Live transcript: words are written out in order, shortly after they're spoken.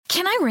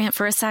Can I rant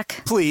for a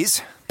sec?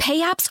 Please. Pay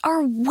apps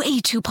are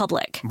way too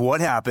public. What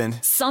happened?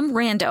 Some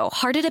rando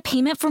hearted a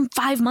payment from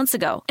 5 months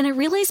ago, and I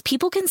realized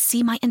people can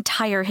see my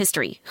entire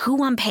history,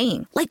 who I'm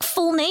paying, like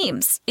full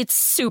names. It's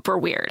super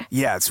weird.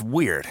 Yeah, it's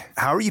weird.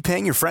 How are you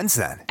paying your friends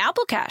then?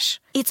 Apple Cash.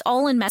 It's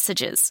all in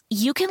messages.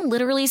 You can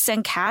literally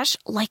send cash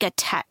like a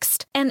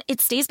text, and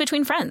it stays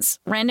between friends.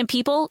 Random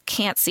people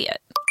can't see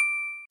it.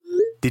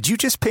 Did you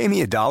just pay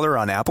me $1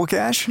 on Apple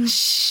Cash?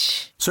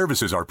 Shh.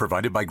 Services are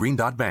provided by Green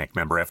Dot Bank.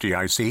 Member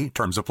FDIC.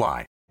 Terms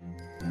apply.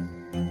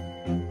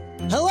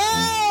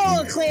 Hello,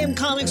 acclaimed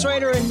comics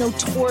writer and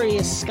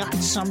notorious Scott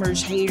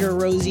Summers hater,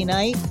 Rosie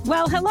Knight.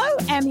 Well, hello,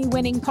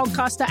 Emmy-winning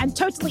podcaster and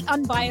totally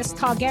unbiased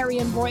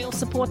Targaryen royal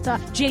supporter,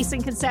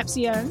 Jason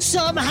Concepcion.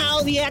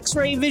 Somehow the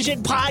X-Ray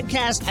Vision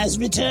podcast has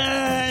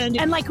returned.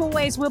 And like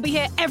always, we'll be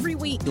here every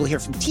week. You'll hear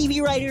from TV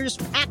writers,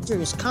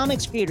 actors,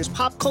 comics creators,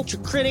 pop culture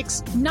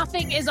critics.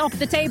 Nothing is off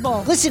the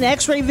table. Listen to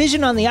X-Ray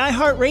Vision on the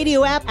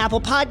iHeartRadio app,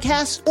 Apple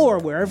Podcasts, or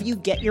wherever you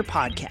get your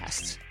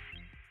podcasts.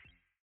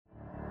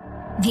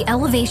 The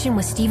Elevation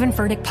with Stephen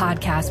Furtick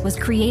podcast was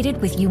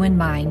created with you in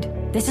mind.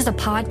 This is a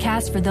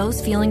podcast for those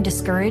feeling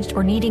discouraged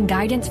or needing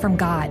guidance from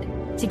God.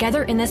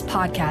 Together in this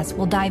podcast,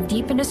 we'll dive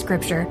deep into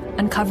scripture,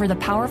 uncover the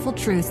powerful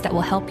truths that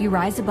will help you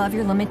rise above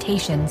your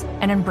limitations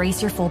and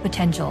embrace your full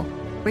potential.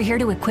 We're here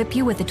to equip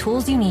you with the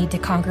tools you need to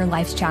conquer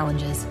life's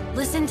challenges.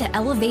 Listen to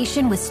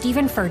Elevation with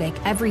Stephen Furtick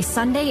every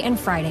Sunday and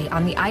Friday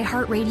on the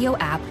iHeartRadio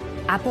app,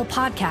 Apple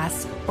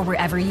Podcasts, or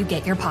wherever you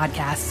get your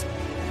podcasts.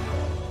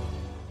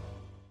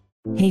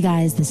 Hey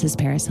guys, this is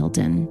Paris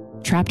Hilton.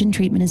 Trapped in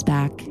Treatment is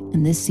back,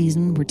 and this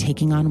season we're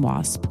taking on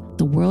WASP,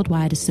 the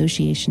Worldwide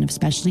Association of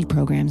Specialty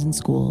Programs in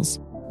Schools.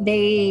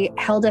 They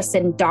held us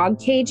in dog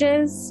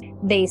cages.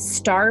 They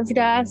starved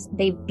us.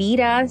 They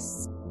beat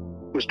us.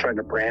 Was trying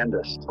to brand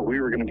us. So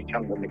we were going to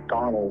become the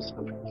McDonald's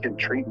of kid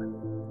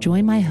treatment.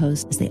 Join my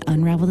hosts as they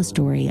unravel the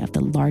story of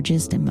the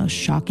largest and most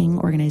shocking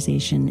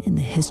organization in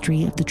the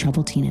history of the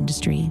troubled teen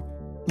industry.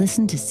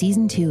 Listen to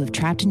Season 2 of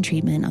Trapped in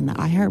Treatment on the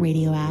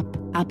iHeartRadio app,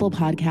 Apple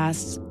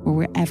Podcasts, or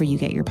wherever you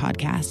get your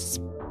podcasts.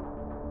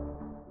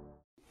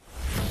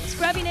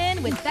 Scrubbing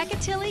In with Becca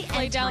Tilley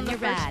and Tanya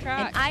Rad,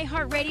 an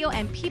iHeartRadio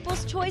and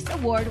People's Choice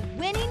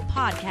Award-winning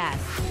podcast.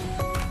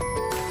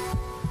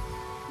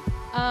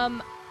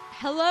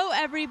 Hello,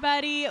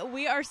 everybody.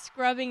 We are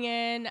scrubbing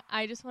in.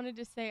 I just wanted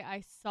to say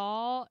I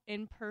saw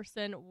in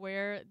person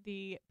where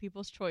the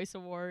People's Choice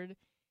Award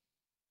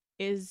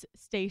is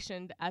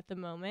stationed at the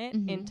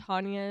moment in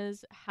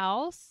Tanya's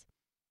house.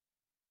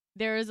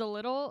 There is a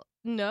little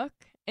nook,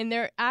 and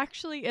there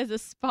actually is a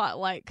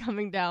spotlight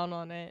coming down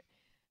on it.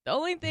 The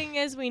only thing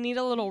is we need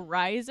a little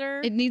riser.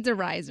 It needs a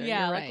riser.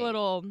 Yeah, you're like right. a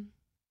little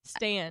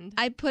stand.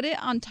 I put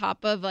it on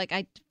top of, like,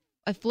 I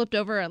flipped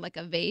over like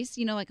a vase,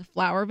 like a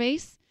flower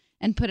vase,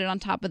 and put it on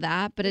top of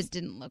that, but it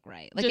didn't look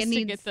right. Like, just it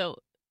needs to get the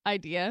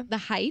idea. The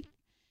height.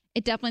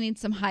 It definitely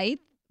needs some height,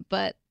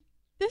 but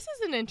this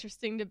is an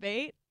interesting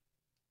debate.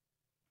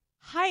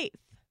 Height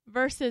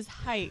versus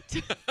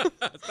height.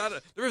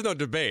 There is no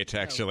debate,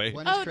 actually.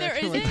 There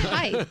isn't.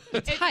 Height.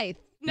 It's height.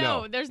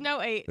 No, there's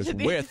no H. There's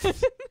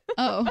width.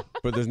 Oh.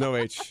 But there's no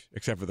H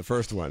except for the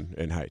first one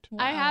in height.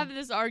 Wow. I have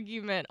this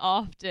argument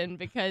often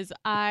because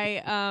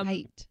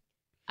I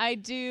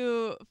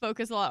do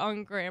focus a lot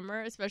on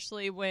grammar,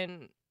 especially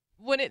when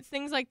it's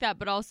things like that,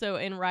 but also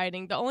in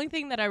writing. The only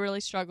thing that I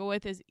really struggle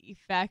with is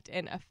effect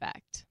and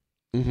effect.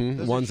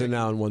 Mm-hmm. One's a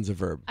noun, one's a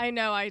verb. I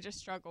know, I just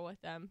struggle with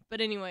them. But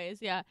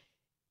anyways, yeah,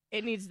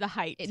 it needs the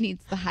height. It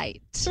needs the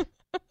height.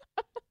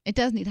 It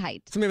does need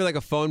height. So maybe like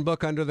a phone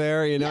book under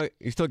there,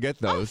 you still get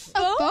those.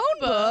 A phone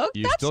book?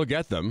 You still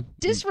get them.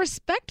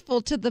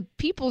 Disrespectful to the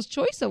People's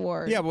Choice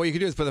Award. Yeah, but what you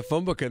can do is put a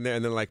phone book in there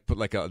and then put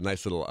like a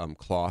nice little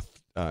cloth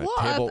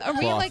tablecloth are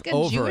we like a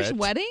over Jewish it.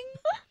 wedding?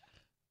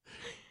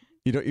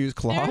 You don't use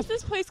cloth? There's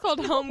this place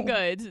called Home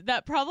Goods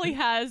that probably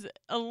has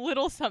a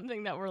little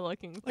something that we're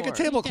looking for. Like a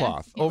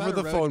tablecloth over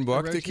the phone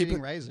book to keep it.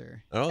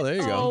 Riser. Oh, there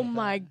you go. Oh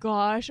my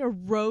gosh, a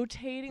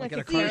rotating like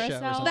a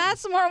carousel.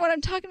 That's more what I'm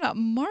talking about.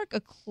 Mark,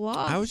 a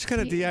cloth. I was just kind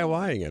of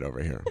DIYing it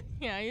over here.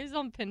 Yeah, I was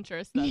on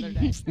Pinterest the other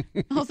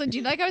day. Also, do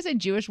you like how I said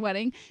Jewish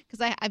wedding?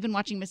 Because I've been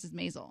watching Mrs.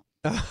 Maisel.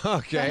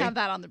 Okay. I have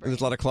that on the brain.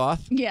 There's a lot of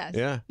cloth? Yes.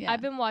 Yeah.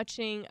 I've been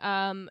watching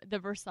the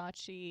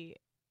Versace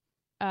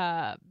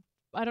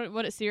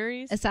what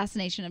series?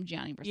 Assassination of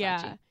Gianni Versace.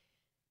 Yeah.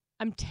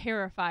 I'm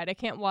terrified. I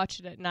can't watch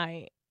it at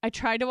night. I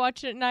tried to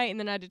watch it at night, and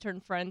then I had to turn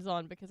Friends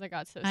on because I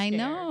got so scared. I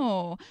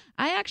know.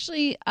 I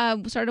actually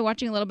started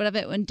watching a little bit of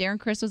it when Darren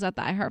Criss was at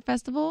the iHeart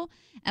Festival,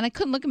 and I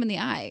couldn't look him in the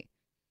eye.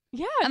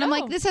 Yeah, and I'm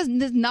like, this is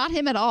not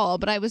him at all.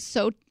 But I was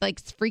so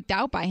freaked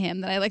out by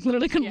him that I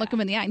literally couldn't look him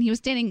in the eye, and he was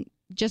standing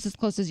just as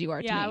close as you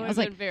are to me. I was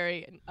been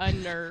very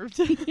unnerved.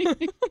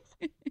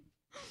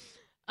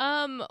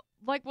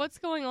 What's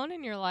going on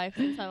in your life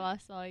since I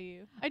last saw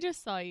you? I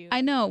just saw you.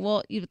 I know.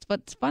 Well,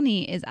 what's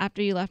funny is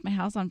after you left my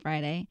house on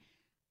Friday,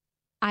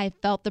 I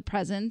felt the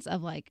presence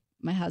of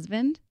my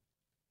husband.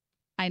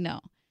 I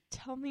know.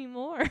 Tell me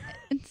more.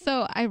 And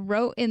so I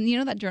wrote in,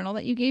 that journal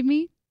that you gave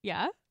me?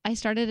 Yeah. I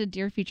started a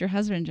Dear Future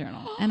Husband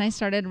journal, and I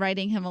started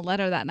writing him a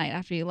letter that night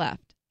after he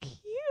left.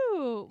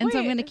 Cute. And so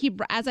I'm going to keep,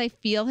 as I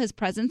feel his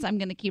presence, I'm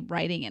going to keep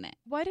writing in it.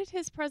 What did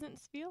his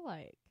presence feel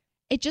like?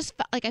 It just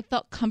felt like I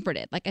felt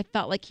comforted. Like I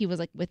felt like he was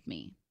like with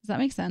me. Does that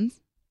make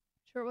sense?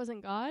 Sure it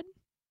wasn't God?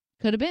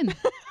 Could have been.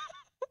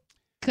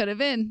 Could have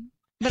been.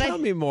 But Tell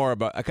me more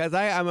about, because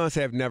I'm going to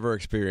say I've never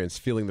experienced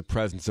feeling the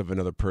presence of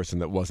another person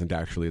that wasn't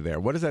actually there.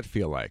 What does that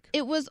feel like?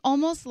 It was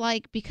almost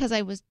like, because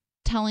I was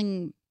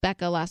telling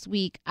Becca last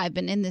week, I've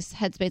been in this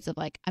headspace of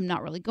like, I'm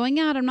not really going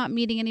out, I'm not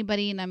meeting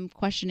anybody, and I'm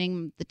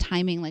questioning the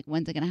timing, like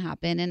when's it going to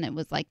happen? And it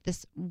was like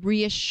this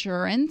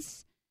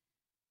reassurance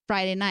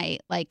Friday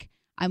night, like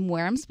I'm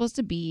where I'm supposed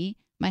to be.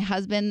 My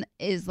husband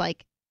is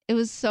like, it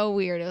was so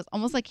weird. It was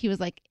almost like he was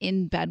like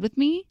in bed with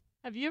me.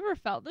 Have you ever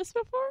felt this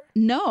before?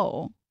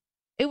 No.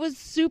 It was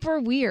super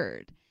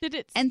weird. Did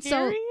it and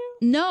scare so, you?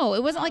 No,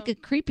 it wasn't like a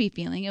creepy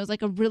feeling. It was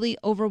like a really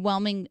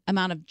overwhelming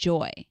amount of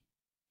joy.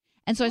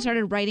 And so I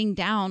started writing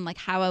down like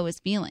how I was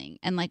feeling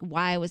and like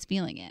why I was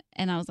feeling it.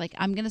 And I was like,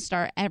 I'm going to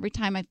start every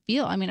time I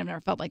feel. I mean, I've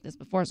never felt like this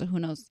before, so who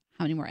knows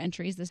how many more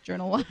entries this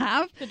journal will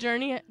have.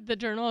 The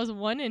journal is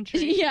one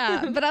entry.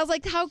 Yeah. But I was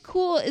like, how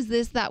cool is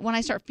this that when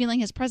I start feeling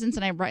his presence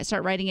and I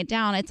start writing it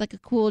down, it's like a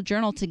cool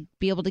journal to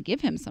be able to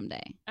give him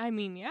someday. I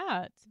mean,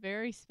 yeah, it's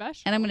very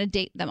special. And I'm going to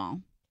date them all.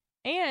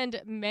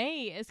 And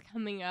May is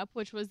coming up,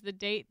 which was the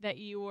date that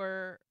you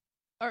were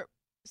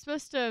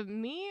supposed to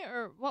meet,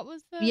 or what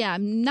was the? Yeah,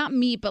 not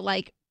meet, but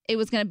like it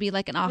was going to be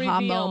like an aha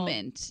reveal.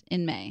 Moment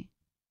in May.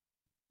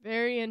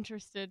 Very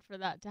interested for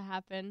that to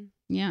happen.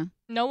 Yeah.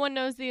 No one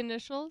knows the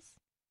initials?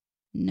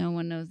 No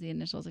one knows the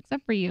initials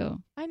except for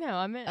you. I know.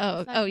 I meant.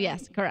 Oh,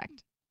 yes,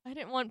 correct. I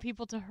didn't want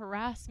people to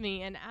harass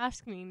me and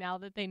ask me now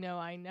that they know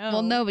I know.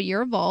 Well, no, but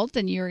you're a vault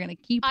and you're going to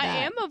keep that.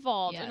 I am a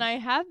vault, Yes. and I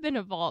have been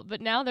a vault, but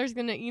now there's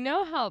going to, you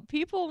know how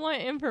people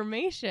want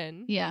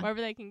information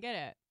wherever they can get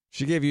it.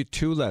 She gave you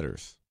 2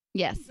 letters.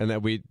 Yes. And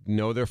that we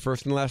know their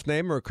first and last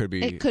name, or it could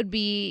be... It could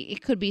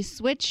be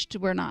switched.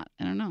 We're not.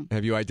 I don't know.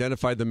 Have you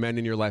identified the men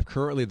in your life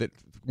currently that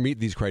meet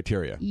these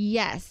criteria?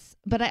 Yes,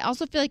 but I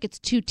also feel like it's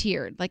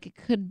 2-tiered. Like it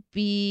could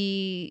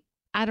be...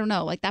 I don't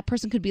know. Like that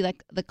person could be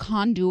like the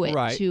conduit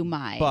Right. to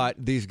my... But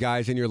these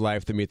guys in your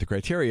life that meet the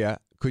criteria,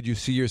 could you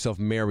see yourself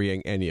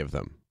marrying any of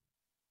them?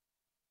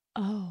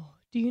 Oh,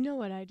 do you know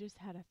what I just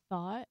had a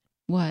thought?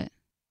 What?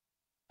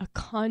 A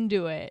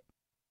conduit.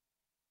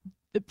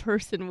 The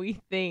person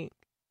we think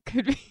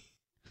could be...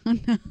 Oh,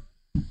 no.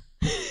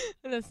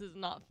 This is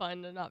not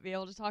fun to not be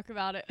able to talk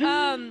about it.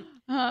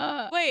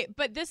 Wait,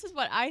 but this is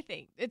what I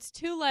think. It's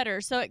 2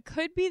 letters. So it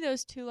could be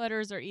those 2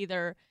 letters are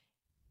either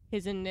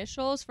his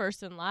initials,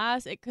 first and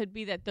last. It could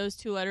be that those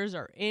 2 letters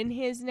are in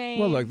his name.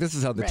 Well, look, this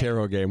is how the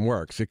tarot game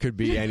works. It could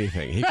be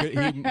anything. He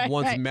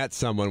once met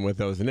someone with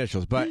those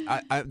initials. But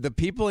the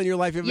people in your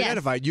life you've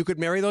identified, you could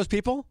marry those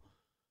people?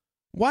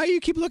 Why do you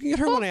keep looking at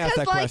her when I ask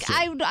that question?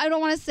 I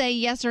don't want to say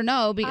yes or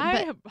no.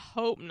 I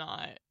hope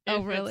not.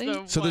 Oh,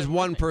 really? So there's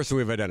one person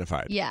we've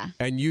identified. Yeah.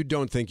 And you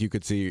don't think you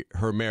could see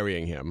her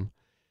marrying him.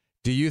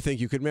 Do you think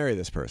you could marry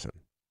this person?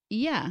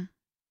 Yeah.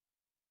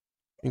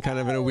 In kind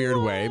of in a weird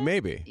way,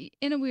 maybe.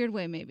 In a weird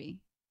way, maybe.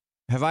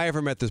 Have I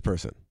ever met this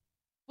person?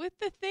 With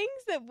the things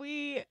that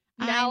we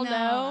now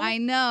know. I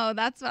know.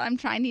 That's what I'm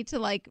trying. I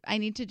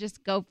need to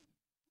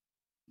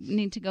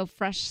go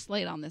fresh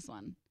slate on this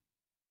one.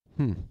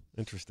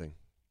 Interesting.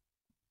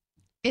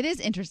 It is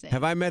interesting.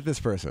 Have I met this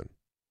person?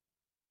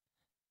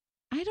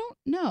 I don't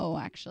know,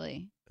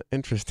 actually.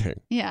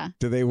 Interesting. Yeah.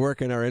 Do they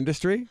work in our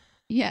industry?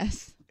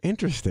 Yes.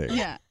 Interesting.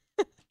 Yeah.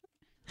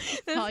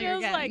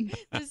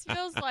 This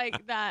feels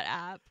like that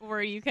app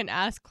where you can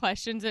ask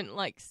questions and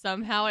like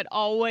somehow it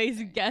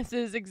always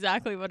guesses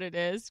exactly what it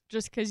is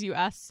just because you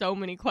ask so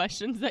many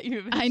questions that you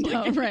eventually I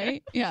know, get.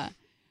 right? Yeah.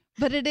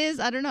 But it is,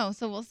 I don't know,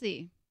 so we'll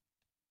see.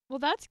 Well,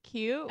 that's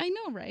cute. I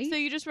know, right? So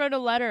you just wrote a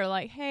letter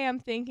like, hey, I'm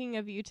thinking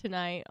of you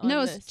tonight. On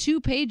No, this. it's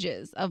 2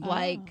 pages of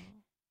like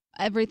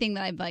everything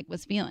that I like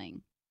was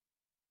feeling.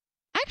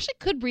 I actually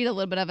could read a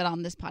little bit of it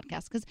on this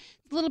podcast because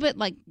it's a little bit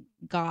like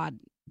God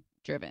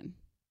driven.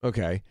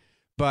 Okay.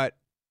 But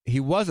he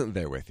wasn't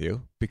there with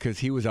you because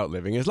he was out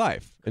living his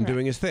life and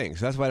doing his thing.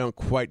 So that's what I don't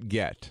quite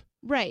get.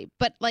 Right.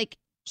 But like,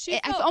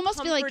 I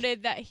almost feel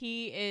like that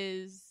he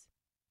is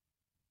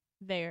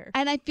there.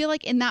 And I feel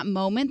like in that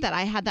moment that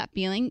I had that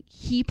feeling,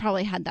 he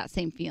probably had that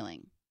same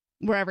feeling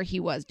wherever he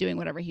was doing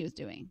whatever he was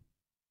doing,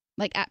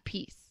 like at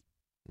peace.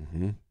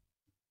 Mm-hmm.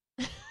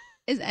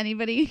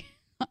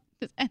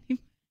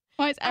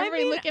 Why is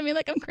everybody looking at me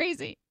like I'm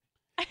crazy?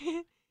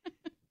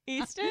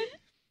 Easton?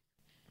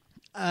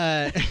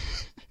 I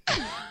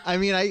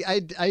mean,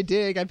 I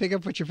dig. I pick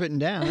up what you're putting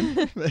down.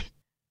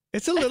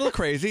 It's a little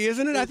crazy,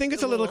 isn't it? I think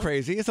it's a little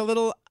crazy. It's a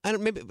little.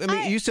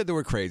 You said the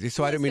word crazy,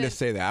 so I didn't mean to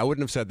say that. I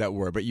wouldn't have said that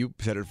word, but you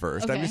said it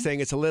first. Okay. I'm just saying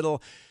it's a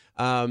little.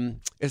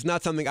 It's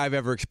not something I've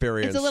ever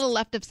experienced. It's a little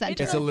left of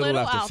center. It's a little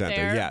left of center.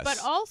 There, yes, but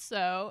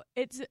also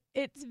it's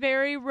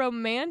very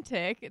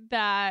romantic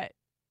that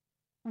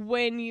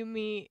when you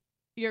meet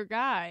your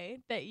guy,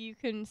 that you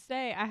can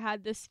say, "I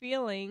had this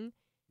feeling,"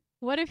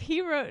 What if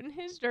he wrote in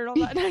his journal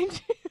that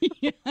night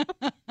too?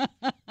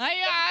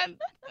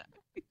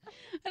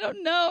 I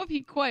don't know if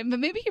he quite, but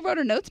maybe he wrote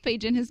a notes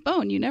page in his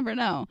phone. You never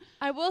know.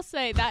 I will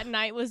say that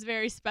night was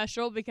very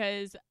special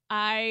because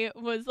I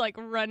was like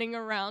running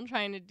around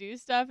trying to do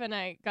stuff, and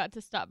I got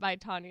to stop by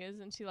Tanya's,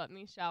 and she let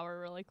me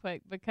shower really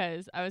quick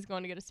because I was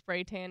going to get a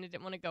spray tan. I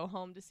didn't want to go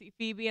home to see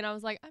Phoebe, and I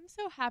was like, I'm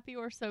so happy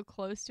we're so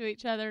close to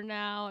each other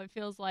now. It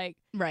feels like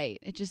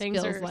it just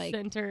things feels are like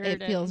centered.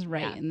 It feels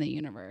right in the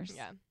universe.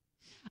 Yeah.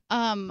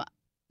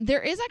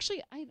 There is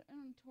actually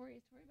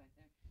Tori back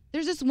there.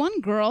 There's this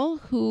one girl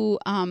who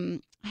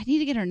I need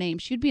to get her name.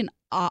 She would be an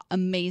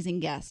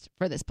amazing guest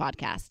for this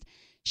podcast.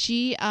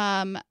 She,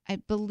 I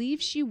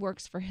believe she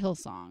works for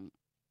Hillsong.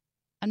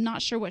 I'm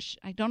not sure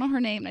I don't know her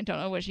name. I don't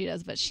know what she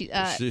does, but she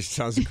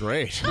sounds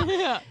great.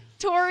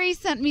 Tori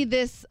sent me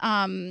this.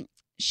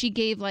 She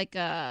gave like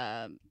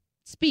a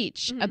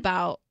speech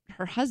about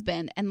her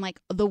husband and like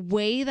the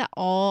way that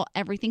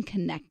everything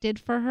connected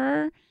for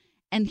her,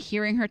 and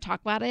hearing her talk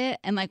about it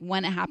and like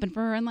when it happened for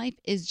her in life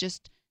is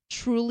just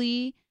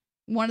truly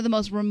one of the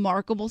most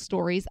remarkable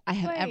stories I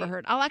have ever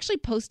heard. I'll actually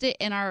post it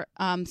in our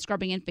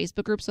Scrubbing In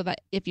Facebook group so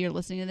that if you're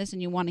listening to this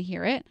and you want to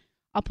hear it,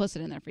 I'll post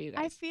it in there for you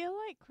guys. I feel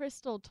like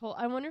Crystal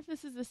I wonder if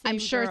this is the same I'm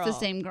sure girl. It's the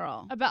same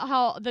girl. About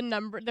how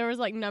there was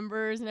like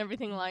numbers and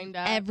everything lined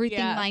up.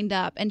 Everything lined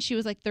up. And she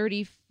was like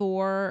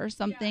 34 or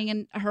something. Yeah.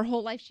 And her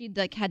whole life she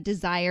like had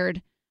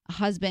desired a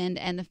husband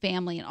and a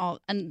family and all.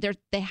 And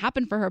they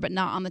happened for her, but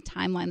not on the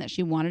timeline that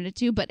she wanted it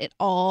to. But it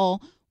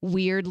all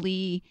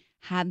weirdly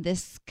had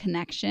this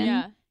connection.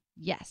 Yeah.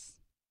 Yes.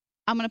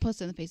 I'm going to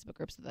post it in the Facebook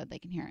group so that they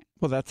can hear it.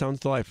 Well, that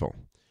sounds delightful.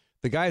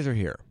 The guys are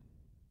here.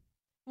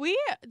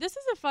 This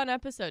is a fun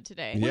episode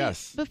today.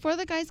 Yes. Wait, before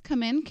the guys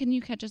come in, can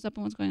you catch us up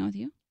on what's going on with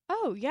you?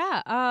 Oh,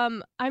 yeah.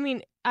 I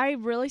mean, I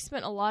really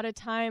spent a lot of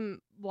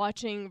time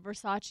watching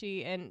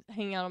Versace and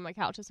hanging out on my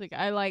couch this week.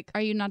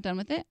 Are you not done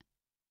with it?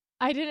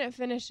 I didn't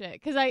finish it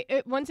because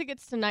once it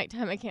gets to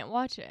nighttime, I can't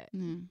watch it.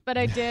 But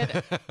I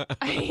did.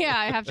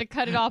 I have to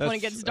cut it off when it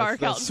gets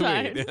dark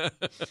outside.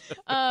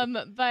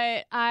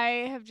 But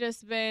I have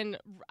just been.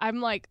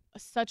 I'm like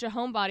such a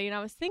homebody, and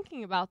I was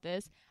thinking about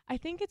this. I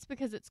think it's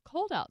because it's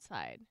cold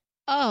outside.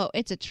 Oh,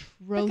 it's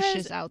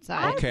atrocious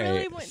outside.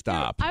 Okay,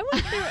 stop. I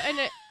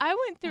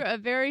went through a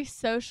very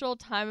social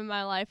time in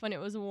my life when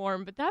it was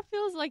warm, but that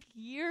feels like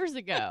years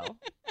ago.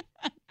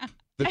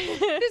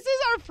 This is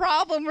our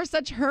problem. We're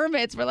such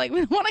hermits. We're like, we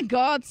don't want to go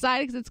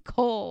outside because it's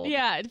cold.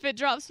 Yeah, if it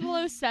drops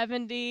below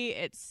 70,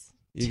 it's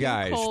you too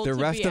guys, cold the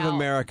to rest be of out.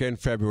 America in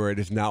February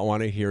does not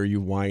want to hear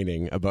you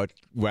whining about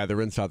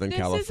weather in Southern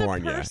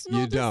California. This is a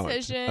personal you don't.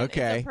 decision.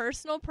 Okay. It's a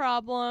personal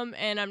problem,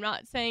 and I'm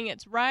not saying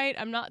it's right.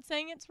 I'm not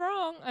saying it's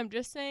wrong. I'm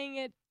just saying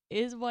it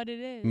is what it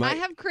is. I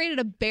have created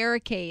a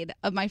barricade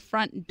of my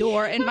front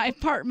door in my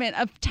apartment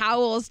of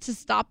towels to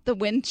stop the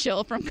wind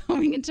chill from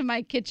going into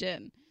my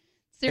kitchen.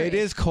 Serious. It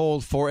is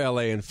cold for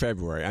LA in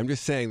February. I'm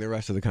just saying the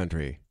rest of the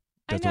country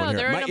doesn't want to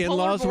hear it. My in a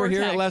in-laws polar were here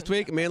vortex last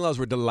week. My in-laws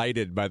were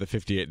delighted by the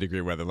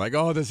 58-degree weather. Like,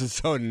 oh, this is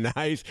so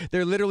nice.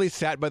 They literally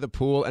sat by the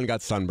pool and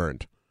got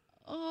sunburned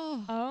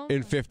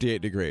in 58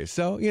 degrees.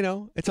 So,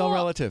 it's all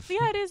relative.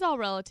 Yeah, it is all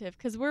relative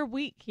because we're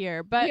weak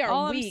here. But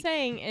all I'm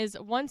saying is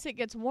once it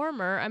gets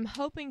warmer, I'm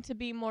hoping to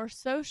be more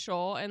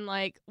social and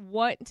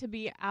want to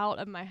be out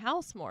of my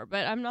house more.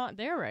 But I'm not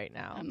there right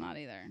now. I'm not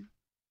either.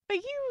 But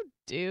you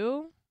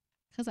do.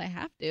 Because I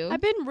have to. I've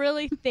been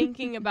really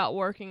thinking about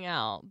working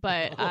out,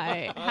 but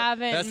I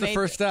haven't. That's the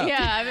first step. Yeah,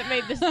 I haven't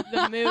made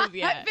the move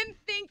yet. I've been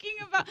thinking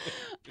about.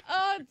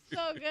 Oh, it's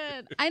so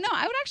good. I know.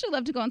 I would actually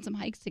love to go on some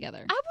hikes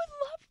together. I would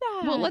love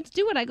that. Well, let's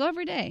do it. I go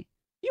every day.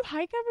 You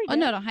hike every day? Oh,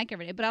 no, I don't hike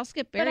every day, but I'll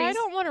skip berries. But I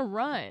don't want to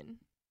run.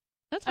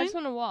 That's fine. I just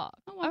want to walk.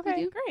 I'll walk okay, with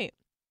you. Great.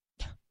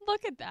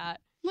 Look at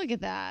that. Look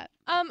at that.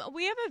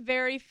 We have a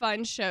very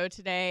fun show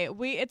today.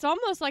 It's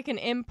almost like an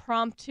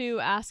impromptu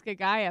Ask a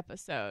Guy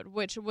episode,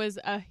 which was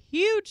a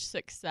huge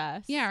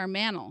success. Yeah, our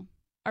mantle.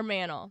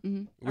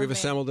 Mm-hmm. We've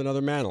assembled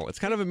another mantle. It's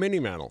kind of a mini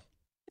mantle.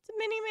 It's a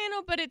mini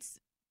mantle, but it's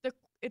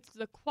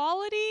the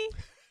quality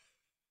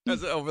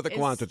over the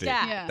quantity.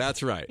 Yeah.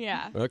 That's right.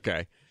 Yeah.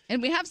 Okay.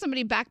 And we have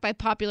somebody back by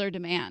popular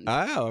demand.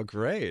 Oh,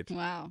 great.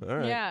 Wow. All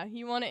right. Yeah.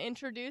 You want to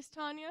introduce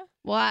Tanya?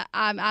 Well,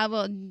 I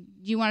will.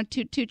 You want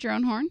to toot your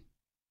own horn?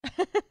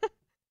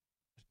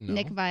 No.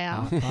 Nick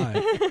Viall.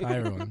 Hi,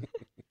 everyone.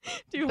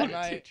 Do you want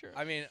to?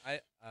 I mean,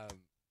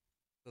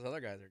 those other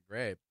guys are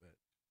great,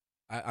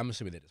 but I'm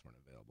assuming they just weren't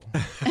available.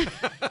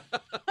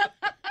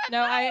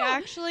 No, I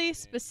actually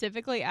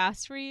specifically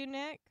asked for you,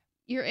 Nick.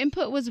 Your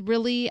input was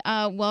really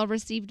well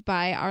received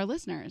by our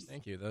listeners.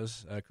 Thank you.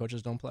 Those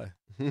coaches don't play.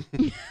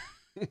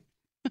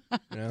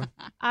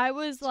 I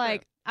was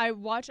like, I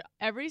watch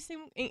every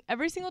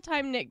single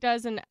time Nick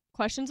does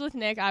questions with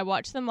Nick. I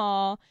watch them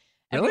all.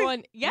 Really?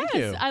 Everyone, yes,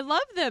 Thank you. I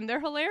love them.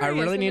 They're hilarious. I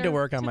really need to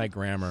work on my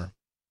grammar.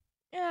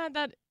 Yeah,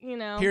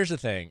 Here's the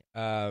thing.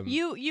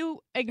 You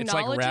acknowledge it's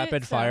like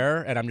rapid it, fire,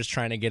 and I'm just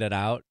trying to get it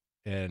out,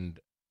 and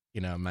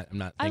I'm not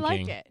thinking. I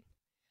like it.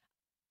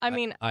 I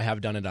mean, I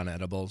have done it on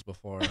edibles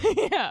before.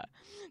 Yeah,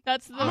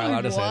 that's the. Am I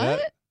allowed to say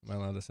that? Am I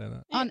allowed to say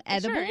that? On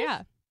edibles? Sure,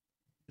 yeah.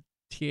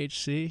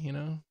 THC, you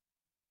know?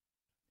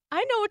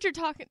 I know what you're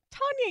talking.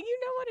 Tanya, you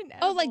know what an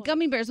edible Oh, like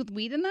gummy bears with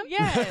weed in them?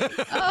 Yes.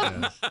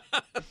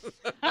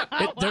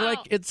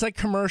 It's like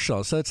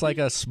commercial, so it's like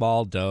a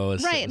small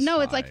dose. Right. No,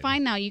 it's like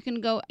fine now. You can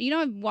go. You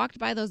know, I've walked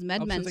by those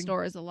MedMen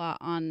stores a lot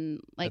on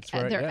like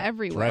they're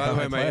everywhere. By the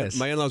way,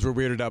 my in-laws were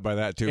weirded out by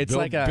that too. It's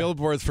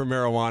billboards for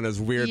marijuana is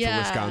weird for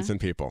Wisconsin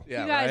people.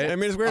 Yeah, right? I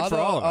mean, it's weird for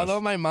all of us.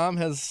 Although my mom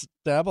has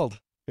dabbled.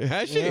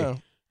 Has she? Yeah.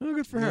 Oh,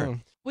 good for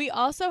her. We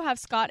also have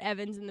Scott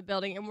Evans in the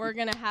building, and we're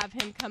going to have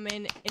him come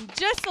in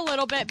just a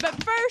little bit.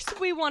 But first,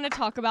 we want to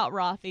talk about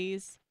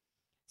Rothy's.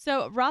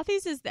 So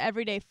Rothy's is the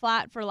everyday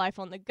flat for life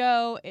on the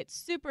go. It's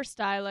super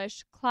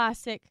stylish,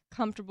 classic,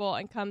 comfortable,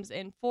 and comes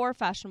in 4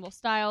 fashionable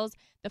styles: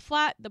 the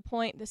flat, the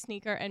point, the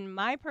sneaker, and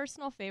my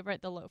personal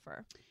favorite, the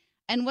loafer.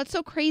 And what's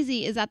so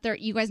crazy is that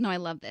you guys know I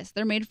love this.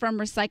 They're made from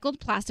recycled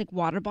plastic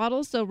water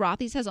bottles. So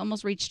Rothy's has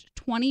almost reached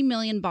 20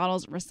 million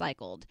bottles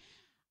recycled.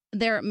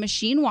 They're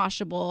machine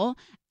washable.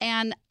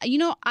 And, you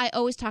know, I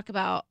always talk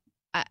about,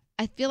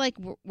 I feel like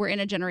we're in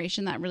a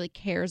generation that really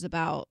cares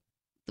about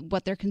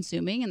what they're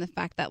consuming. And the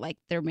fact that, like,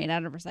 they're made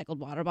out of recycled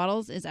water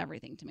bottles is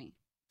everything to me.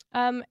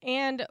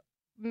 And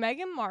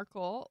Meghan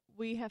Markle,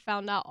 we have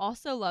found out,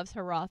 also loves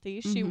her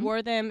Rothy's. She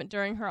wore them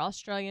during her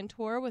Australian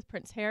tour with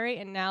Prince Harry.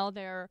 And now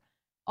they're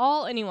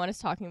all anyone is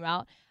talking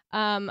about.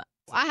 I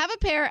have a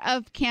pair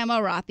of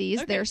camo Rothy's.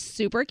 Okay. They're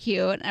super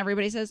cute. And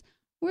everybody says,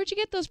 where'd you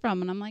get those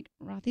from? And I'm like,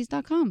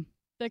 Rothys.com.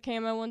 The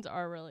camo ones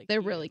are really cute. They're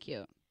really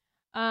cute.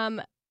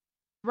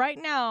 Right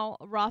now,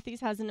 Rothy's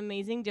has an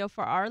amazing deal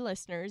for our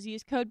listeners.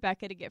 Use code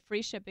Becca to get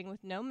free shipping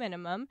with no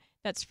minimum.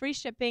 That's free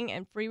shipping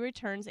and free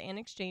returns and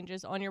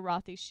exchanges on your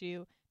Rothy's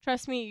shoe.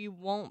 Trust me, you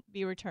won't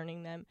be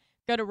returning them.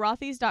 Go to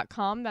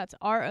Rothys.com, that's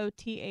ROTHYS.com,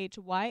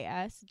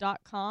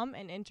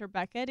 and enter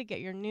Becca to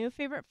get your new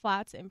favorite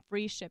flats and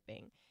free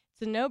shipping.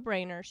 It's a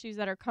no-brainer. Shoes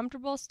that are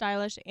comfortable,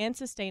 stylish, and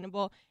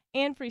sustainable,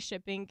 and free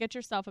shipping. Get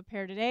yourself a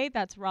pair today.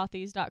 That's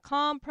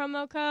Rothys.com.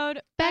 Promo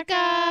code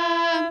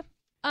Becca.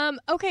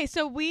 Okay,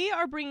 so we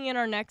are bringing in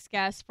our next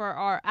guest for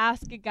our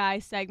Ask a Guy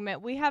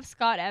segment. We have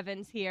Scott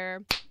Evans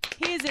here.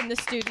 He is in the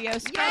studio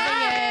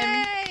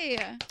scrubbing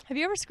in. Have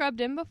you ever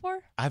scrubbed in before?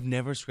 I've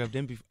never scrubbed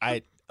in before.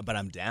 But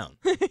I'm down.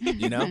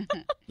 You know,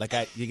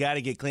 you got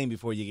to get clean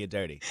before you get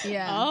dirty.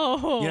 Yeah. Oh,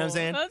 you know what I'm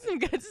saying? That's some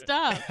good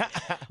stuff.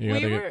 You got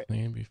to get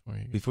clean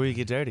before you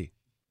get dirty.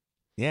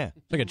 Yeah.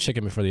 It's like a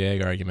chicken before the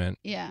egg argument.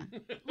 Yeah.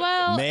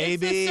 Well,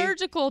 maybe it's a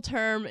surgical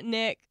term,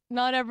 Nick.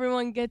 Not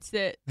everyone gets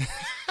it.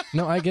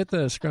 No, I get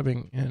the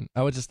scrubbing in.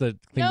 I was just the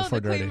clean before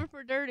dirty. Clean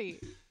before dirty.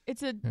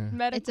 It's a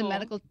medical. It's a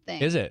medical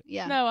thing. Is it?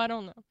 Yeah. No, I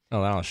don't know.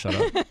 Oh, I'll shut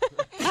up.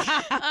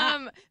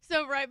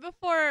 So right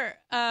before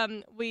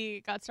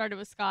we got started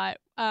with Scott,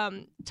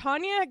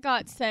 Tanya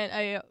got sent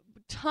a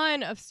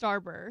ton of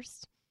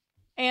Starburst.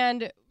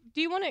 And do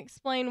you want to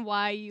explain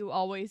why you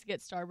always get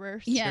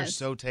Starburst? Yes. They're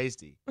so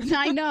tasty.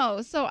 I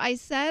know. So I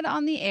said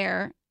on the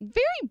air,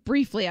 very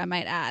briefly, I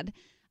might add,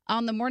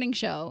 on the morning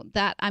show,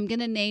 that I'm going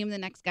to name the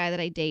next guy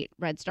that I date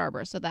Red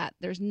Starburst, so that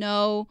there's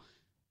no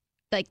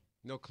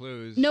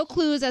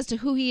clues as to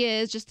who he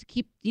is, just to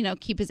keep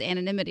his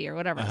anonymity or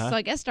whatever. So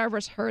I guess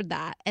Starburst heard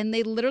that, and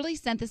they literally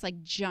sent this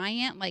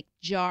giant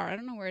jar. I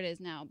don't know where it is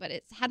now, but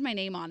it had my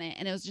name on it,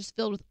 and it was just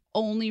filled with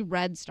only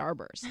Red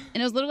Starburst,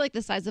 and it was literally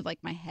the size of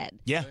my head.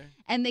 Yeah.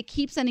 And they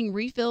keep sending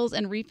refills,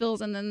 and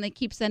then they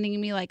keep sending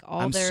me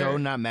all I'm their. so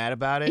not mad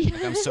about it.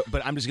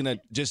 But I'm just gonna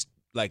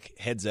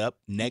heads up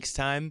next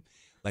time.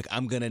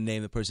 I'm gonna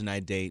name the person I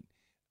date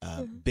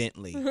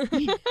Bentley,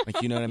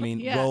 you know what I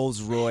mean? Yeah.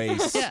 Rolls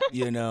Royce,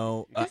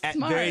 Yeah. At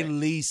very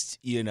least,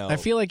 I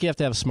feel like you have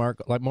to have smart,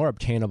 more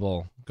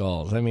obtainable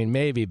goals. I mean,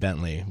 maybe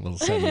Bentley will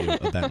send you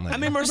a Bentley. I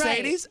mean,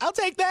 Mercedes, Right. I'll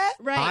take that.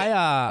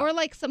 Right. Or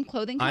some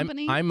clothing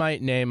company. I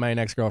might name my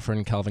next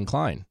girlfriend Calvin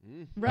Klein.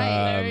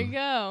 Right. There you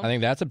go. I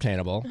think that's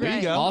obtainable. There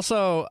you go.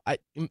 Also,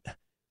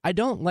 I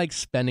don't like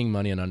spending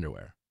money on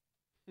underwear.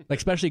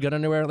 Especially good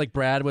underwear.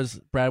 Brad was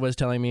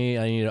telling me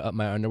I need to up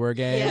my underwear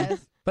game. Yes.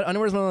 But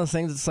underwear is one of those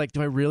things. It's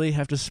do I really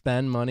have to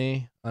spend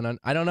money on?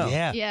 I don't know.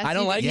 Yeah. Yes, I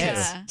don't like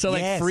to. So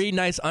free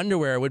nice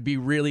underwear would be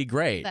really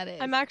great. That is.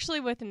 I'm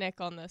actually with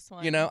Nick on this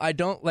one. I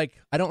don't like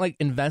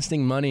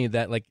investing money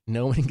that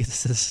no one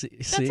gets to see.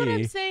 That's what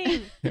I'm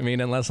saying. I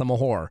mean, unless I'm a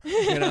whore.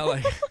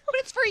 But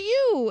it's for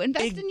you.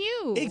 Invest in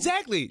you.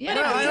 Exactly. Yeah.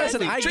 No,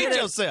 listen, I Treat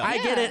get yourself. I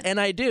get it, and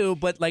I do.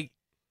 But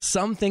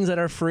some things that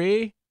are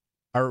free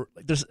are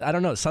there's I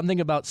don't know, something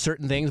about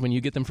certain things when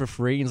you get them for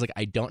free, and it's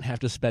I don't have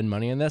to spend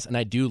money on this, and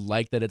I do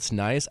like that it's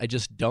nice. I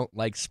just don't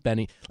like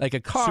spending a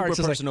car.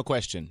 Super personal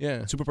question.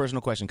 Yeah. Super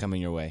personal question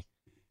coming your way.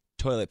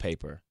 Toilet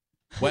paper.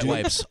 Wet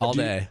wipes all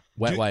day.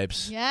 Wet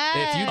wipes.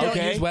 Yes. If you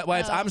don't use wet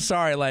wipes, I'm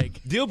sorry.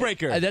 Deal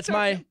breaker. That's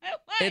my.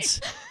 It's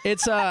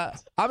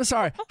I'm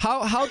sorry.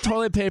 How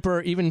toilet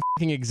paper even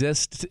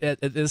exists at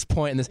this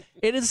point in this?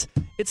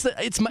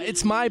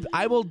 It's my.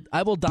 I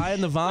will die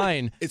on the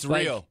vine. It's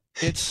real.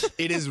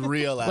 It is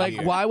real out like,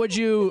 here. why would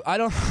you? I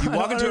don't. You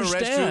walk I don't into a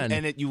understand.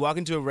 restroom, and you walk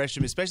into a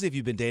restroom, especially if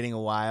you've been dating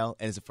a while,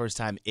 and it's the first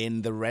time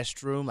in the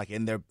restroom, like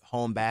in their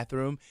home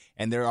bathroom,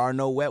 and there are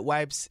no wet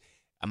wipes.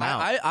 I'm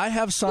out. I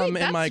have some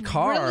in my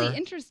car. That's really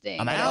interesting.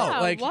 I'm out. Yeah,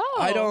 Like, whoa.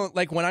 I don't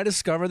like when I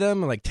discovered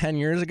them like 10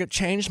 years ago,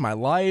 changed my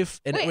life,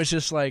 and it was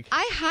just like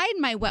I hide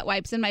my wet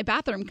wipes in my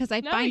bathroom because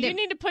I No, find you it.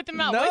 need to put them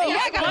out. No. with you.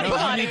 Yeah, I gotta No,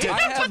 put you on need it. to You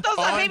can't put those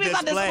on babies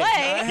on display.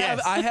 display.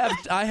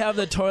 I have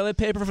the toilet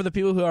paper for the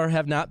people who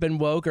have not been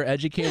woke or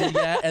educated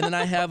yet, and then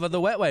I have the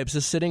wet wipes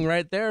just sitting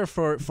right there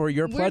for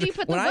your Where pleasure. do you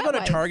put the when I wet go to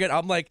wipes? Target,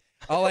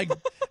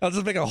 I'll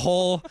just make a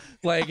whole,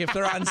 like, if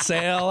they're on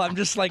sale, I'm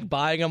just like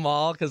buying them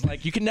all because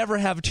like you can never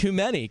have too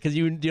many because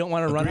you don't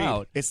want to run Agreed.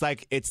 out. It's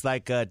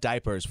like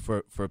diapers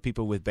for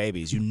people with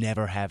babies. You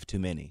never have too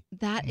many.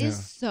 That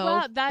is so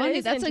Wow, that funny.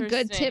 is That's a good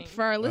interesting. tip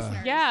for our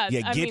listeners. Yeah, Yeah,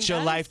 I get mean, your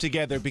that life is-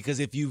 together because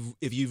if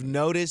you've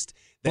noticed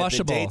that the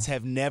Flushable. dates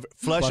have never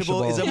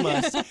flushable is a Flushable.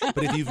 must,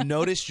 but if you've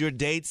noticed your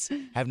dates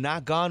have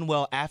not gone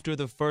well after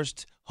the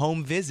first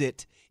home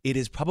visit, it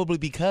is probably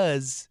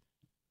because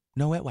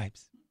no wet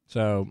wipes.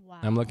 So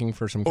I'm looking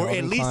for some Or at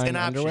Calvin least Klein an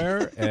option.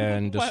 underwear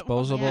and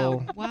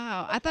disposable. Yeah,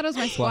 wow. I thought it was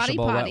my squatty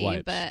Flushable wet potty,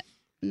 wipes. but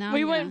no.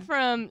 We went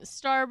from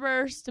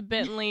Starburst to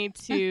Bentley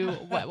to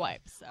wet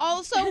wipes. So.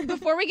 Also,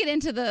 before we get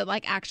into the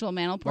like actual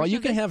mantle portion, Well, you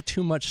of can this, have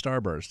too much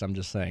Starburst. I'm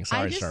just saying.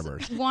 Sorry, just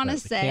Starburst. wanna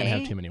But you can't say-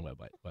 have too many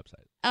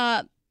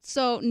websites.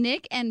 So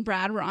Nick and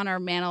Brad were on our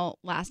mantle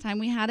last time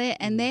we had it,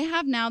 and they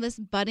have now this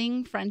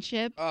budding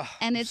friendship,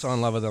 and it's So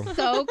in love with them.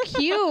 so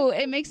cute.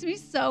 It makes me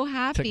so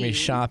happy. Took me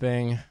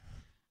shopping.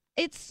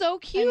 It's so I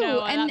cute,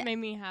 know, and that made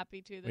me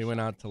happy too. We went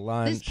out to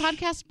lunch. this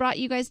podcast brought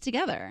you guys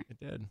together, It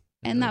did. It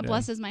and really that did.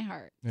 blesses my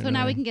heart. It So now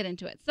we really- can get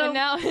into it. So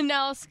So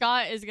now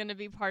Scott is going to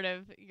be part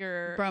of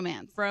your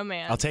bromance.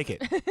 I'll take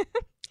it.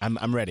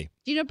 I'm ready.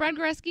 Do you know Brad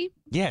Goreski?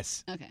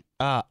 Yes. Okay.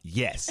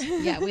 Yes.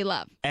 Yeah, we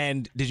love.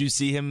 And did you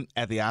see him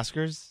at the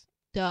Oscars?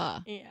 Duh.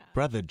 Yeah.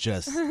 Brother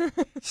just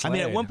I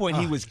mean, at one point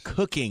he was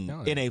cooking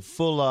killing in a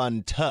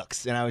full-on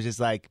tux, and I was just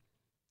like,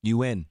 you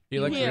win. He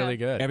looked Yeah. really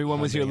good. Everyone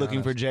was here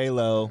looking for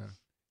J-Lo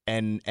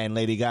and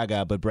Lady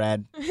Gaga, but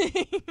Brad,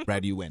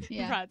 you win.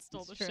 Yeah, Brad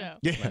stole the true. show.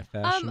 Yeah.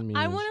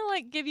 I want to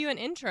like give you an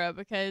intro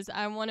because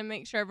I want to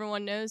make sure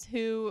everyone knows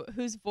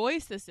whose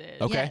voice this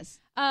is. Okay. Yes.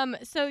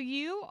 So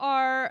you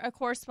are a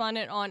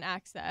correspondent on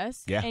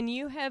Access, Yeah. and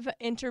you have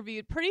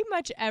interviewed pretty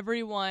much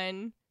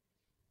everyone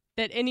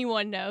that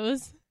anyone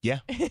knows. Yeah.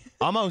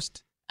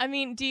 Almost. I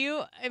mean,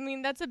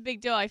 that's a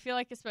big deal. I feel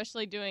like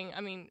especially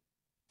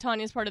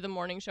Tanya's part of the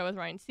morning show with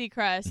Ryan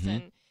Seacrest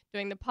and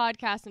doing the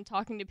podcast and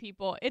talking to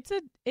people. It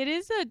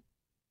is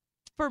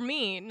for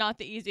me, not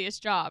the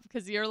easiest job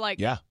because you're like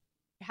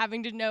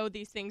having to know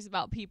these things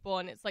about people,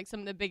 and it's like some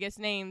of the biggest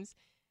names.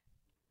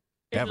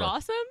 Is Ever. it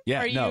awesome?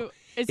 Yeah,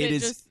 Is it it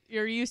is- just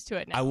you're used to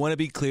it now? I want to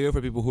be clear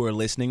for people who are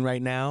listening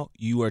right now.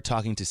 You are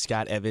talking to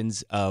Scott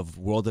Evans of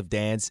World of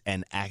Dance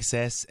and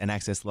Access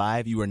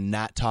Live. You are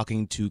not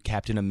talking to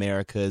Captain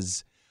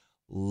America's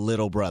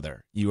little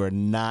brother. You are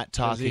not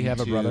talking Does he have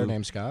to a brother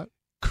named Scott?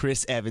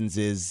 Chris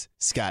Evans's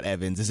Scott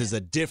Evans. This is a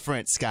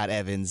different Scott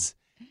Evans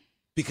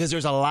because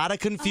there's a lot of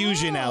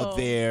confusion out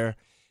there.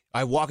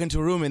 I walk into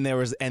a room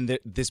and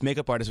this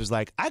makeup artist was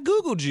like, I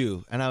Googled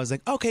you. And I was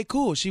like, okay,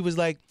 cool. She was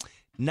like,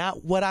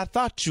 not what I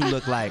thought you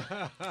looked like.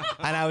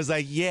 And I was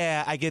like,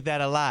 yeah, I get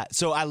that a lot.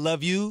 So I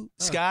love you,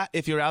 Scott,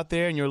 if you're out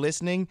there and you're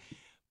listening.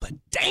 But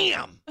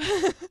damn.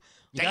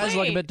 You guys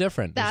look a bit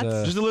different.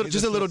 That's Just a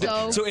little.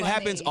 so So it funny.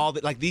 happens all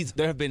the, like these.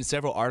 There have been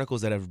several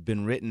articles that have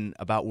been written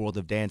about World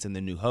of Dance and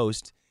the new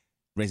host,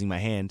 raising my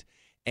hand,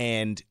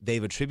 and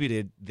they've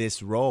attributed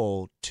this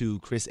role to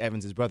Chris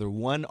Evans' brother.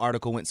 One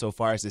article went so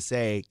far as to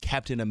say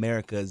Captain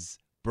America's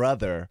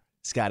brother,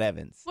 Scott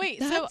Evans. Wait,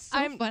 That's so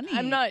I'm funny.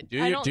 I'm not. Do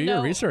I your, don't do know.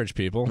 your research,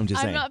 people. I'm just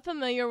I'm saying. not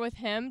familiar with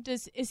him.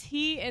 Is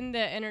he in the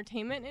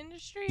entertainment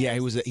industry? Yeah,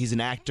 he's an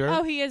actor.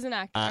 Oh, he is an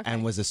actor. Okay.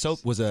 And was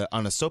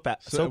on a soap.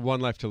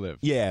 One Life to Live.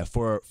 Yeah,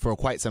 for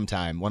quite some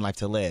time. One Life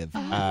to Live.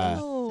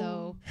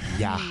 So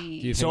Yeah.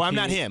 funny. So I'm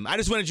not him. I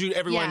just wanted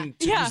everyone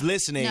Yeah. who's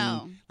listening,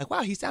 No. like,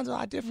 wow, he sounds a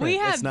lot different. we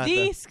That's have not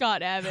the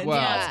Scott Evans. Well,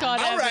 yeah, Scott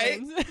All right.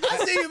 Evans. I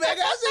see you, Meg.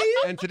 I see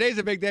you. And today's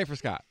a big day for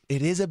Scott.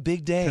 It is a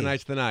big day.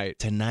 Tonight's the night.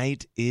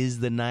 Tonight is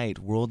the night.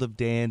 World of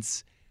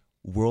Dance,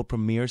 world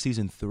premiere,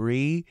 season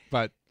 3.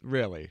 But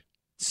really,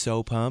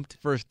 So pumped.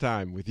 first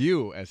time with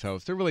you as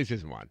host to release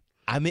season 1.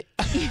 I mean,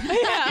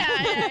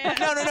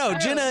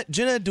 no.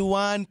 Jenna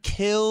Dewan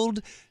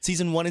killed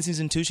season 1 and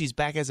season 2. She's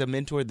back as a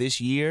mentor this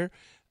year.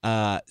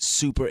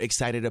 Super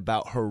excited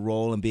about her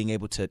role and being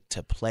able to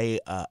play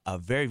a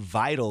very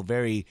vital,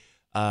 very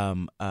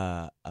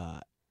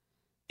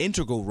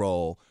integral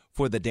role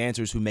for the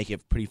dancers who make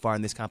it pretty far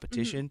in this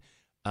competition.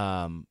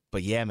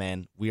 But yeah,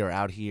 man, we are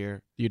out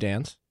here. You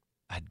dance?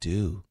 I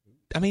do.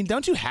 I mean,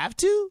 don't you have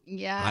to?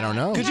 Yeah. I don't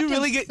know.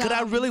 Could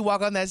I really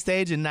walk on that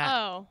stage and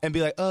not and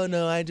be like, oh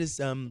no, I just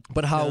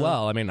But how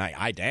well? I mean,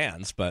 I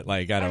dance, but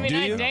like I don't. I mean,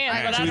 I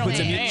dance, but I don't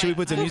dance. Should we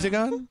put some music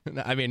on?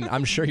 I mean,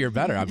 I'm sure you're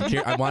better.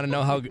 I want to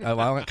know how.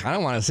 I kind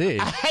of want to see.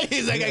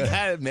 He's like, I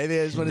got it. Maybe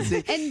I just want to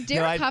see. And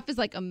Derek Huff is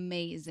like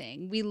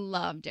amazing. We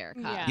love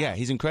Derek Huff. Yeah,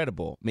 he's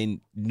incredible. I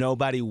mean,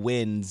 nobody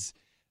wins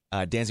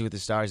Dancing with the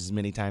Stars as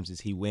many times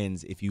as he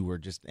wins if you were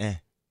just Yeah,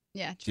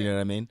 true. Do you know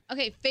what I mean?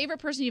 Okay, favorite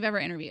person you've ever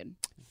interviewed?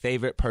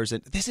 Favorite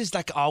person. This is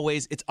like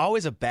always, it's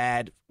always a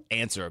bad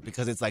answer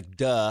because it's like,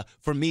 duh.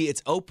 For me,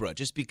 it's Oprah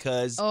just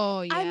because.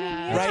 Oh, yeah. I mean,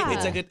 yeah.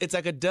 Right? It's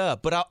like a duh.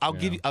 But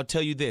I'll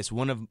tell you this.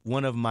 One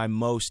of my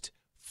most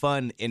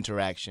fun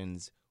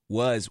interactions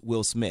was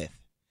Will Smith.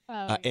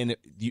 And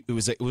it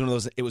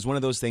was one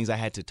of those things I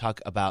had to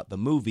talk about the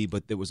movie,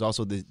 but there was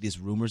also this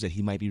rumors that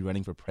he might be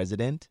running for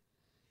president.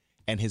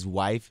 And his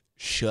wife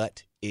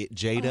shut it.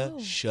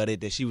 Jada shut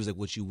it. That she was like,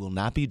 what you will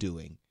not be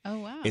doing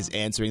is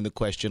answering the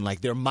question like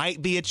there might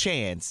be a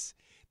chance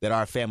that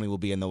our family will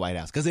be in the White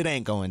House because it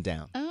ain't going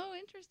down. Oh,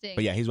 interesting.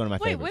 But yeah, he's one of my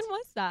favorites. Wait, when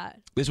was that?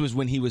 This was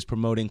when he was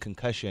promoting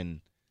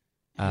Concussion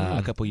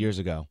a couple years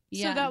ago.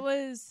 Yeah. So that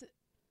was,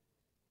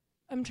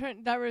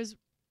 that was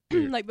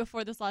like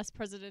before this last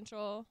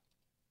presidential.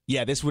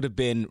 Yeah, this would have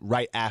been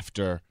right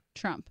after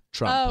Trump.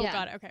 Oh, yeah.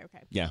 got it. Okay.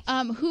 Yeah.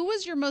 Who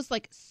was your most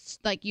like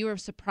you were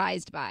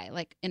surprised by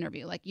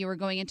interview? Like you were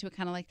going into it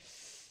kind of like,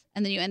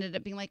 and then you ended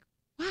up being like,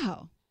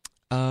 wow,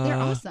 they're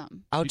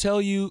awesome. I'll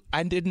tell you,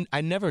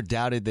 I never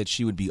doubted that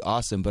she would be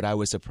awesome, but I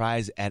was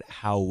surprised at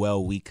how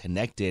well we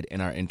connected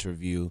in our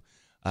interview.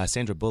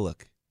 Sandra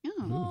Bullock.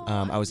 Oh.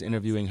 I was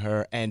interviewing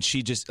her, and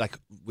she just like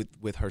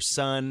with her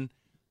son.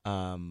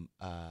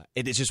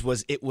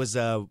 It was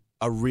a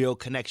real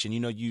connection. You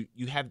know,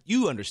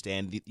 you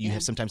understand that you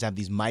have sometimes have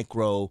these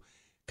micro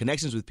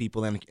connections with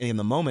people, and in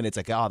the moment it's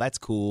like, oh, that's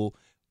cool,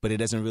 but it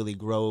doesn't really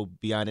grow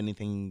beyond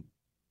anything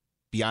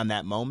beyond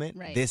that moment.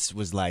 Right. This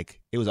was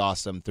like, it was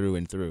awesome through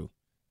and through.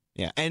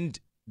 Yeah. And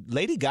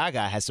Lady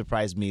Gaga has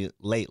surprised me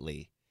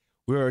lately.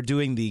 We were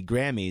doing the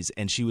Grammys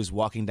and she was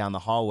walking down the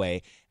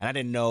hallway and I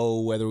didn't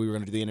know whether we were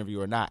going to do the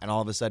interview or not. And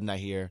all of a sudden I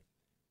hear,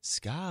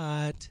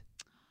 Scott.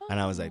 And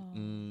I was like,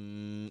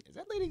 is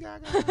that Lady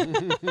Gaga? So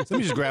let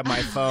me just grab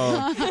my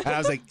phone. And I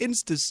was like,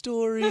 Insta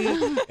story.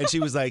 And she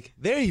was like,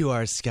 there you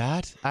are,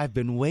 Scott. I've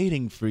been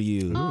waiting for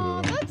you.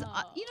 Oh, that's,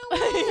 you know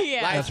what?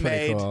 Yeah. That's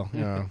pretty cool.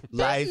 Yeah.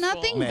 There's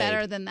nothing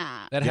better than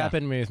that. That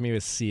happened with me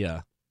with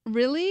Sia.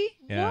 Really?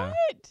 Yeah.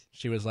 What?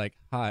 She was like,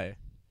 hi,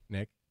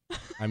 Nick.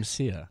 I'm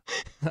Sia.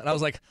 And I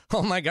was like,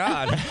 oh my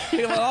God.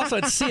 Well, also,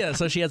 it's Sia,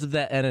 so she has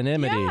that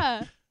anonymity.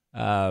 Yeah.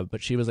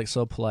 But she was like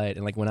so polite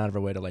and like went out of her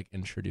way to like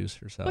introduce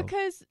herself.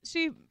 Because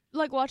she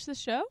like watched the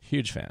show?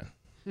 Huge fan.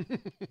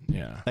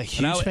 Yeah. A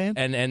huge fan?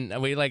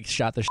 And we like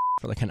shot the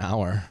for like an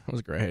hour. It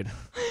was great.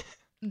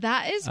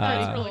 That is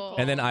pretty cool.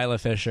 And then Isla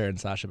Fisher and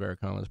Sacha Baron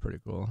Cohen was pretty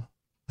cool.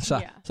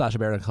 Sacha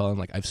Baron Cohen,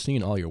 like, I've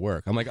seen all your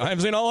work. I'm like,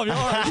 I've seen all of yours.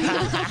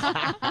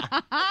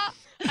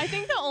 I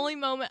think the only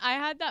moment I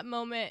had that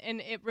moment,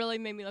 and it really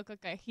made me look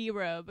like a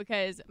hero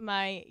because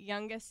my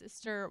youngest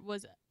sister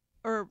was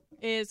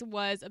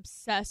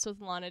obsessed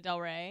with Lana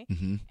Del Rey,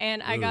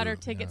 and I got her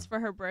tickets for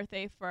her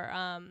birthday for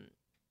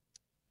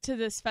to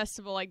this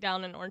festival like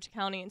down in Orange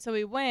County, and so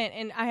we went,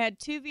 and I had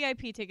 2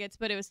 VIP tickets,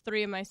 but it was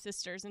 3 of my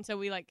sisters, and so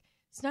we like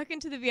snuck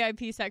into the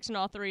VIP section,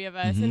 all 3 of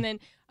us, and then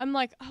I'm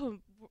like, oh,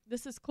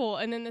 this is cool,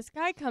 and then this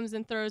guy comes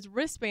and throws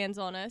wristbands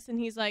on us, and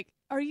he's like,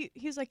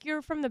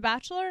 you're from The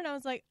Bachelor, and I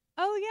was like,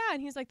 oh yeah,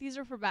 and he's like, these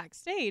are for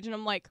backstage, and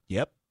I'm like,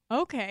 yep,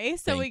 okay,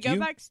 so we go you.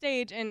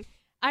 Backstage, and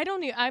I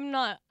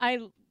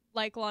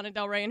like Lana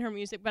Del Rey and her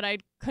music, but I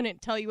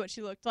couldn't tell you what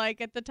she looked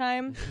like at the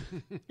time.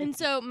 And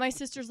so my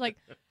sister's like,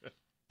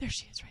 there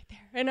she is right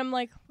there. And I'm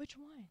like, which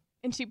one?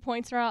 And she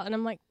points her out and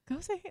I'm like, go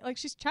say hey. Like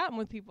she's chatting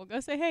with people, go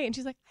say hey. And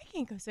she's like, I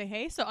can't go say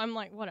hey. So I'm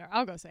like, whatever,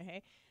 I'll go say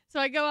hey. So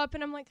I go up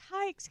and I'm like,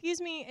 hi, excuse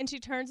me. And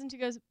she turns and she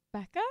goes,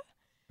 Becca?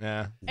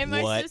 Yeah. And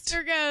my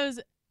sister goes,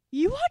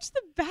 you watch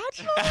The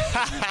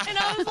Bachelor? And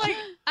I was like,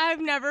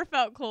 I've never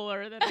felt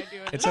cooler than I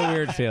do. It's a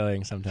weird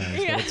feeling sometimes,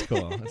 but it's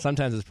cool.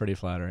 Sometimes it's pretty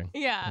flattering.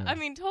 Yeah, I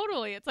mean,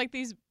 totally. It's like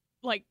these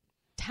like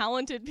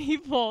talented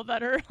people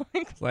that are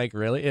like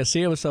really. Yeah,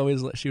 Sia was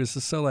always she was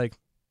just so like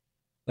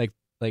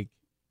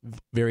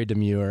very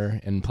demure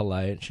and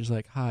polite. She's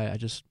like, hi, I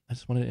just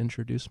wanted to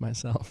introduce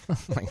myself.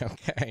 I'm like,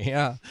 okay,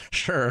 yeah,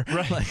 sure.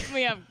 Right. Like,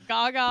 we have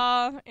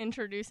Gaga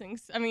introducing.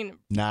 I mean,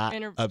 not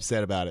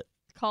upset about it.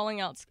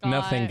 Calling out Scott.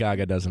 Nothing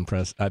Gaga does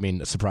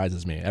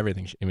surprises me.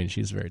 Everything.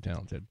 She's very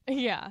talented.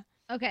 Yeah.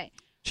 Okay.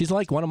 She's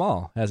like won them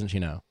all, hasn't she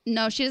now?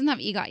 No, she doesn't have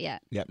EGOT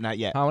yet. Yep, not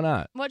yet. How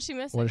not? What's she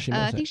missing? What is she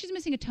missing? I think she's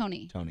missing a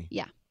Tony.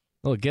 Yeah.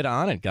 Well, get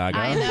on it, Gaga.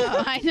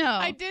 I know.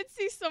 I did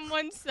see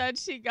someone said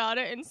she got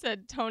it and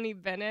said Tony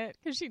Bennett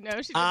because she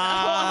knows she doesn't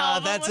have a whole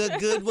album that's with a it.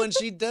 good one.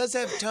 She does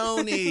have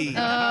Tony.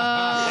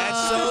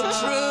 That's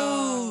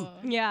so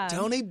true. Yeah.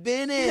 Tony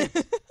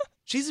Bennett.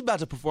 She's about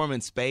to perform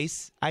in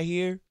space, I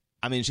hear.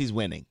 I mean, she's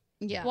winning.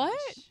 Yeah. What?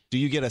 Do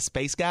you get a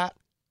space Scott?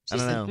 I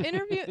don't know.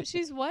 Interview.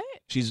 She's what?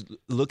 She's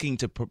looking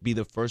to be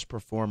the first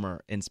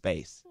performer in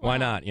space. Why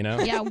not? You know?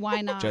 Yeah,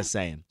 why not? Just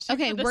saying.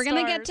 Okay, we're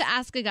going to get to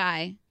Ask a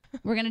Guy.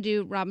 We're going to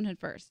do Robin Hood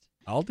first.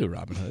 I'll do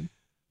Robin Hood.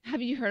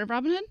 Have you heard of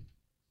Robin Hood?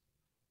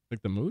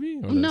 Like the movie?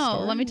 Or the No,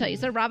 story? let me tell you.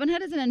 So Robin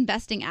Hood is an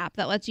investing app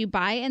that lets you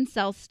buy and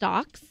sell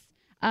stocks,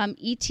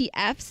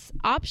 ETFs,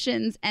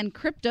 options, and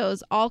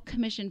cryptos, all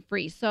commission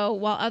free. So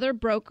while other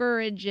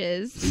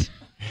brokerages...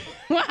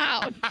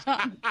 Wow.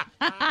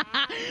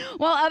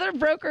 While other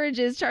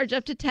brokerages charge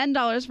up to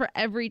 $10 for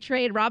every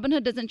trade,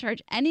 Robinhood doesn't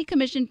charge any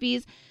commission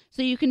fees,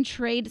 so you can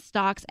trade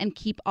stocks and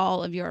keep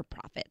all of your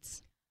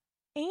profits.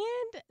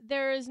 And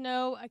there is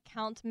no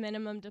account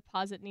minimum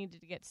deposit needed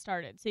to get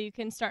started, so you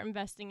can start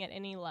investing at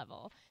any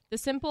level. The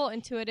simple,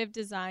 intuitive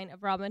design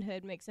of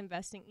Robinhood makes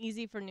investing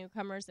easy for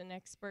newcomers and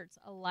experts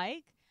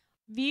alike.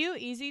 View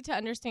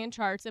easy-to-understand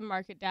charts and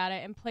market data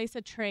and place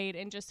a trade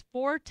in just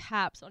 4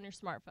 taps on your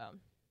smartphone.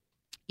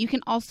 You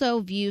can also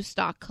view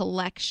stock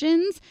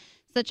collections,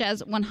 such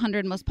as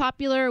 100 most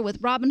popular.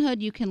 With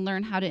Robinhood, you can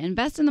learn how to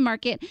invest in the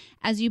market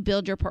as you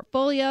build your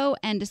portfolio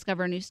and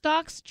discover new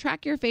stocks,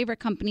 track your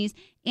favorite companies,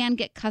 and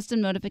get custom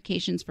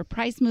notifications for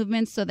price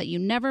movements so that you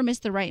never miss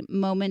the right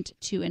moment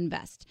to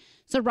invest.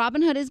 So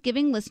Robinhood is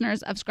giving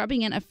listeners of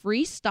Scrubbing In a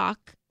free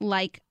stock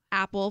like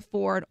Apple,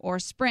 Ford, or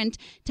Sprint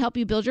to help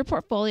you build your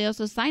portfolio.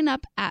 So sign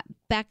up at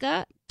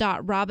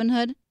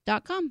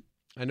becca.robinhood.com.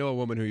 I know a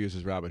woman who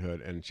uses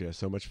Robinhood, and she has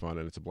so much fun,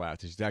 and it's a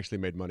blast. She's actually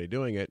made money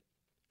doing it,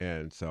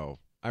 and so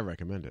I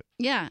recommend it.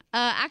 Yeah.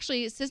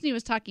 Actually, Sisney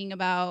was talking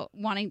about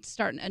wanting to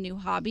start a new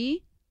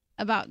hobby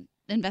about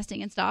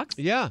investing in stocks.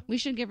 Yeah. We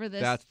should give her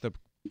this. That's the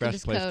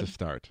best place code. to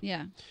start.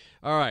 Yeah.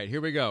 All right,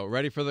 here we go.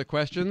 Ready for the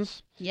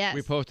questions? Yes.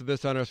 We posted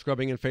this on our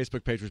Scrubbing In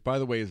Facebook page, which, by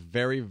the way, is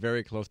very,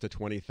 very close to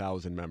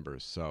 20,000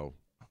 members. So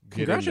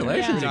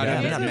congratulations. Get in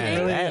there. Yeah. Not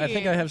mad at that. I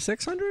think I have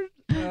 600.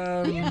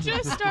 You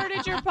just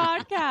started your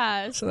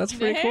podcast. So that's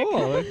pretty Nick.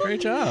 cool.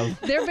 Great job.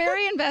 They're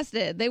very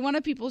invested. They won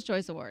a People's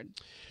Choice Award.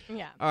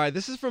 Yeah. All right,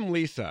 this is from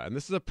Lisa, and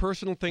this is a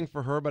personal thing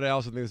for her, but I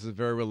also think this is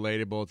very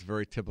relatable. It's a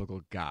very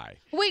typical guy.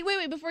 Wait.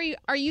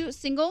 Are you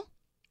single?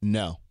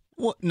 No.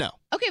 Well, no.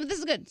 Okay, but this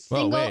is good.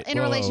 Single in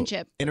a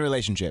relationship. In a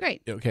relationship.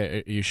 Great. Okay,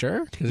 are you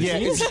sure? Yeah,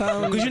 because She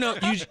gonna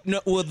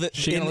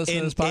listen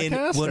to this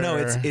podcast? No,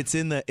 or- it's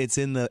in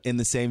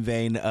the same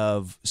vein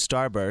of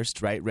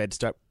Starburst, right? Pink It's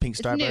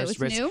Starburst.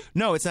 new. It's new?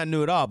 No, it's not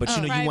new at all. But you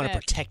want to Private.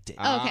 protect it.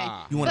 Okay.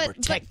 You want to But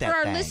protect for that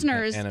our thing.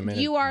 listeners, And a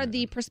minute. you are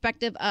the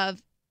perspective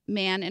of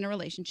man in a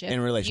relationship. In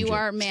a relationship. You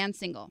are man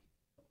single.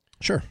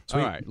 Sure. All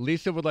right,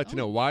 Lisa would like to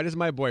know, why does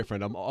my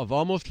boyfriend of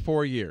almost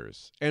 4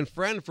 years and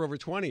friend for over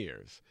 20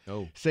 years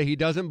say he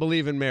doesn't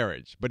believe in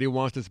marriage, but he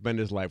wants to spend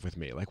his life with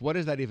me? Like, what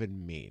does that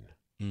even mean?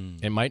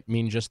 It might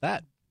mean just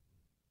that.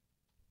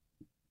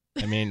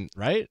 I mean,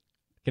 right?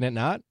 Can it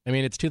not? I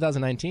mean, it's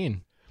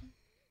 2019.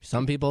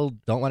 Some people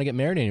don't want to get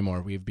married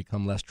anymore. We've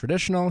become less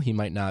traditional. He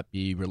might not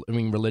be,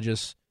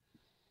 religious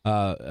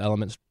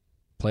elements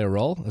play a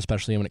role,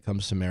 especially when it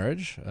comes to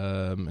marriage.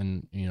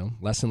 And,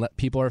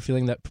 people are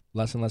feeling that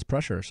less and less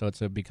pressure. So it's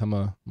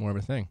become more of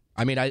a thing.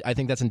 I mean, I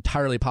think that's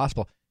entirely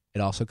possible. It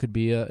also could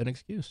be an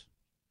excuse.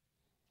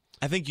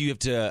 I think you have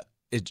to,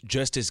 it's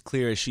just as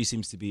clear as she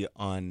seems to be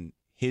on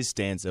his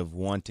stance of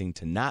wanting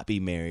to not be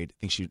married.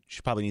 I think she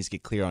probably needs to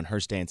get clear on her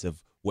stance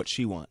of what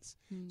she wants.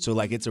 So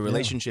like, it's a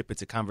relationship,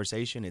 it's a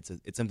conversation, it's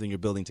something you're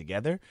building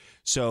together.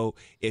 So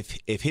if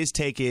his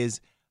take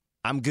is,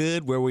 I'm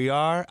good where we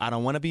are, I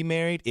don't want to be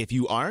married. If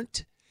you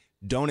aren't,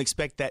 don't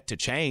expect that to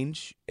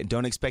change, and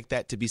don't expect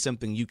that to be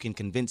something you can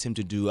convince him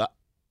to do.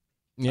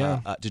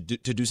 To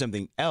do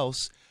something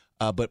else,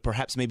 but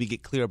perhaps maybe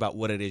get clear about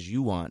what it is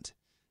you want,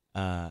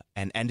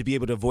 and to be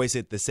able to voice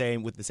it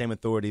with the same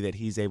authority that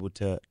he's able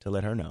to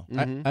let her know.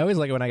 I always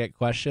like it when I get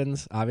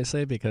questions,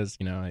 obviously, because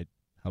it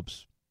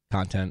helps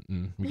content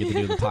and we get to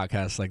do the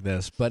podcast like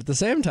this. But at the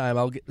same time,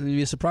 I'll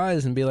be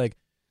surprised and be like,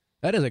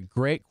 that is a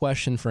great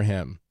question for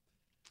him.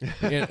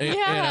 Right.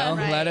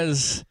 That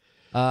is,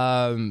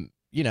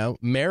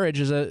 marriage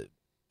is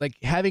like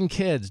having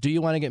kids. Do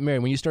you want to get married?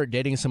 When you start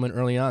dating someone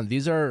early on,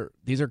 these are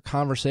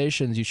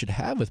conversations you should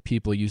have with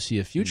people you see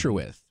a future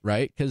with,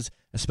 right? Because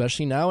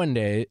especially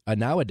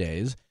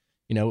nowadays,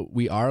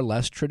 we are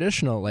less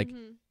traditional. Like,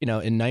 in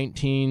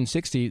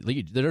 1960,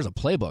 there's a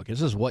playbook.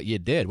 This is what you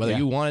did, whether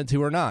you wanted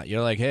to or not.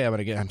 You're like, hey,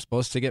 I'm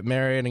supposed to get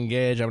married,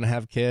 engaged, I'm gonna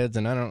have kids,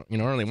 and I don't,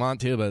 really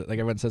want to, but like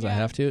everyone says, I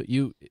have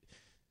to.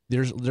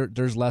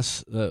 There's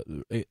less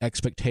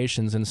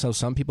expectations, and so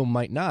some people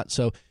might not.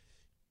 So,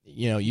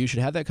 you should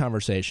have that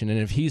conversation. And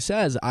if he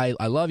says, I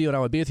love you and I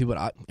would be with you, but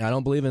I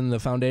don't believe in the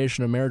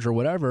foundation of marriage or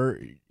whatever,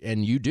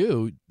 and you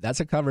do, that's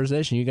a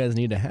conversation you guys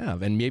need to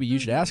have. And maybe you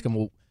should ask him,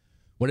 well,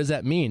 what does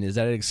that mean? Is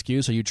that an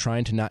excuse? Are you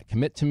trying to not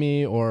commit to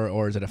me,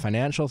 or is it a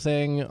financial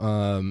thing?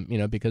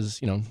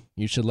 Because,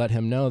 you should let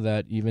him know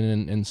that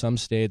even in some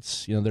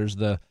states, there's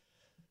the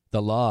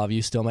law of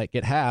you still might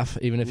get half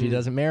even if he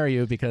doesn't marry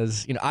you,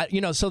 because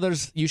so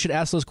you should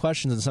ask those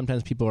questions, and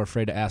sometimes people are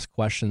afraid to ask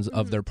questions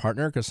of their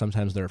partner because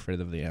sometimes they're afraid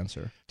of the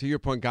answer. To your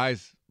point,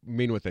 guys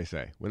mean what they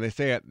say. When they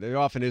say it, there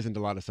often isn't a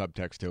lot of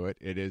subtext to it.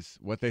 It is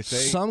what they say.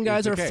 Some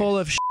guys are full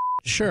of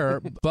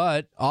sure,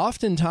 but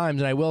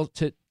oftentimes, and I will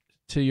to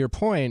your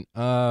point,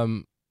 a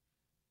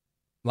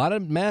lot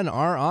of men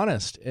are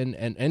honest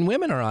and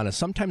women are honest.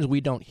 Sometimes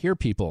we don't hear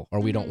people or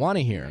we don't want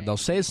to hear. They'll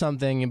say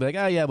something and be like,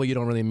 oh, yeah, well, you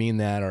don't really mean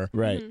that. Or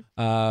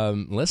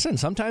listen,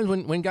 sometimes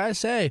when guys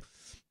say,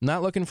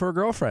 not looking for a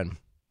girlfriend.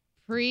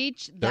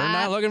 Preach that. They're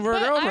not looking for a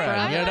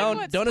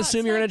girlfriend. Don't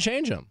assume you're going to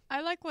change them.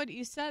 I like what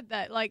you said,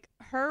 that like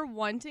her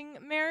wanting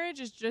marriage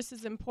is just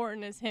as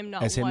important as him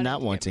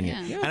not wanting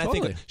it. Yeah, and I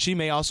think she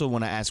may also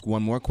want to ask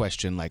one more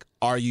question, like,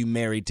 are you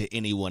married to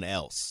anyone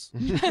else?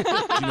 Do you know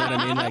what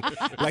I mean?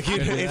 Like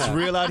it's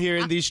real out here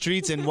in these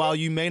streets, and while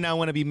you may not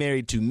want to be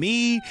married to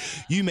me,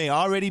 you may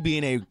already be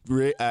in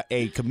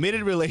a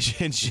committed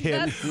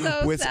relationship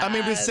with. Sad. I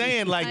mean, just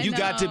saying, like, you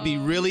got to be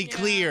really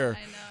clear.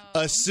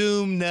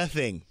 Assume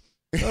nothing.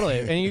 Totally,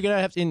 and you're gonna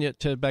have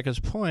to Becca's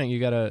point. You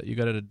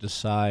gotta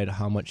decide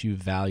how much you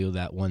value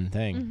that one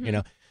thing. Mm-hmm. You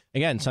know,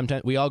 again,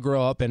 sometimes we all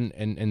grow up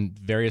in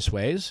various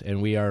ways,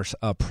 and we are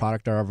a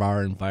product of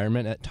our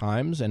environment at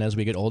times. And as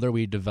we get older,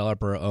 we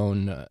develop our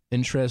own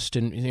interest.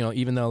 And you know,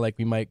 even though like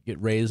we might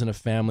get raised in a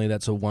family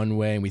that's a one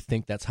way, and we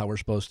think that's how we're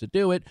supposed to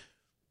do it,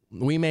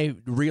 we may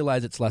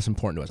realize it's less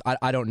important to us.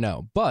 I don't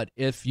know. But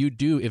if you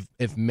do,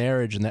 if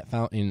marriage and that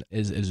fountain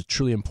is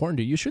truly important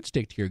to you, you should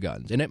stick to your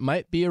guns. And it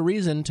might be a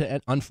reason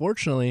to,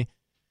 unfortunately,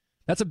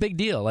 that's a big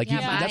deal. Like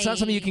that's not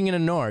something you can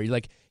ignore.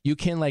 You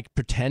can like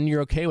pretend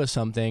you're okay with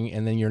something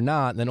and then you're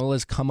not, and then it'll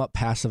just come up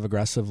passive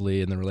aggressively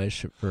in the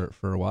relationship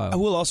for a while. I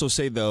will also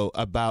say though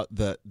about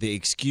the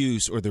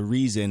excuse or the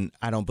reason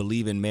I don't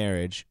believe in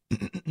marriage,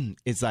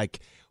 it's like,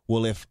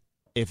 well, if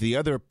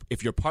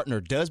your partner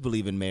does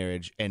believe in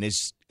marriage and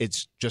it's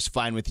just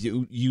fine with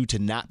you to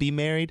not be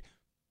married,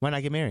 why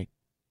not get married?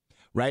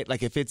 Right?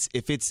 Like if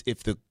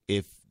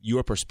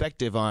your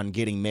perspective on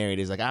getting married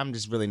is like, I'm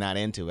just really not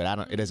into it.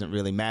 It doesn't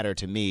really matter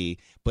to me,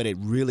 but it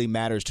really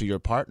matters to your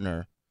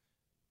partner,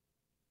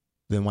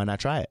 then why not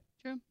try it?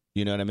 True.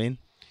 You know what I mean?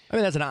 I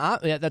mean,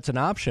 that's an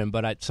option,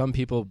 but some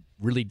people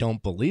really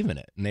don't believe in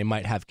it, and they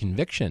might have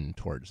conviction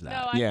towards that.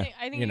 No, I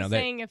think he's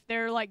saying if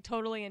they're like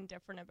totally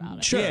indifferent about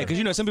it. Sure, yeah,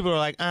 because some people are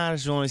like, I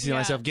just want to see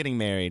myself getting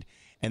married,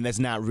 and that's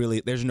not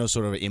really. There's no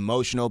sort of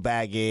emotional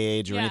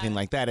baggage or anything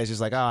like that. It's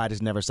just like, I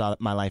just never saw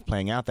my life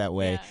playing out that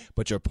way. Yeah.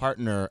 But your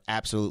partner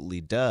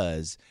absolutely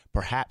does.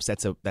 Perhaps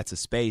that's a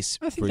space.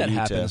 I think that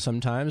happens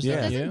sometimes.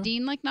 Yeah. Doesn't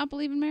Dean not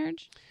believe in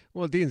marriage?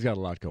 Well, Dean's got a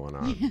lot going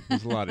on.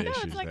 There's a lot of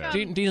issues like there.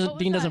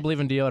 Dean doesn't believe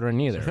in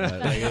deodorant either.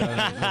 But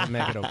doesn't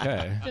make it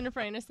okay.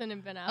 Jennifer Aniston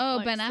and Ben Affleck.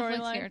 Oh, Ben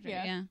Affleck's character.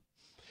 Yeah.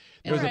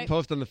 There was a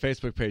post on the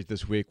Facebook page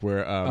this week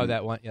where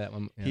that one. Yeah.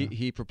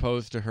 He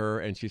proposed to her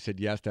and she said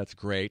yes, that's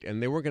great.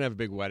 And they weren't going to have a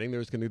big wedding. They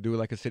were just going to do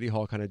like a city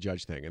hall kind of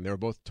judge thing, and they were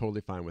both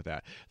totally fine with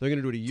that. They're going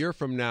to do it a year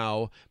from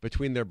now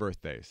between their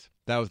birthdays.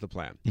 That was the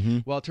plan. Mm-hmm.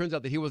 Well, it turns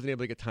out that he wasn't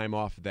able to get time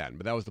off then,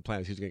 but that was the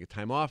plan. He was going to get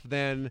time off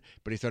then,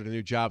 but he started a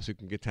new job so he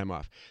can get time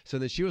off. So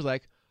then she was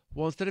like,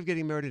 well, instead of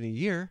getting married in a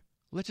year,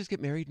 let's just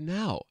get married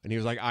now. And he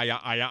was like,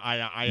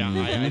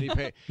 and he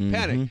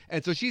panicked.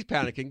 And so she's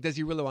panicking. Does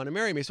he really want to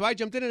marry me? So I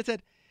jumped in and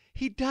said,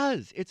 he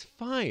does. It's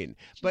fine.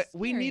 But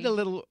we need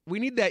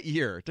that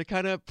year to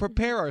kind of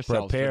prepare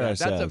ourselves for that.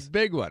 That's a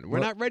big one. We're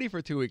not ready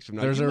for 2 weeks from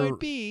now. You might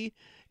be,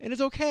 and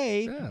it's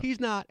okay. Yeah. He's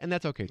not, and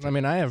that's okay too. I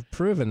mean, I have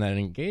proven that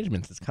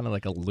engagements is kind of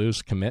like a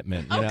loose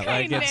commitment. You know,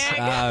 like Nick.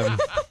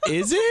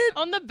 Is it?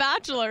 On The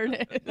Bachelor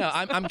it is. No,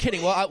 I'm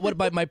kidding. Well,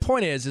 my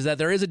point is that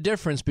there is a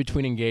difference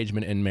between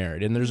engagement and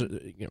marriage, and there's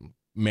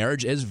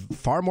marriage is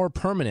far more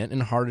permanent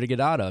and harder to get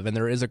out of, and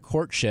there is a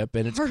courtship,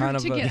 and it's harder kind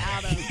of to get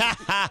out of.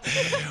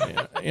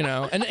 And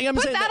I'm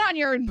put saying that on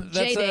your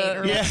J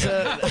date.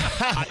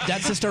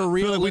 That's just a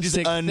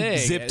realistic thing.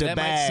 That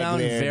might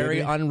sound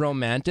very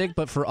unromantic,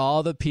 but for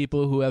all the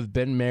people who have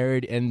been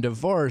married and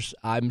divorced,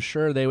 I'm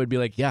sure they would be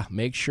like, yeah,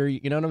 make sure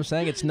you know what I'm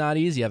saying. It's not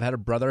easy. I've had a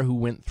brother who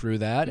went through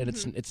that, and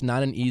it's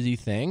not an easy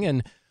thing.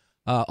 And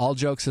all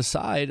jokes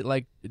aside,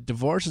 like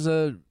divorce is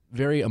a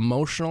very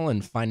emotional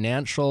and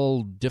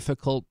financial,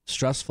 difficult,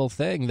 stressful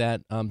thing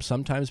that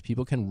sometimes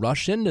people can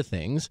rush into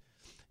things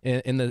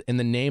in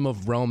the name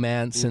of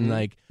romance and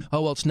like,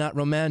 oh well, it's not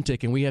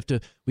romantic and we have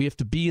to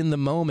be in the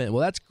moment.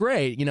 Well, that's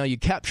great. You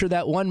capture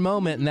that one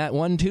moment and that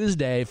one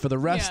Tuesday for the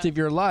rest of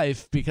your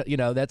life, because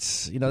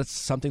that's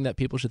something that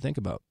people should think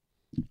about.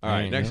 All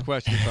right, next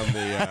question from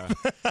the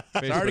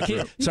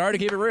Facebook sorry to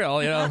keep it real.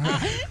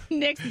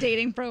 Nick's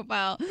dating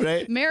profile.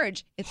 Right.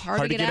 Marriage, it's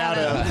hard to get out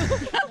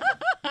of.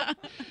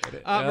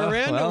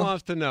 Miranda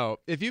wants to know,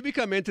 if you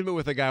become intimate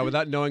with a guy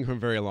without knowing him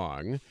very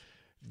long,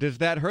 does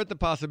that hurt the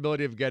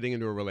possibility of getting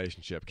into a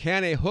relationship?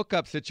 Can a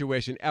hookup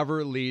situation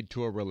ever lead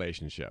to a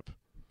relationship?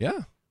 Yeah.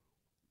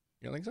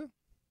 You don't think so?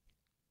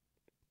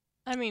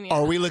 I mean,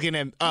 are we looking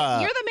at...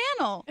 You're the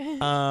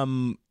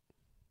manel.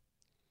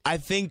 I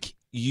think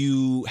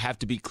you have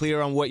to be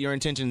clear on what your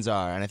intentions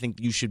are, and I think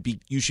you should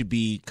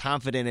be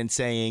confident in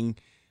saying,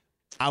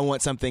 I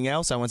want something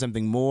else, I want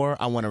something more,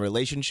 I want a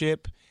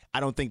relationship. I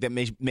don't think that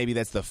maybe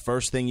that's the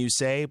first thing you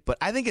say, but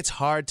I think it's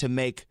hard to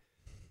make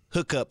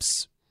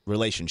hookups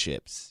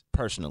relationships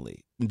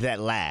personally that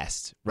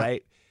last,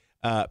 right?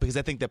 Because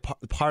I think that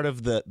part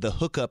of the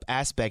hookup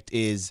aspect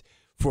is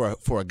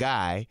for a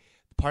guy.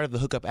 Part of the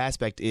hookup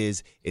aspect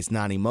is it's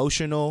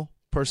non-emotional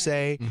per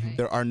se. Mm-hmm.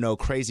 There are no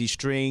crazy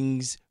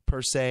strings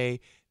per se.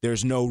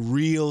 There's no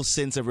real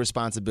sense of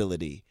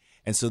responsibility.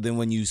 And so then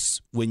when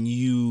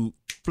you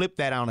flip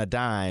that on a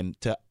dime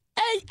to,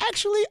 hey,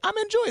 actually, I'm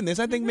enjoying this.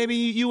 I think maybe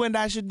you and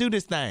I should do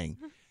this thing.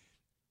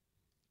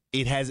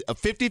 It has a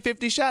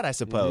 50-50 shot, I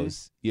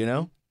suppose, you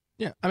know?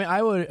 Yeah. I mean,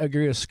 I would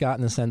agree with Scott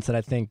in the sense that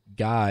I think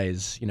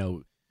guys,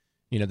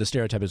 the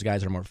stereotype is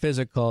guys are more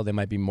physical. They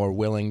might be more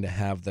willing to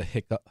have the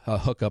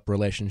hookup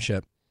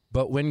relationship.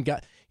 But when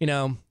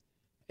the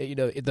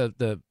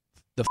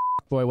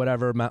boy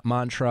whatever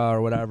mantra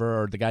or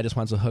whatever, or the guy just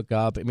wants to hook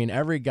up. I mean,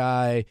 every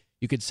guy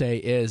you could say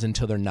is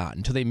until they're not.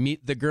 Until they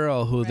meet the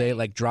girl who they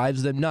like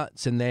drives them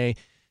nuts, and they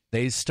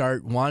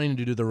start wanting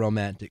to do the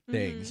romantic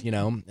things.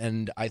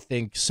 And I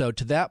think so.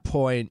 To that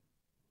point,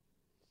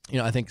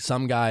 I think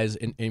some guys,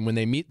 and when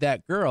they meet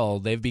that girl,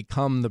 they've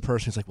become the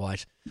person who's like, well,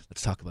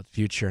 let's talk about the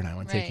future, and I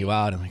want to take you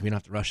out. And like, we don't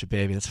have to rush it,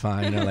 baby. That's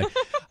fine.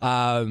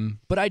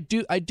 But I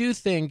do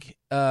think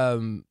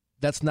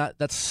that's not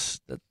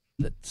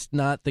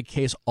the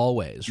case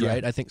always,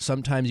 right? I think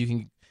sometimes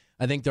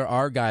I think there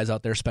are guys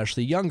out there,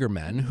 especially younger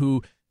men,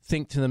 who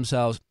think to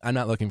themselves, I'm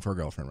not looking for a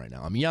girlfriend right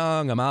now. I'm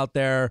young, I'm out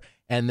there.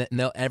 And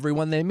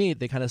everyone they meet,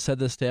 they kind of said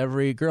this to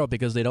every girl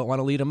because they don't want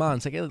to lead them on.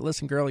 It's like, hey,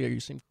 listen, girl, you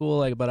seem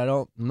cool, but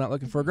I'm not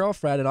looking for a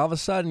girlfriend. And all of a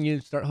sudden you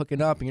start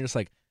hooking up and you're just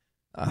like,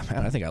 oh,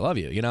 man, I think I love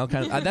you.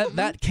 Kind of,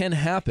 that can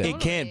happen. It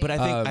can, but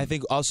I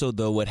think also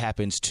though what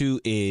happens too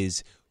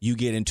is you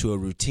get into a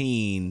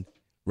routine,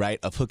 right,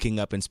 of hooking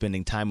up and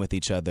spending time with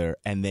each other,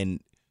 and then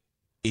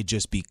it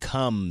just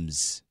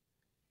becomes,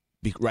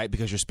 right,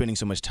 because you're spending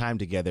so much time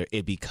together,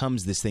 it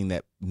becomes this thing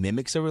that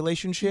mimics a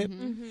relationship.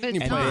 Mm-hmm. But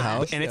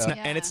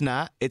it's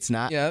not. It's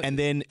not. Yeah. And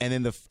then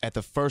at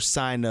the first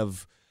sign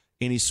of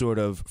any sort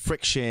of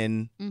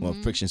friction, well,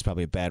 friction is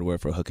probably a bad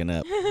word for hooking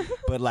up,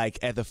 but like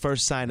at the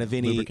first sign of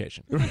any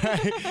lubrication,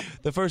 right?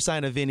 The first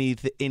sign of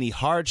any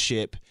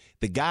hardship,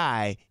 the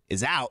guy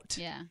is out,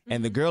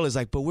 and the girl is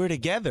like, but we're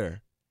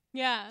together.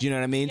 Yeah. Do you know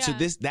what I mean? Yeah.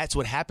 So that's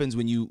what happens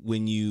when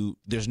you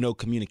there's no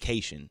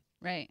communication.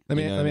 Right. Let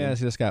me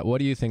ask you this, Scott. What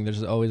do you think?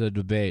 There's always a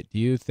debate. Do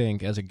you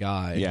think, as a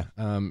guy,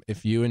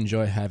 if you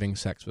enjoy having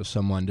sex with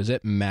someone, does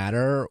it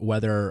matter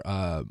whether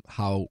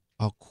how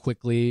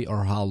quickly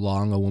or how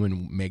long a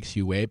woman makes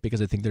you wait?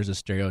 Because I think there's a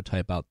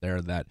stereotype out there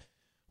that,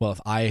 well,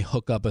 if I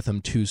hook up with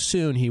him too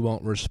soon, he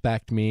won't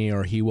respect me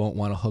or he won't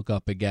want to hook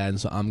up again,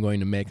 so I'm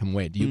going to make him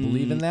wait. Do you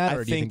believe in that,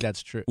 or do you think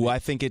that's true? Well, I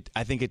think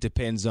it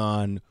depends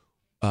on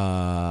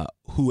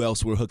who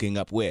else we're hooking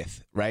up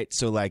with, right?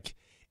 So like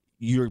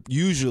you're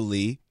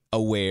usually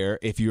aware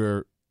if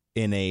you're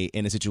in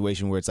a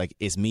situation where it's like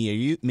it's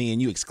me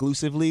and you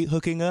exclusively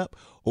hooking up,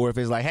 or if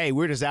it's like, hey,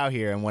 we're just out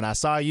here and when I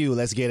saw you,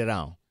 let's get it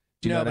on.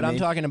 Do you know what I mean? I'm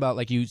talking about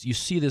like you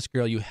see this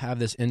girl, you have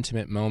this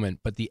intimate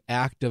moment, but the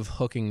act of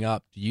hooking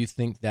up, do you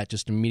think that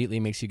just immediately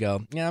makes you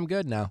go, yeah, I'm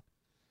good now?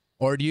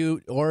 Or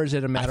is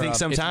it a matter of? I think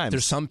sometimes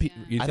there's some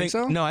people. You think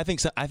so? No, I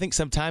think so. I think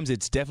sometimes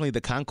it's definitely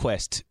the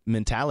conquest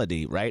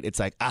mentality, right? It's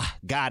like,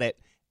 got it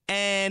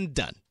and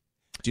done.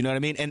 Do you know what I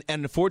mean? And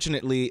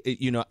unfortunately,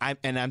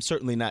 I'm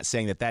certainly not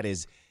saying that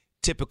is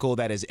typical.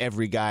 That is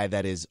every guy.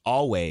 That is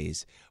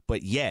always.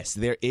 But yes,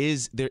 there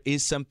is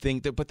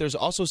something. But there's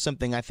also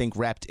something I think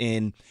wrapped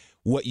in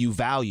what you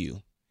value.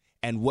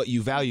 And what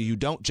you value, you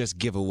don't just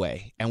give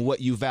away. And what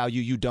you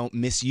value, you don't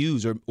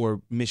misuse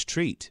or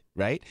mistreat,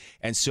 right?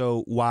 And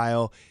so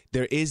while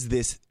there is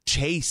this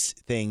chase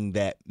thing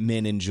that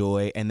men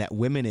enjoy and that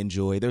women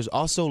enjoy, there's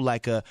also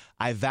like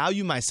I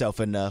value myself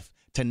enough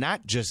to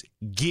not just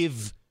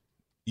give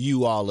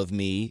you all of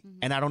me,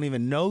 and I don't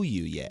even know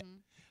you yet.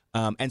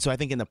 And so I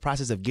think in the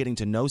process of getting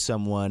to know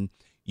someone,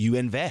 you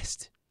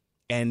invest.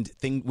 And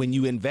when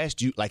you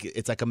invest,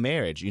 it's like a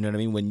marriage. You know what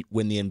I mean?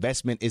 When the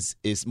investment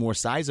is more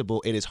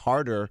sizable, it is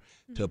harder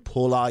to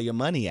pull all your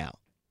money out.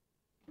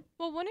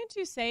 Well, wouldn't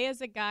you say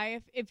as a guy,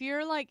 if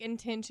your like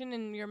intention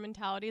and your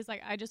mentality is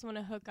like, I just want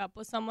to hook up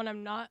with someone,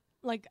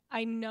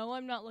 I know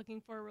I'm not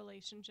looking for a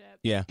relationship.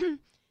 Yeah.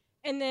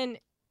 And then,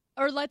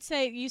 or let's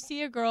say you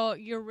see a girl,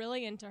 you're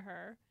really into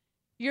her,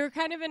 you're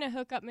kind of in a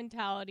hookup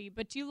mentality,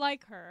 but you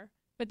like her,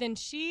 but then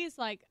she's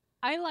like,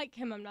 I like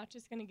him, I'm not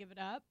just going to give it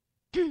up.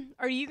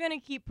 Are you going to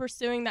keep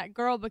pursuing that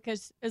girl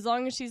because as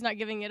long as she's not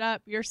giving it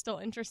up, you're still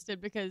interested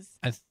because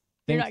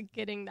you're not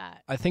getting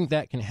that? I think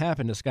that can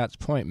happen, to Scott's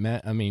point,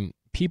 Matt. I mean,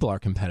 people are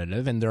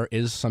competitive, and there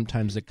is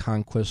sometimes a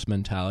conquest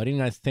mentality,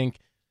 and I think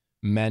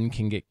men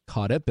can get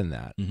caught up in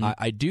that. Mm-hmm.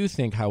 I do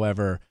think,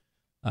 however,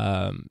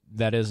 I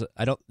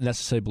don't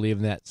necessarily believe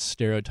in that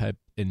stereotype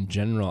in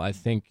general. I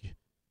think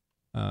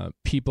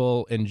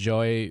people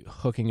enjoy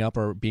hooking up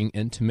or being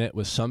intimate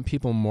with some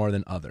people more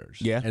than others.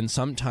 Yeah. And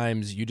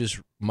sometimes you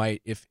just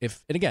might, if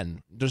and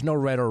again, there's no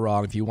right or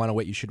wrong. If you want to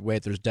wait, you should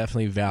wait. There's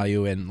definitely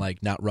value in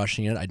like not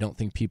rushing it. I don't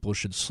think people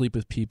should sleep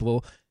with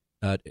people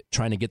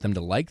trying to get them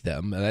to like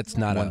them. That's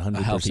not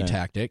a healthy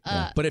tactic.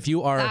 But if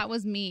you are, that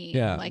was me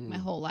like my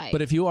whole life.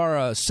 But if you are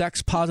a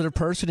sex positive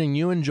person and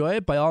you enjoy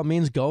it, by all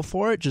means, go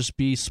for it. Just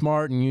be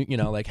smart and you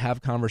know, like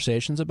have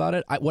conversations about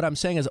it. What I'm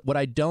saying is, what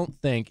I don't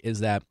think is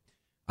that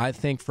I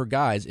think for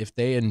guys, if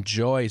they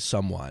enjoy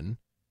someone,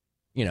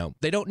 you know,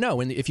 they don't know.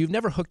 And if you've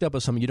never hooked up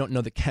with someone, you don't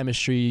know the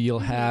chemistry you'll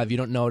have. You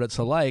don't know what it's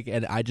like.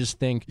 And I just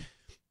think,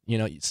 you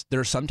know,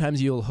 there's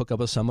sometimes you'll hook up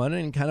with someone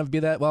and kind of be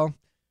that, well,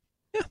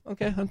 yeah,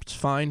 okay, it's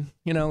fine.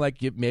 You know,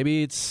 like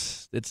maybe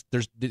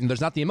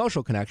there's not the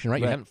emotional connection, right?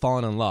 You haven't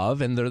fallen in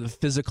love, and the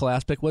physical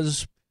aspect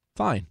was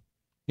fine,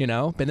 you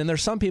know. But then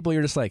there's some people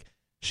you're just like,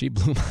 she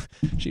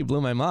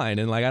blew my mind,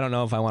 and like I don't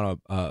know if I want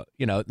to,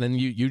 you know. Then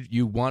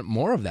you want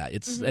more of that.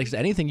 It's like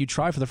anything you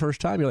try for the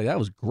first time, you're like, that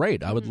was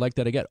great. I would like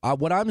that again.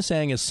 What I'm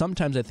saying is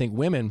sometimes I think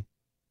women,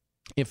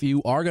 if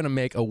you are going to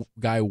make a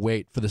guy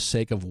wait for the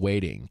sake of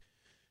waiting,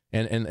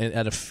 and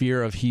out of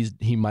fear of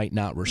he might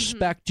not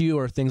respect you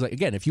or things like,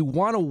 again, if you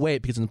want to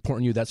wait because it's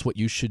important to you, that's what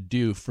you should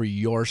do for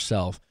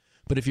yourself.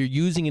 But if you're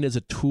using it as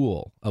a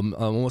tool,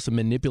 almost a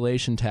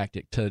manipulation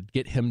tactic to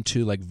get him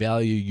to like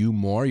value you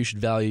more, you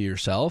should value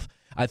yourself.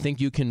 I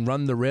think you can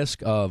run the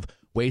risk of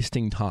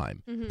wasting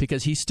time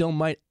because he still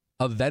might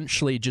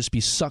eventually just be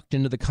sucked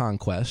into the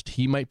conquest.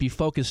 He might be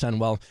focused on,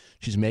 well,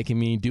 she's making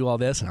me do all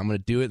this and I'm going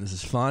to do it. And this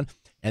is fun.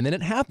 And then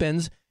it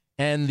happens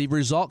and the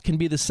result can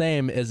be the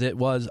same as it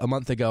was a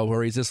month ago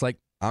where he's just like,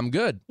 I'm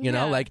good, you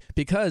know, like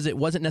because it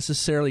wasn't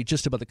necessarily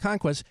just about the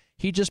conquest.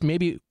 He just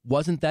maybe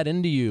wasn't that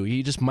into you.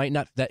 He just might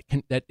not that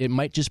it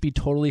might just be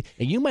totally,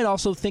 and you might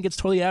also think it's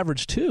totally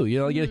average too. You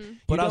know, you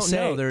but don't I'll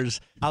say, know.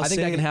 I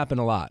think that can happen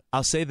a lot.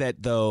 I'll say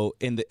that though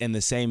in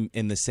the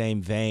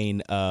same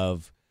vein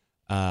of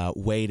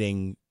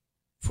waiting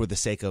for the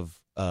sake of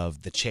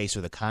the chase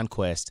or the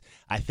conquest.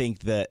 I think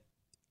that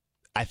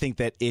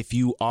if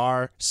you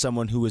are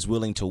someone who is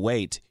willing to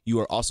wait, you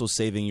are also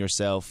saving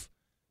yourself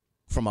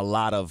from a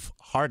lot of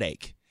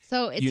heartache.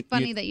 So it's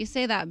funny that you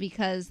say that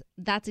because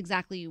that's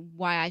exactly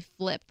why I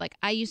flipped. Like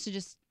I used to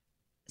just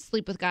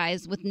sleep with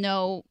guys with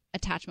no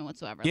attachment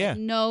whatsoever. Like,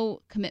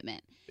 no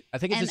commitment. I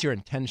think it's just your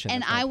intention.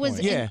 And I was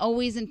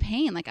always in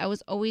pain. Like I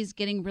was always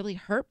getting really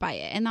hurt by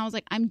it. And I was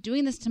like, I'm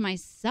doing this to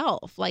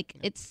myself. Like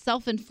it's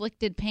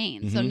self-inflicted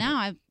pain. So now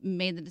I've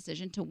made the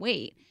decision to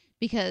wait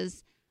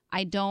because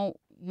I don't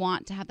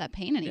want to have that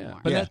pain anymore.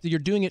 But you're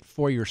doing it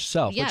for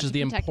yourself, which is the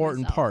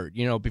important part.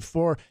 You know,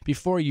 before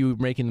you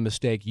making the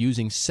mistake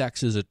using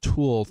sex as a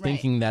tool,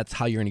 thinking that's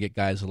how you're going to get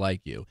guys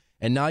like you.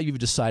 And now you've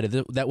decided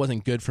that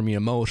wasn't good for me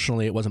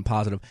emotionally, it wasn't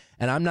positive,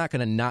 and I'm not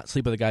going to not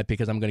sleep with a guy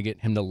because I'm going to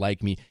get him to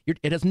like me.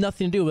 It has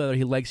nothing to do with whether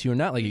he likes you or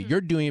not like you.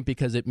 You're doing it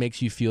because it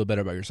makes you feel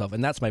better about yourself.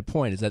 And that's my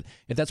point, is that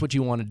if that's what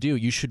you want to do,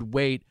 you should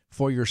wait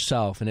for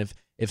yourself. And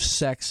if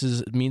sex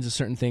means a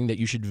certain thing, that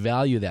you should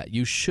value that.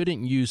 You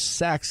shouldn't use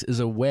sex as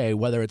a way,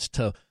 whether it's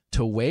to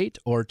wait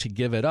or to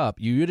give it up.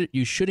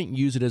 You shouldn't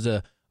use it as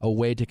a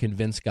way to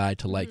convince guy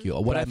to like you.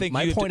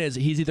 My point is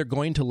he's either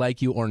going to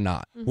like you or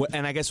not. Well,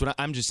 and I guess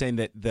I'm just saying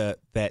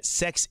that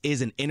sex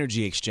is an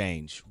energy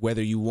exchange,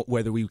 whether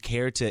we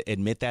care to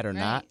admit that or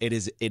not. It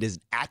is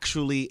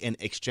actually an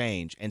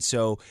exchange. And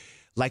so,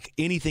 like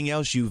anything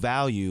else you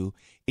value,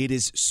 it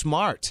is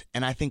smart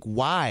and I think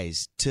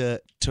wise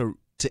to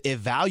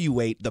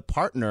evaluate the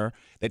partner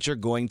that you're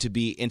going to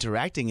be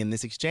interacting in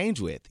this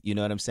exchange with. You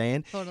know what I'm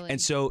saying? Totally. And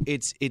so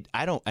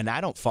I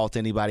don't fault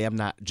anybody. I'm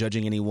not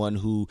judging anyone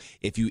who,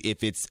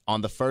 if it's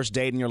on the first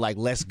date and you're like,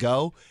 let's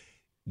go,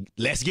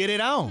 let's get it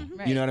on.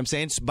 You know what I'm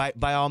saying? So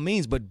by all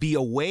means, but be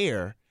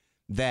aware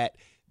that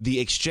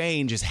the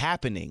exchange is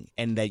happening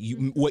and that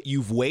what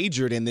you've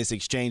wagered in this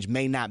exchange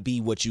may not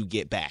be what you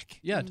get back.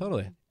 Yeah,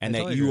 totally. And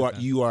that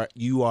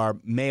you are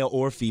male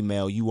or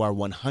female, you are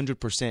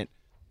 100%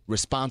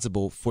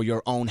 responsible for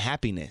your own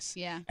happiness.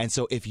 Yeah. And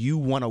so if you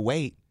want to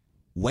wait.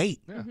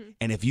 Yeah.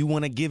 And if you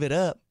want to give it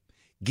up,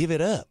 give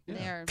it up.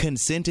 Yeah.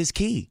 Consent is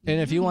key.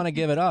 And if you want to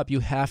give it up, you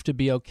have to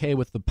be okay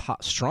with the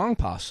strong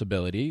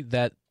possibility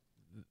that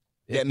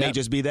may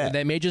just be that.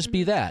 That may just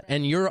be that.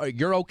 And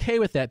you're okay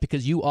with that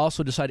because you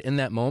also decide in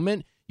that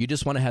moment you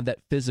just want to have that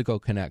physical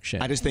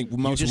connection. I just think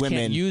most women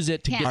can't use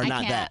it to are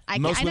not that.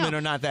 Most women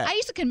are not that. I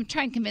used to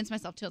try and convince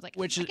myself too. I was like,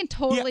 I can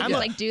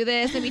totally do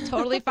this and be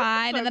totally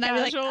fine. And then I'd be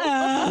like,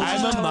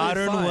 I'm a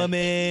modern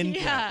woman.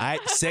 Yeah.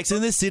 Sex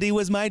in the City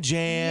was my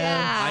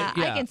jam.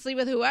 I can sleep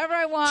with whoever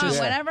I want,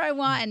 whenever I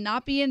want, and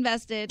not be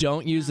invested.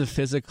 Don't use the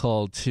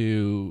physical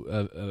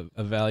to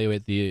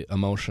evaluate the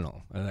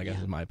emotional. I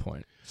guess is my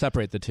point.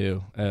 Separate the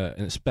two,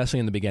 and especially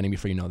in the beginning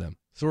before you know them.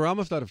 So we're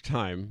almost out of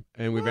time,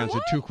 and we've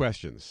answered 2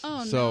 questions.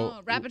 Oh, so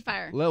no. Rapid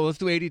fire. Let's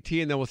do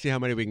ADT, and then we'll see how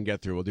many we can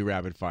get through. We'll do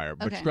rapid fire.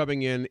 But Okay.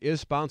 Scrubbing In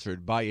is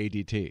sponsored by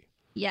ADT.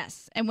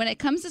 Yes. And when it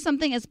comes to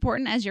something as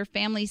important as your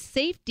family's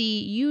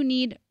safety, you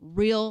need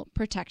real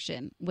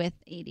protection with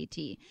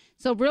ADT.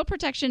 So real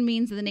protection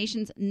means the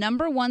nation's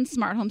 #1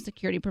 smart home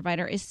security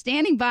provider is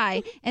standing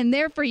by and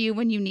there for you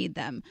when you need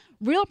them.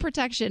 Real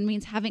protection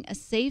means having a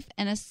safe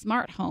and a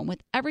smart home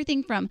with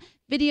everything from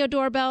video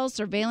doorbells,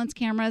 surveillance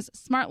cameras,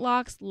 smart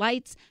locks,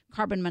 lights,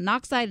 carbon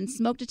monoxide and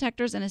smoke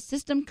detectors, and a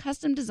system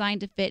custom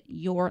designed to fit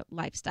your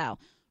lifestyle.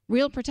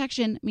 Real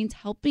protection means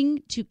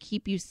helping to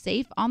keep you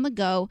safe on the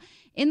go,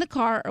 in the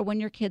car, or when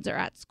your kids are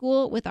at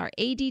school with our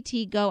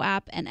ADT Go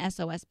app and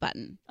SOS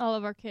button. All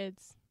of our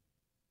kids.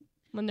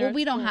 Well,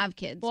 we don't have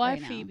kids. Well, I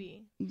right have now.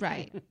 Phoebe.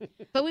 Right.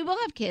 But we will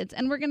have kids,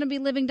 and we're going to be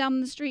living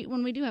down the street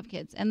when we do have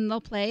kids. And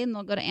they'll play, and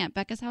they'll go to Aunt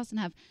Becca's house and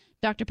have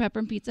Dr. Pepper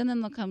and pizza, and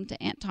then they'll come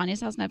to Aunt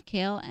Tanya's house and have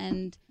kale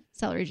and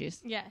celery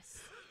juice.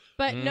 Yes.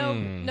 But no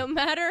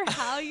matter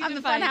how you I'm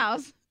the fun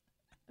house.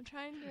 I'm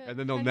trying to. And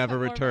then they'll never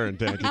return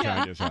to Auntie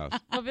Tanya's house.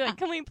 We'll be like,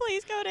 can we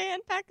please go to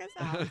Aunt Becca's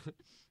house?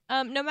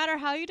 No matter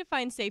how you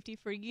define safety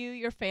for you,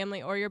 your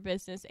family, or your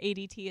business,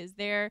 ADT is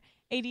there.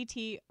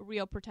 ADT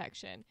Real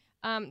Protection.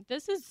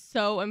 This is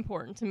so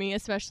important to me,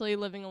 especially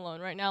living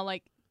alone right now.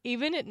 Like,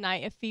 even at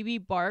night, if Phoebe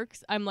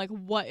barks, I'm like,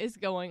 what is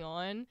going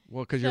on?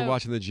 Well, because you're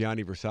watching the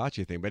Gianni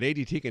Versace thing, but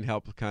ADT can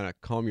help kind of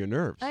calm your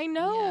nerves. I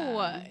know.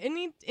 Yeah.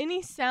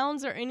 Any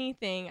sounds or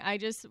anything,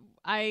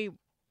 I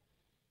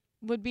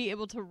would be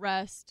able to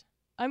rest.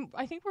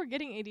 I think we're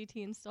getting ADT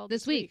installed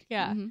this week.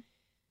 Yeah. Mm-hmm.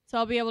 So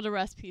I'll be able to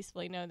rest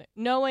peacefully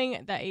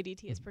knowing that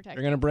ADT is protected.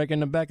 You're going to break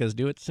into Becca's.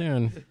 Do it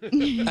soon. Do it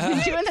in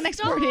the next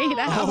 48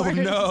 hours. Oh,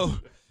 no.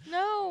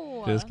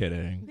 No. Just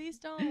kidding. Please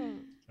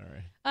don't.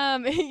 Sorry.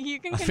 You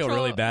can I feel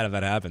really bad if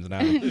that happens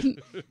now.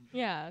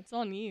 Yeah, it's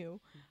on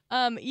you.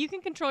 You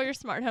can control your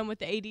smart home with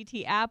the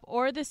ADT app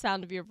or the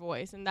sound of your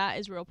voice, and that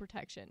is Real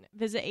Protection.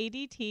 Visit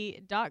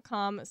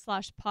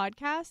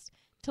ADT.com/podcast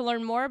to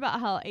learn more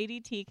about how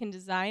ADT can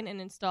design and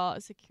install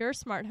a secure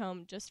smart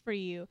home just for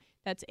you.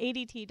 That's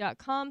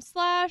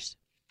ADT.com/podcast.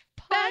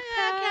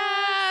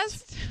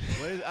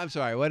 I'm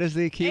sorry, what is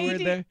the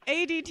keyword there?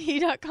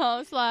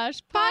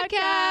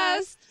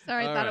 ADT.com/podcast.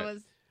 Sorry, I thought it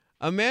was.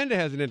 Amanda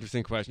has an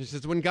interesting question. She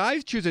says, when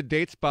guys choose a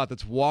date spot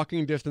that's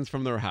walking distance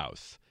from their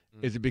house,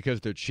 is it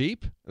because they're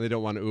cheap and they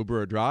don't want to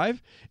Uber or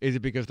drive? Is it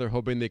because they're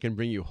hoping they can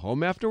bring you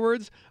home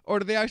afterwards? Or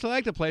do they actually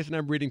like the place and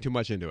I'm reading too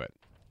much into it?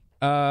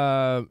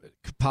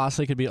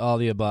 Possibly could be all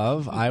the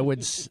above. I would.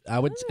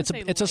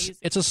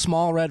 It's a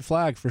small red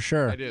flag for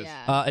sure. It is.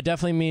 Yeah. It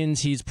definitely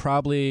means he's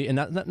probably, and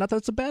not that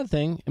it's a bad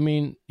thing. I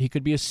mean, he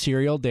could be a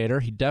serial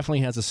dater. He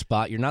definitely has a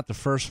spot. You're not the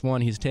first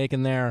one he's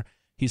taken there.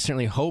 He's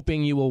certainly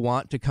hoping you will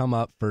want to come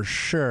up for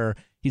sure.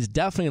 He's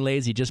definitely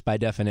lazy just by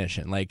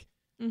definition. Like,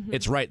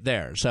 it's right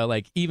there. So,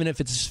 like, even if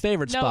it's his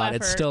favorite spot,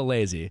 it's still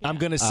lazy. I'm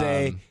gonna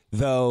say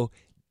though,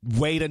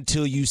 wait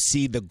until you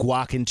see the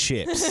guac and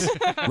chips,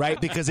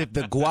 right? Because if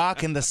the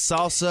guac and the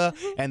salsa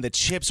and the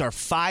chips are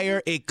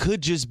fire, it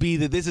could just be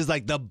that this is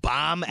like the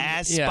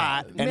bomb-ass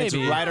spot, and maybe, it's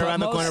right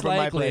around the corner from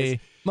my place.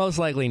 Most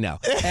likely, no.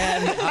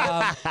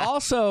 And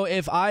also,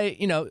 if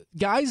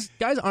guys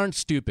aren't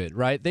stupid,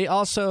 right? They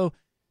also,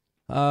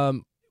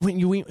 when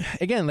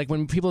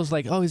people's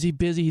like, oh, is he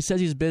busy? He says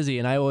he's busy.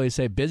 And I always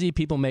say, busy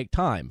people make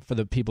time for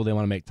the people they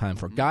want to make time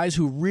for. Guys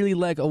who really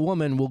like a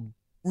woman will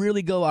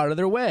really go out of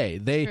their way.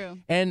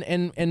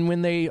 And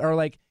when they are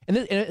like, and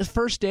at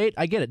first date,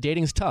 I get it,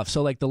 dating's tough,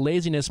 so like the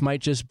laziness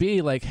might just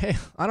be like, hey,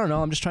 I don't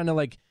know, I'm just trying to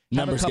like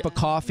have a cup of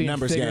coffee and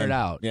figure it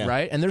out,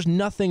 right? And there's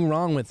nothing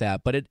wrong with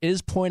that, but it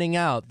is pointing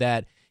out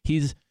that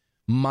he's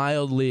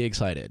mildly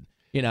excited.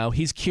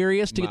 He's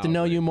curious to get to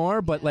know you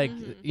more, but like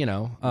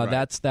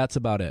that's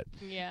about it.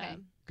 Yeah.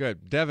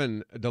 Good.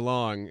 Devin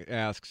DeLong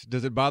asks,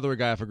 does it bother a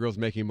guy if a girl's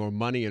making more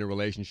money in a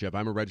relationship?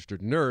 I'm a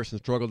registered nurse and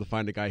struggle to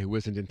find a guy who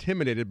isn't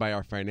intimidated by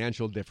our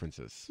financial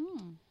differences.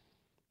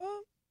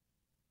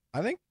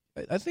 I think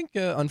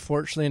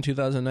unfortunately in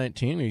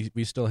 2019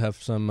 we still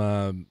have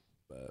some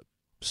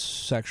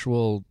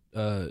sexual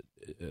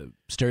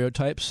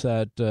stereotypes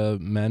that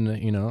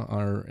men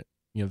are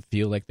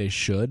feel like they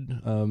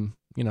should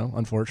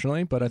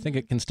unfortunately, but I think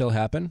it can still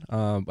happen.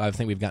 I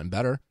think we've gotten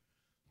better.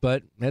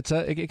 But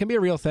it can be a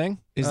real thing.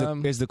 Is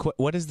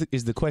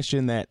the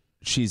question that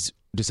she's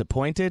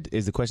disappointed?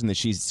 Is the question that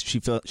she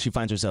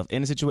finds herself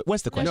in a situation?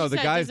 What's the question? No, the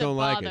guys don't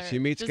like it. She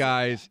meets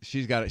guys.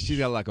 She's got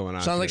a lot going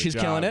on. Sounds like she's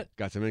killing it.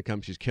 Got some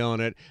income. She's killing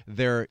it.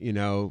 They're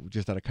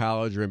just out of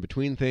college or in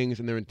between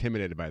things, and they're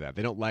intimidated by that.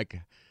 They don't like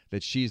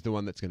that she's the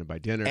one that's going to buy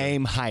dinner.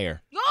 Aim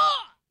higher.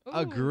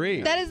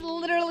 Agree. That is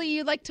literally,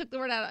 you took the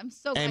word out. I'm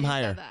so glad Aim you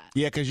higher. said that.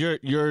 Yeah, because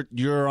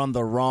you're on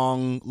the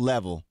wrong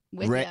level.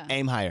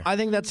 Aim higher. I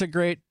think that's a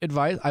great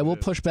advice. I will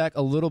push back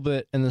a little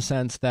bit in the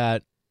sense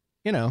that,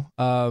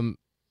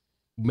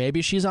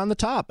 maybe she's on the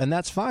top, and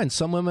that's fine.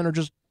 Some women are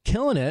just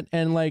killing it,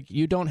 and like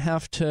you don't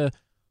have to,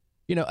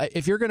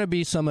 if you're going to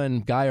be someone,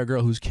 guy or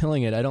girl, who's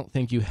killing it, I don't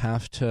think you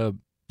have to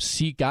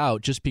seek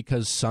out just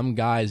because some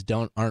guys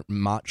aren't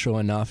macho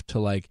enough to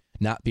like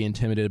not be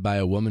intimidated by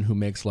a woman who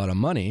makes a lot of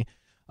money.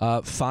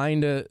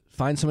 Find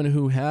someone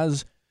who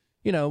has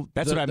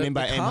that's what I mean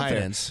by aim higher.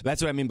 confidence.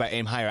 That's what I mean by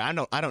aim higher.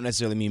 I don't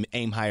necessarily mean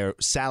aim higher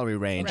salary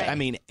range. Right. I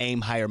mean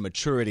aim higher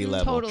maturity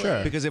level. Totally.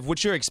 Sure. Because if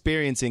what you're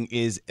experiencing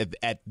is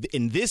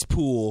in this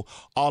pool,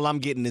 all I'm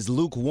getting is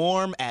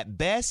lukewarm at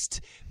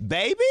best,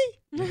 baby.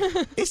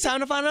 It's time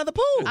to find another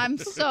pool. I'm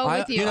so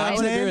with you. I I'm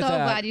would agree with so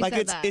that. glad you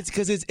said that. It's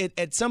because it's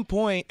at some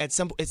point, it's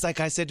like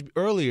I said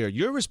earlier,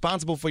 you're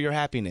responsible for your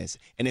happiness.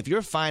 And if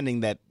you're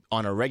finding that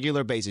on a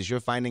regular basis, you're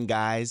finding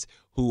guys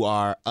who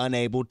are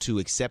unable to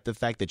accept the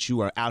fact that you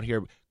are out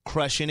here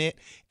crushing it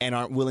and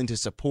aren't willing to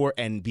support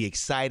and be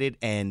excited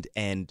and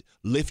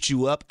lift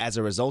you up as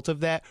a result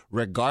of that,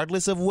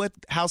 regardless of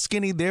how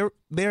skinny their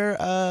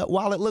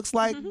wallet looks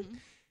like.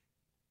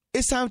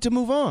 It's time to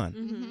move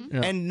on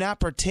and not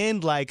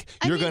pretend like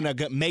you're going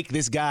to make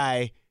this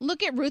guy.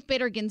 Look at Ruth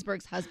Bader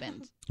Ginsburg's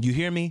husband. You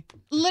hear me?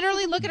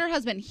 Literally look at her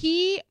husband.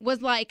 He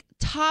was like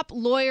top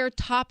lawyer,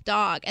 top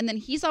dog. And then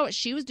he saw what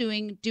she was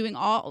doing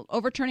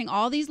overturning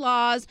all these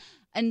laws,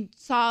 and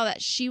saw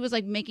that she was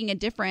like making a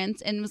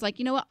difference, and was like,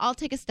 you know what? I'll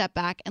take a step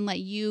back and let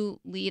you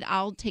lead.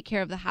 I'll take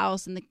care of the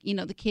house and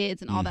the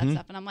kids and all that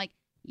stuff. And I'm like,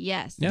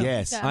 yes. Yeah.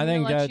 Yes. I'm I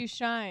think gonna let that you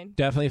shine.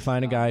 definitely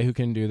find a guy who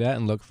can do that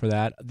and look for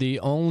that. The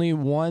only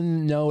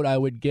one note I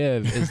would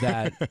give is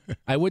that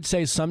I would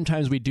say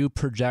sometimes we do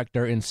project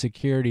our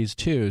insecurities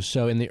too.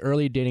 So in the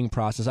early dating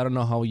process, I don't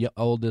know how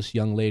old this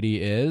young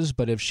lady is,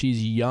 but if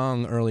she's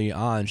young early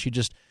on,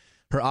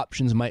 her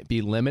options might be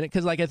limited,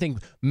 because I think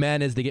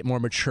men, as they get more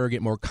mature,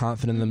 get more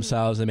confident in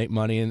themselves, they make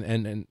money,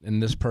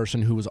 and this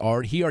person who was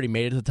already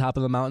made it to the top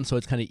of the mountain, so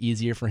it's kind of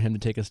easier for him to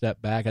take a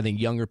step back. I think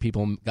younger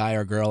people, guy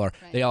or girl,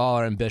 they all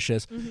are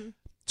ambitious.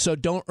 So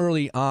don't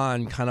early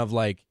on kind of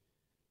like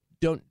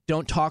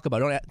don't talk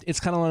about it.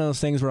 It's kind of one of those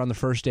things where on the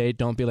first date,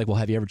 don't be like, well,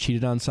 have you ever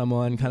cheated on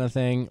someone kind of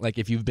thing. Like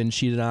if you've been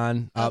cheated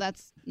on.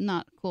 That's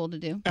not cool to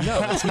do. No,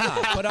 it's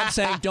not. But I'm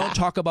saying don't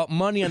talk about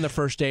money on the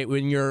first date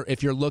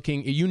if you're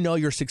looking,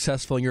 you're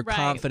successful and you're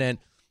confident.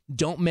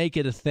 Don't make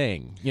it a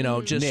thing.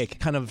 Just Nick,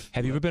 kind of.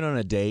 Have you ever been on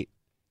a date,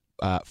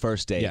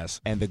 first date?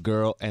 Yes. And the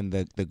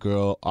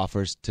girl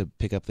offers to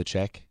pick up the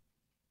check?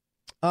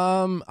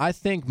 I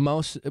think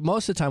most of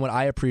the time what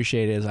I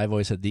appreciate is, I've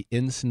always said, the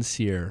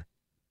insincere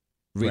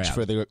reach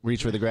for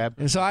the grab.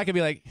 And so I could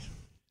be like,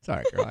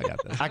 sorry, girl, I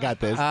got this. I got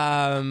this.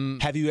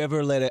 Have you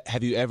ever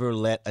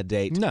let a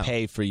date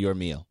pay for your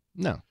meal?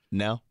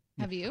 No.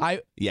 Have you?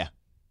 Yeah.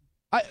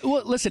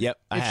 Well, listen. Yep,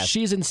 I if have.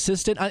 she's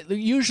insistent,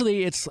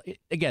 usually it's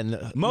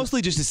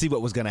mostly just to see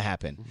what was going to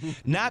happen,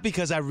 not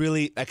because I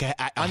really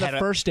on the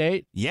first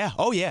date. Yeah.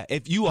 Oh yeah.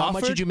 If you how offered,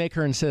 much did you make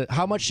her insist?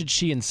 How much did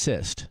she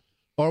insist?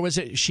 Or was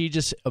it she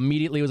just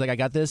immediately was like, I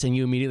got this, and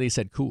you immediately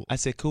said cool? I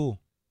said cool.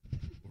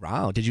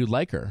 Wow. Did you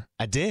like her?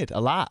 I did a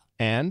lot.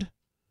 And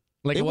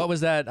what was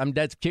that?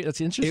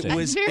 That's interesting.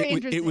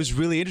 It was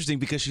really interesting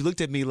because she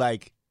looked at me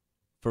like,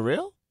 for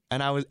real?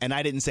 And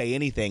I didn't say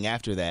anything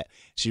after that.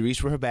 She reached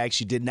for her bag.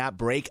 She did not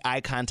break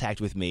eye contact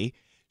with me.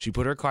 She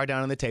put her card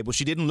down on the table.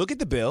 She didn't look at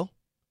the bill.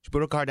 She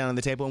put her card down on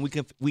the table, and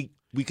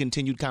we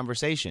continued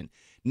conversation.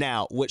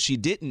 Now, what she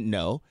didn't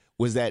know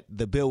was that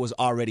the bill was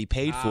already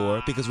paid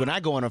for, because when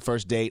I go on a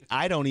first date,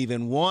 I don't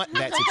even want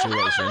that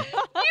situation.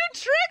 You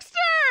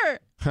trickster!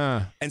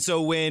 Huh. And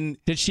so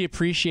did she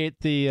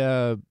appreciate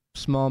the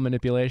small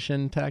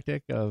manipulation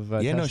tactic of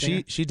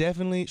she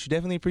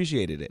definitely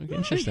appreciated it. Okay,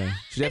 interesting.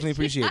 She definitely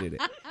appreciated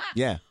it.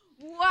 Yeah.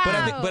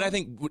 Wow. But I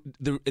think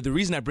the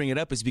reason I bring it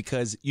up is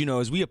because,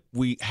 as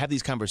we have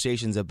these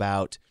conversations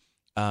about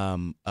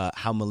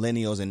how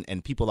millennials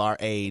and people our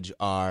age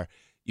are,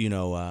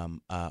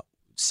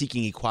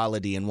 seeking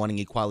equality and wanting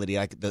equality.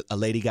 Like a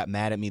lady got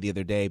mad at me the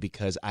other day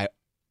because I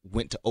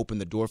went to open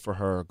the door for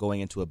her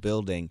going into a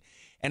building,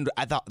 and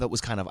I thought that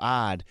was kind of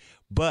odd.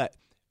 But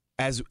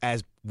as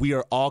we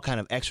are all kind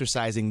of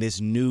exercising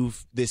this new,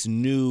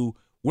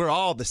 we're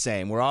all the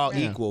same, we're all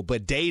equal,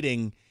 but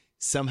dating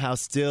somehow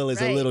still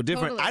is a little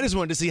different. Totally. I just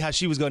wanted to see how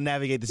she was going to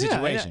navigate the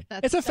situation.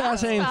 It's a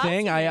fascinating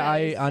thing.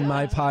 I on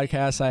my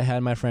podcast, I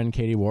had my friend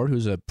Katie Ward,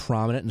 who's a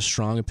prominent and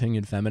strong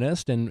opinion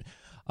feminist, and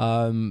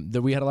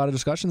that we had a lot of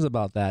discussions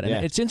about that.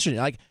 And it's interesting.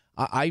 Like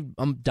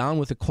I'm down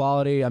with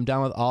equality. I'm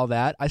down with all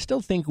that. I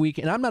still think we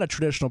can. And I'm not a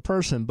traditional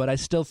person, but I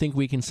still think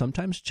we can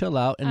sometimes chill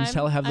out and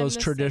have those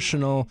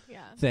traditional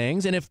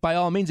things. And if by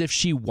all means, if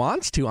she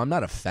wants to, I'm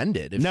not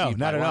offended. If she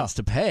not at wants all.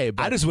 To pay.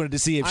 But I just wanted to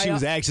see if she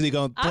was actually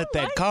going to put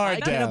that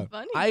card down.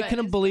 I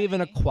can believe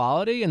in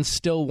equality and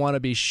still want to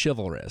be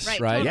chivalrous,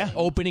 right? Totally. Yeah.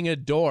 Opening a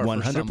door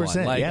 100%. for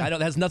someone. Like,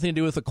 that has nothing to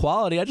do with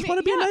equality. I just want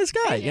to be a nice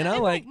guy,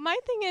 Like my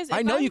thing is,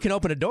 I know you can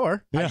open a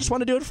door. I just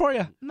want to do it for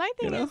you. My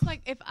thing is,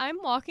 like, if I'm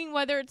walking,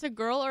 whether it's a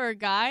girl or a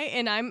guy,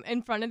 and I'm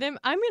in front of them,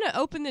 I'm going to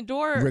open the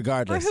door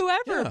regardless for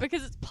whoever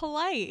because it's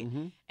polite.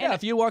 Mm-hmm. And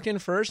if you walk in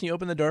first and you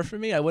open the door for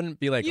me, I wouldn't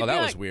be like,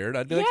 that was weird.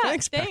 I'd be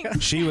like,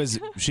 thanks. She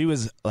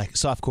was like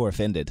softcore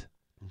offended.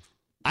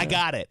 I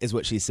got it, is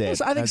what she said.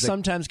 Yes, I think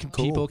sometimes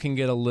people can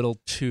get a little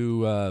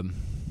too,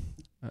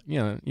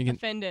 you can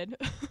offended.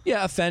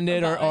 Yeah,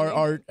 offended,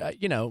 or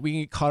we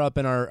can get caught up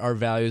in our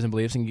values and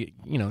beliefs, and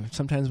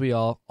sometimes we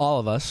all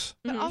of us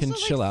but can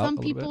also, chill out. Some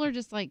people are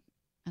just like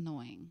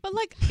annoying. But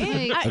like,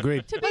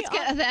 Agreed. Let's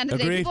get at the end of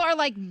the day. People are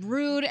like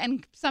rude,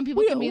 and some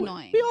people can be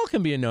annoying. We all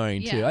can be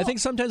annoying too. Yeah. I think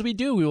sometimes we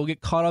do. We will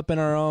get caught up in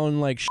our own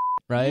like shit,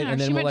 right? Yeah, and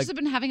then she we'll might like just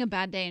have been having a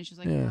bad day, and she's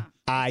like,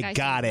 I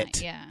got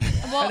it. Yeah.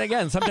 Well, and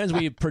again, sometimes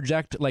we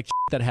project like shit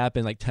that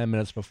happened like 10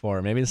 minutes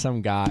before. Maybe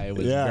some guy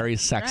was very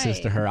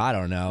sexist to her. I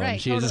don't know.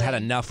 And she just had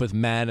enough with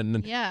men, and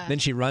then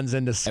she runs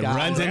into Scott. And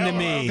runs into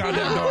me.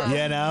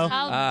 You know?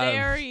 How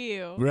dare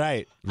you?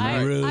 Right.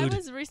 Rude. I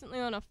was recently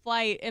on a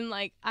flight, and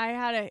like I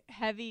had a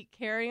heavy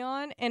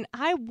carry-on, and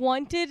I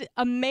wanted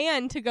a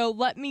man to go,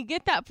 let me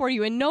get that for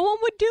you, and no one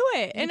would do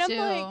it. Me and too. I'm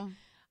like,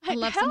 I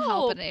love some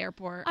help at an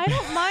airport. I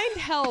don't mind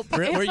help.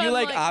 Were you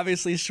like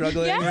obviously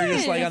struggling? Yes. Were you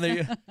just like on the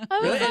really?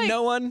 Like, and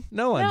no one.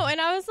 No,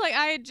 and I was like,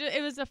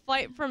 it was a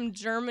flight from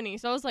Germany,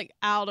 so I was like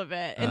out of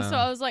it, and so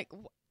I was like,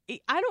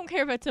 I don't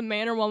care if it's a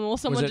man or woman. Will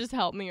someone just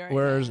help me right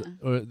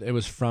now? It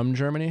was from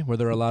Germany? Were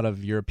there a lot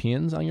of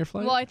Europeans on your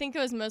flight? Well, I think it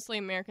was mostly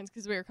Americans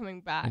because we were coming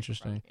back.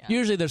 Interesting.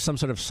 Usually there's some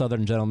sort of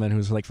southern gentleman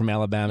who's like from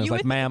Alabama. He's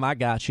like, ma'am, I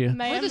got you.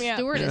 Or the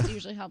stewardess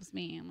usually helps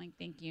me. I'm like,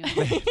 thank you.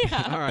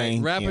 All right,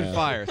 rapid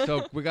fire.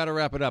 So we got to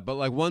wrap it up, but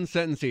like one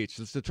sentence each,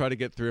 just to try to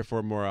get 3 or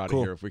 4 more out of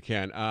here if we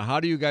can. How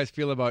do you guys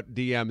feel about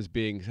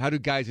how do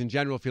guys in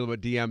general feel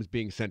about DMs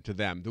being sent to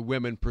them? The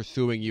women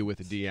pursuing you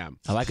with a DM.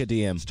 I like a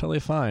DM. It's totally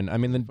fine. I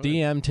mean, the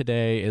DM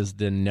today is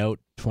the note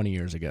 20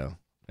 years ago.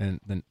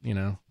 And then,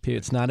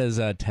 it's not as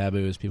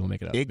taboo as people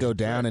make it up. It go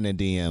down in a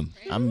DM.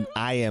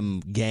 I am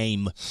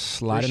game.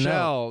 Slide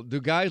Michelle, do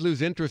guys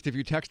lose interest if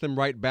you text them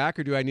right back,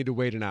 or do I need to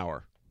wait an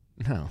hour?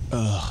 No.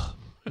 Ugh.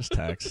 Just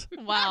text.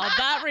 Wow,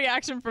 that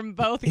reaction from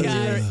both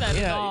guys said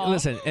it all.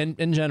 Listen,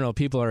 in general,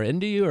 people are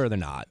into you or they're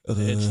not.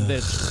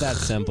 It's that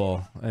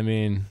simple. I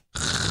mean,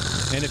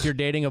 and if you're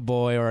dating a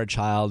boy or a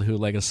child who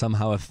like is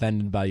somehow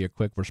offended by your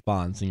quick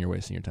response, then you're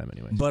wasting your time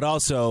anyway. But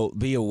also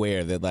be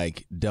aware that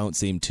like don't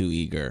seem too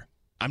eager.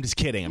 I'm just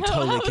kidding. I'm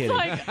totally kidding.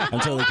 I'm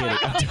totally kidding.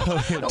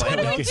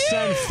 Don't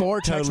send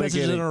 4 text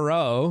messages in a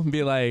row and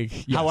be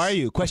like, yes, how are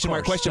you? Question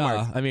mark. Question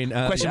mark. I mean,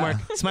 question mark.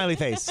 Smiley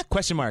face.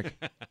 Question mark.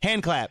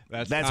 Hand clap.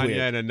 That's weird.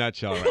 Tanya in a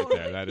nutshell right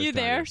there. That is you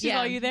there? Tanya.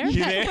 Sheila, you there?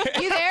 You there?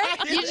 You there?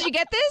 Did you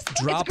get this?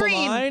 Drop it's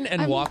green. a line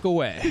and walk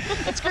away.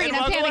 It's green.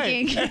 I'm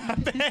panicking.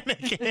 I'm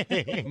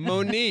panicking.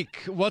 Monique,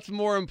 what's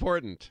more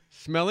important?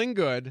 Smelling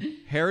good,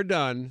 hair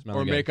done,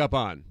 or makeup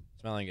on?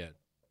 Smelling good.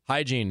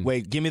 Hygiene.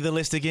 Wait, give me the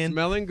list again.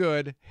 Smelling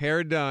good,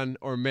 hair done,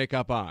 or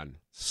makeup on?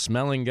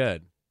 Smelling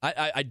good.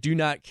 I do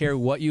not care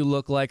what you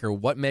look like or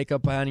what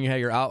makeup on you have,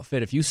 your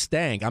outfit. If you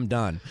stank, I'm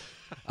done.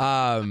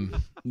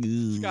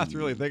 Scott's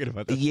really thinking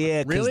about this.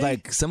 Yeah, because Really?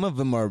 like some of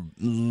them are.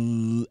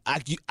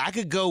 I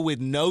could go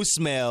with no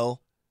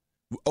smell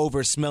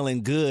over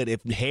smelling good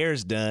if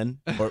hair's done,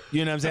 or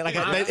you know what I'm saying. Like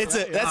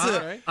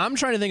I'm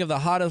trying to think of the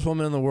hottest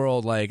woman in the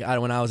world. Like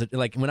when I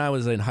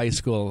was in high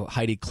school,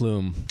 Heidi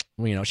Klum.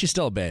 She's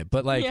still a babe,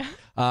 but like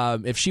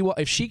if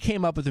she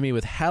came up with me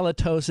with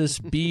halitosis,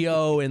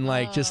 BO, and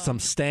like just some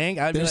stank,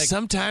 I'd be like.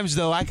 Sometimes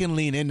though I can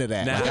lean into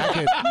that. Nah. Like, I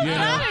could,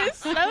 That is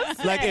so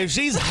sick. like if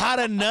she's hot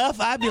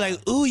enough, I'd be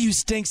like, "Ooh, you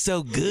stink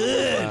so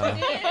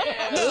good.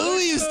 Ooh,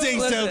 you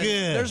stink so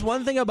good." There's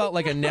one thing about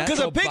like a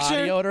natural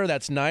body odor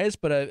that's nice,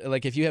 but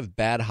like if you have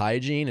bad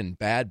hygiene and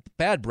bad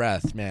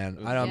breath, man,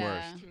 I don't.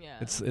 Yeah.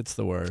 It's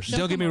the worst.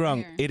 Don't get me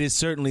wrong, it is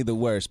certainly the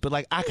worst, but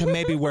like I can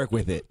maybe work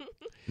with it.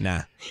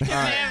 Nah. They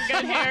have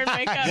good hair and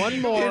makeup.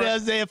 One more. You know what I'm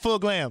saying? Full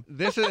glam.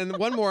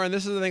 One more, and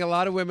this is the thing. A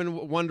lot of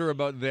women wonder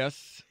about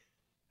this.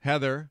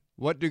 Heather,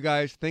 what do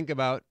guys think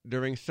about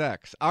during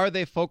sex? Are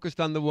they focused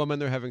on the woman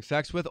they're having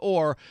sex with,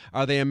 or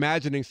are they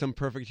imagining some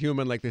perfect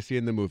human like they see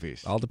in the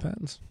movies? All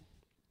depends.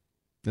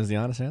 Is the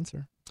honest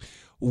answer.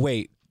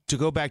 Wait, to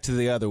go back to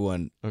the other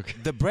one,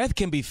 the breath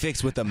can be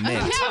fixed with a mint.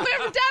 Yeah, we're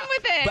done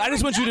with it. But I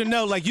just want you to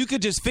know, like, you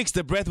could just fix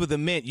the breath with a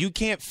mint. You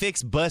can't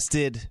fix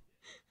busted.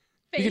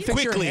 You can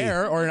fix quickly. your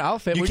hair or an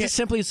outfit. We just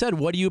simply said,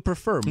 what do you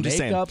prefer? I'm just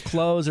Makeup,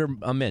 clothes, or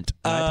a mint?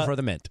 I prefer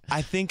the mint.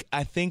 I think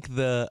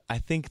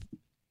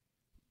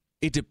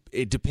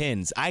it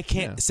depends. I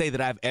can't say that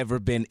I've ever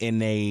been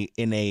in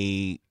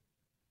a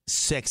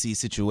sexy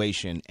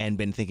situation and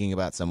been thinking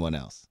about someone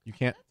else. You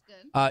can't.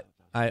 That's good.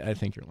 I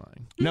think you're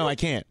lying. No, I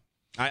can't.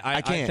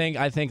 I can't.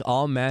 I think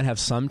all men have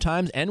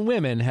sometimes, and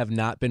women have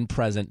not been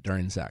present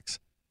during sex.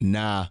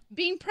 Nah.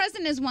 Being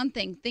present is one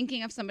thing.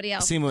 Thinking of somebody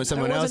else. Seeing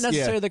someone that else. wasn't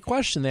necessarily the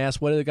question. They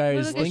asked, what are the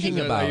guys thinking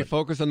about? Are you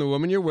focused on the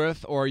woman you're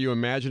with, or are you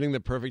imagining the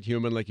perfect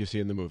human like you see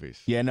in the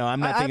movies? Yeah, no, I'm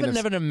not I thinking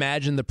haven't never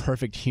imagined the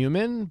perfect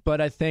human,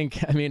 but I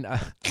think,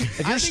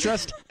 if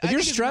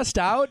you're stressed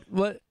out,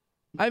 what?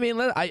 I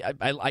mean,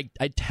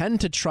 I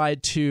tend to try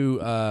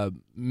to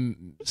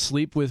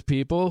sleep with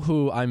people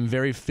who I'm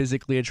very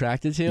physically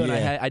attracted to, and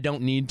I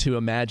don't need to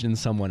imagine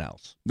someone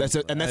else. I guess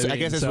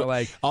that's so what,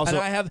 like. Also,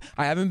 and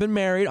I haven't been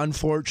married,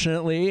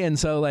 unfortunately, and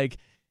so like,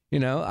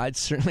 I'd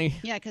certainly.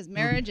 Yeah, because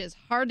marriage is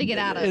hard to get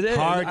out of. It is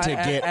hard to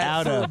get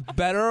out of. For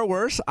better or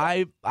worse,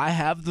 I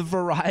have the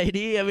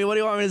variety. I mean, what do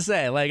you want me to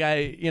say?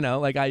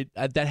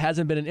 That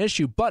hasn't been an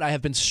issue, but I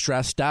have been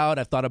stressed out.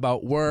 I've thought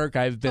about work.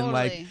 I've been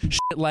shit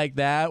like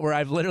that, where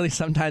I've literally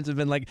sometimes have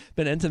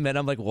been intimate.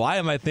 I'm like, why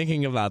am I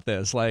thinking about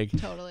this?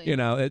 Totally.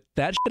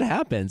 That shit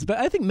happens. But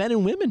I think men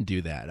and women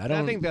do that.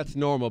 I think that's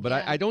normal, but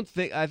I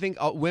think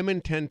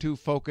women tend to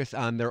focus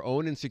on their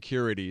own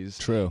insecurities.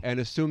 True. And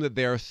assume that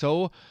they're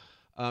so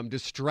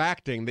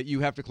distracting that you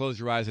have to close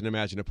your eyes and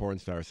imagine a porn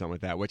star or something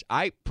like that, which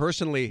I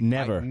personally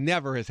never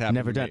has happened.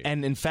 Never to done. me.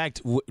 And in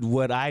fact,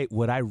 what I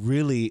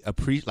really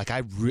appreciate,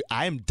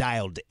 I am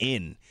dialed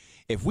in.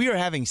 If we are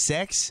having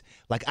sex,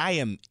 I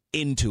am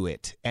into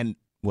it. And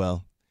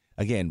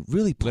again,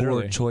 really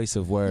poor choice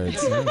of words.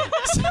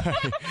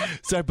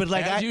 Sorry, but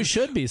as you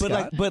should be,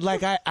 Scott. But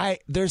I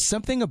there's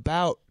something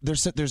about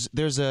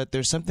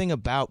there's something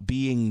about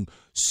being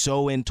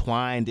so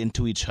entwined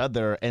into each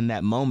other in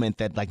that moment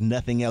that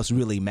nothing else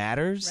really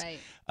matters. Right.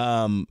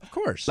 Of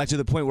course. To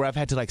the point where I've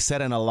had to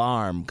set an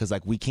alarm because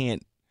we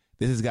can't.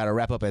 This has got to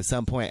wrap up at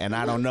some point, and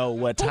I don't know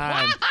what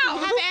time. Wow.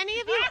 Have any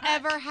of you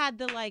ever had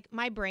the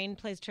my brain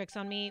plays tricks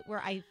on me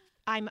where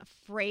I'm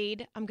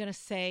afraid I'm going to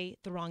say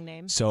the wrong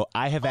name? So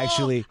I have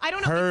actually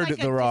heard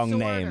the wrong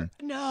name.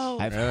 No.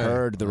 I've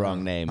heard the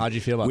wrong name. How'd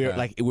you feel about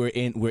that?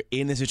 We're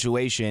in the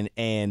situation,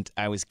 and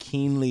I was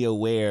keenly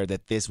aware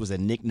that this was a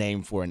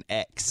nickname for an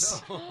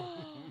ex.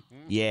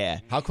 Yeah.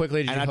 How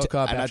quickly did you hook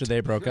up after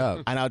they broke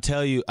up? And I'll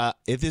tell you,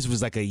 if this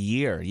was a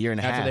year and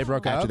a half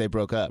after they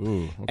broke up.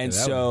 Ooh, okay, and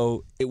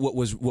so what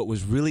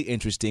was really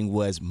interesting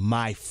was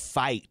my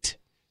fight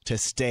to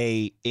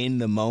stay in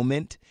the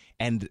moment.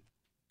 And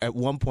at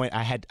one point,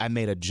 I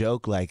made a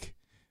joke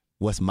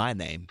 "What's my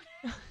name?"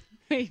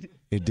 Wait.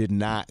 It did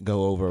not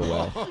go over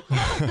well.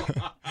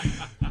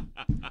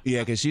 Yeah,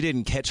 because she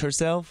didn't catch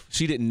herself.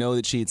 She didn't know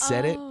that she had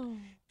said it.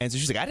 And so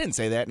she's like, I didn't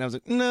say that. And I was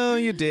like, no,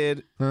 you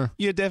did.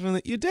 You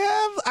definitely,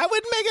 I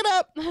wouldn't make it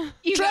up.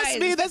 Trust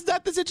me, that's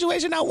not the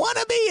situation I want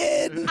to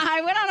be in.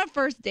 I went on a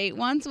first date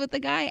once with a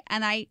guy,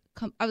 and I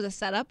was a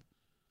setup.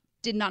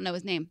 Did not know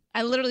his name.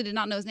 I literally did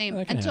not know his name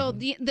until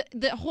the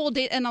whole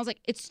date. And I was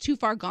like, it's too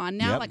far gone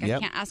now. I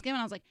can't ask him.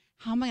 And I was like,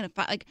 how am I going to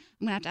find? I'm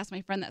going to have to ask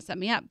my friend that set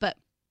me up. But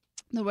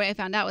the way I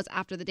found out was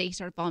after the day he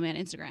started following me on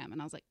Instagram. And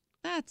I was like,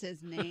 that's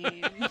his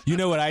name. You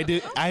know what I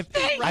do? I've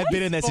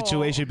been in that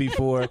situation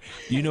before.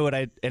 You know what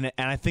and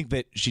I think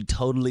that she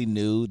totally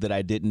knew that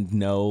I didn't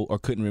know or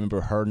couldn't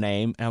remember her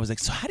name. And I was like,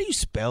 so how do you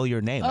spell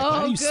your name?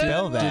 How do you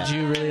spell that? Did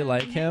you really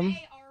like him?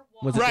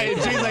 Right.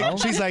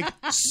 She's like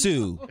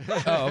Sue.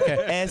 Oh,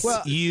 okay.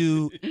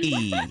 SUE.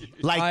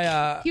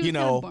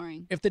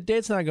 Boring. If the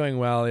date's not going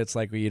well, it's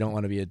you don't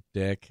want to be a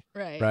dick.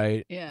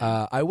 Right.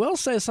 Yeah. I will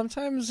say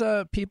sometimes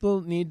people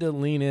need to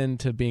lean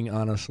into being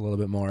honest a little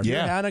bit more. If you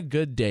had a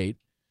good date,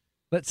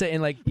 let's say,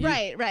 and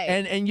right.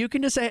 And you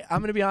can just say,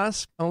 I'm going to be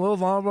honest, I'm a little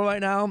vulnerable right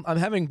now. I'm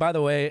having, by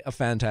the way, a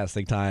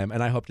fantastic time,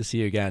 and I hope to see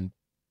you again.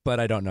 But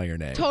I don't know your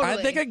name. Totally.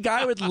 I think a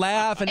guy would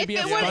laugh and it'd be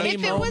a funny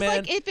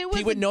moment.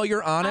 He would know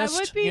you're honest. I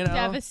would be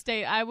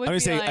devastated. I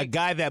would say a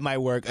guy that might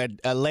work.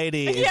 A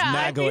lady is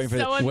not going for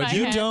this.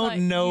 You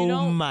don't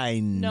know my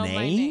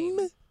name?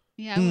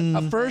 Yeah.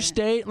 A first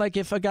date,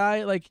 if a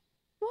guy what?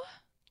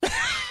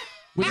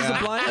 Which is a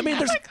blind. I mean,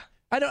 there's.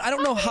 I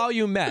don't know how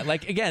you met.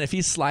 Again, if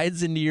he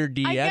slides into your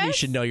DM, you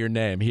should know your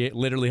name. He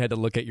literally had to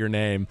look at your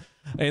name.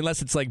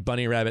 Unless it's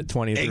Bunny Rabbit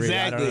 23.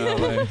 Exactly. I don't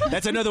know,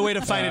 That's another way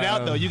to find it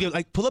out, though. You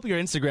get pull up your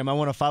Instagram. I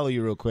want to follow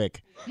you real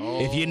quick.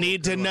 If you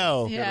need to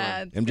know.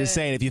 Yeah, I'm just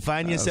saying, if you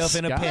find yourself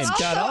in a pinch.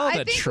 Got all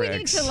the I think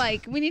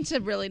tricks. we need to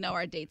really know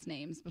our dates'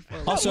 names before.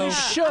 Also,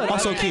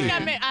 I key. think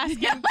I'm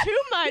asking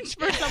too much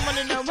for someone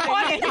to know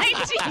my name.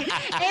 2019.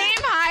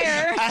 Aim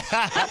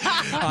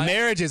higher.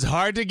 Marriage is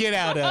hard to get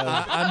out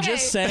of. I'm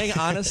just saying,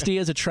 honesty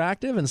is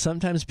attractive, and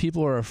sometimes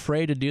people are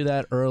afraid to do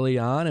that early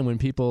on. And when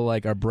people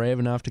are brave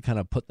enough to kind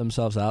of put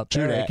themselves out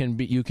there,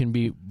 you can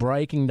be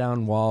breaking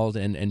down walls,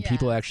 and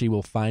people actually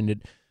will find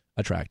it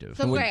attractive.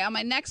 So great. On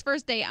my next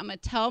first date, I'm gonna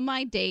tell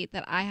my date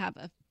that I have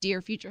a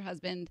dear future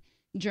husband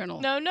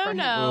journal. No.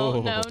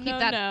 Keep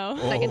that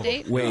second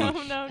date.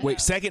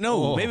 Wait, second?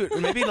 No, maybe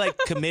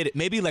committed.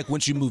 Maybe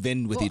once you move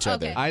in with each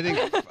other. I think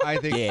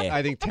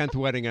 10th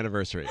wedding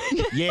anniversary.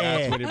 Yeah,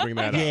 that's when you bring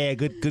that up. Yeah,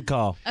 good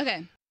call.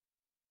 Okay.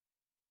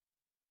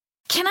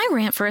 Can I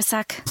rant for a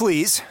sec?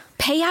 Please.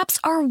 Pay apps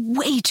are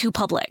way too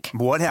public.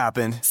 What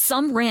happened?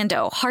 Some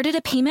rando hearted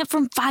a payment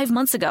from 5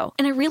 months ago,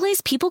 and I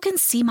realized people can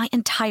see my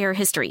entire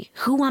history,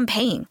 who I'm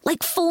paying,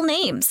 full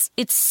names.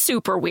 It's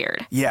super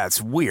weird. Yeah,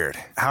 it's weird.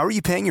 How are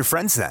you paying your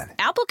friends then?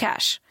 Apple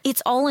Cash.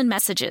 It's all in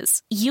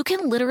messages. You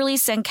can literally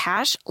send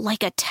cash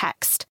like a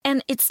text,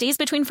 and it stays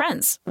between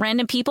friends.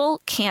 Random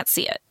people can't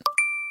see it.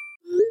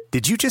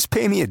 Did you just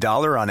pay me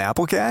 $1 on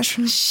Apple Cash?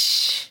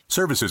 Shh.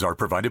 Services are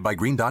provided by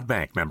Green Dot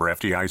Bank. Member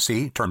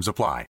FDIC. Terms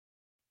apply.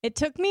 It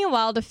took me a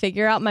while to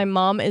figure out my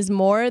mom is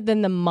more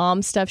than the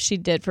mom stuff she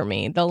did for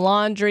me. The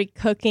laundry,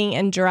 cooking,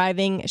 and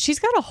driving. She's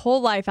got a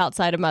whole life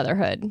outside of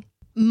motherhood.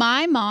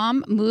 My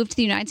mom moved to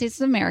the United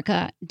States of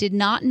America, did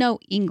not know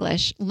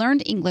English,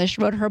 learned English,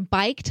 rode her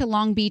bike to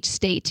Long Beach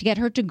State to get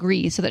her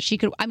degree so that she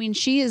could, I mean,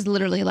 she is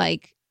literally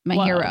like my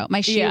hero,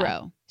 my shiro.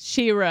 Yeah.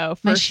 Shiro,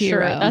 for My sure.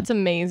 shiro. That's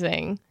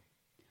amazing.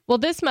 Well,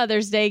 this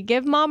Mother's Day,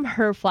 give Mom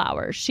her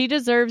flowers. She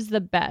deserves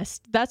the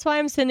best. That's why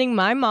I'm sending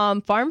my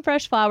mom farm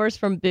fresh flowers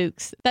from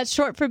Bouqs. That's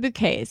short for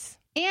bouquets.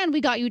 And we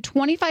got you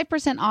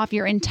 25% off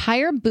your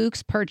entire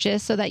Bouqs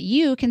purchase so that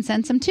you can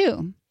send some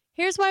too.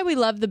 Here's why we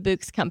love the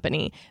Bouqs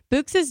company.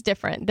 Bouqs is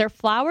different. Their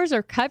flowers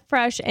are cut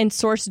fresh and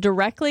sourced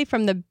directly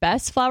from the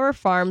best flower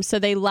farms, so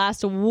they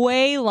last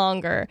way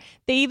longer.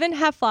 They even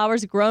have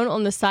flowers grown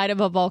on the side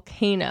of a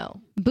volcano.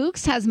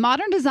 Bouqs has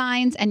modern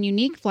designs and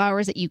unique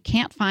flowers that you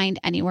can't find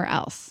anywhere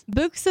else.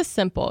 Bouqs is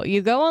simple.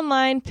 You go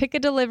online, pick a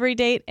delivery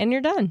date, and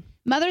you're done.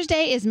 Mother's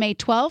Day is May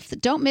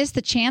 12th. Don't miss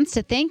the chance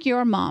to thank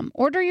your mom.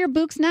 Order your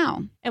Bouqs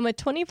now. And with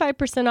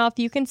 25% off,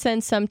 you can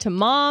send some to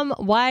mom,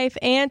 wife,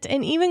 aunt,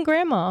 and even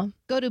grandma.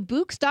 Go to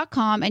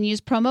Bouqs.com and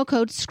use promo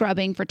code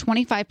SCRUBBING for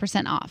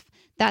 25% off.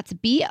 That's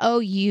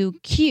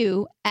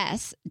BOUQS.com,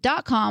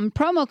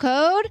 promo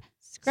code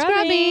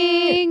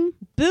SCRUBBING.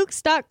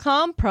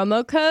 Bouqs.com,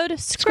 promo code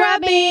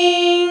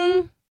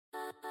SCRUBBING.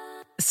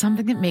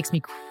 Something that makes me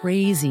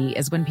crazy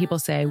is when people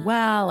say,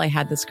 well, I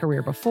had this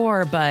career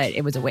before, but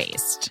it was a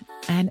waste.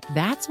 And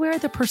that's where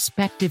the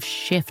perspective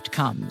shift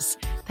comes,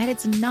 that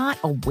it's not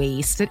a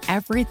waste, that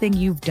everything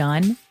you've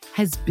done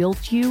has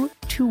built you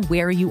to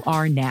where you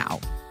are now.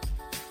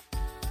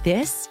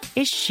 This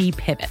is She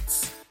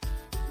Pivots,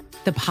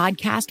 the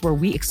podcast where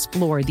we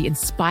explore the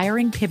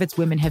inspiring pivots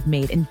women have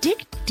made and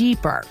dig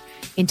deeper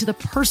into the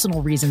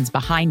personal reasons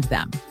behind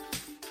them.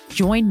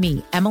 Join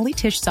me, Emily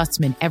Tish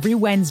Sussman, every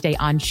Wednesday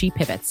on She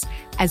Pivots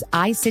as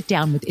I sit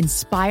down with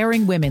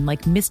inspiring women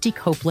like Misty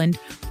Copeland,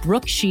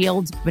 Brooke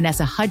Shields,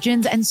 Vanessa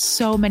Hudgens, and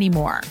so many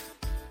more.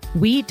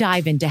 We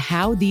dive into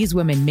how these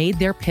women made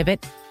their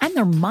pivot and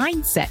their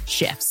mindset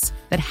shifts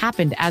that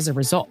happened as a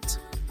result.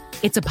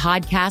 It's a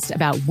podcast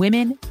about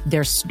women,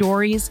 their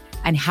stories,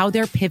 and how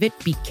their pivot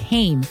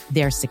became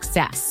their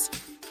success.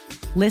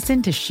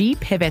 Listen to She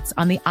Pivots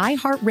on the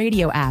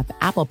iHeartRadio app,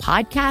 Apple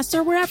Podcasts,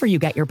 or wherever you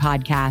get your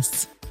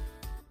podcasts.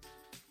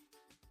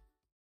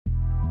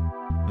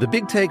 The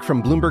Big Take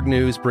from Bloomberg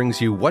News brings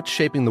you what's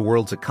shaping the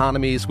world's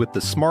economies with the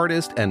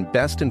smartest and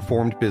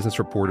best-informed business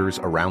reporters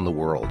around the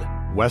world.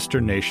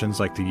 Western nations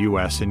like the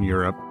U.S. and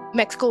Europe.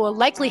 Mexico will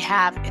likely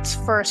have its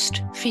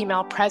first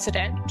female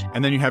president.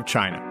 And then you have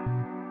China.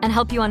 And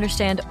help you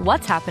understand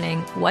what's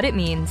happening, what it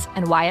means,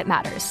 and why it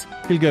matters.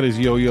 He'll get his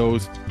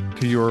yo-yos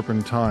to Europe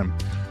in time.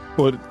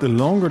 But the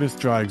longer this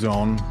drags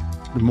on,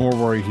 the more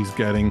worry he's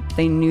getting.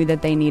 They knew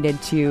that they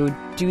needed to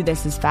do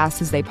this as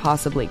fast as they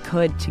possibly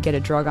could to get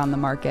a drug on the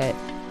market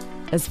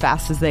as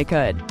fast as they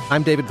could.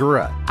 I'm David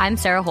Gura. I'm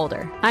Sarah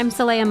Holder. I'm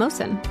Saleha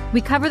Mohsen.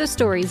 We cover the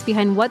stories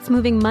behind what's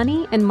moving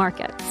money and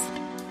markets.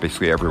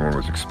 Basically, everyone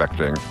was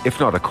expecting, if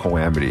not a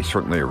calamity,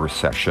 certainly a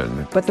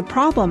recession. But the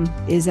problem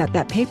is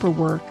that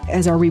paperwork,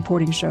 as our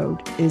reporting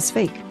showed, is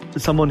fake.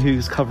 As someone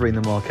who's covering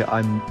the market,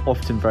 I'm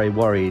often very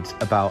worried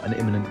about an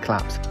imminent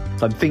collapse.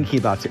 So I'm thinking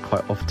about it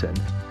quite often.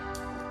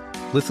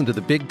 Listen to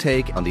The Big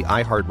Take on the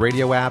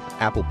iHeartRadio app,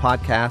 Apple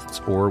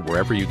Podcasts, or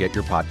wherever you get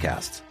your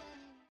podcasts.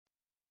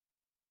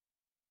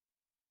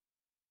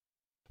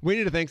 We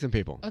need to thank some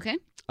people. Okay.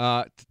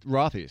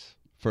 Rothy's,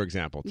 for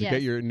example. To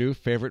get your new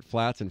favorite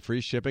flats and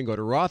free shipping, go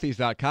to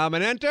rothys.com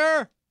and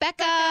enter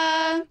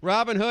Becca.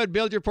 Robinhood.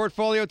 Build your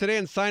portfolio today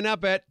and sign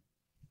up at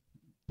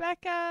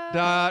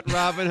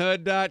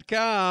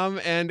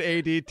Becca.robinhood.com and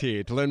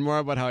ADT. To learn more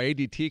about how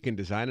ADT can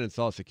design and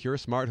install a secure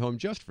smart home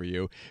just for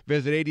you,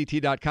 visit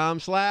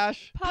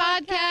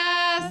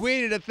ADT.com/podcast.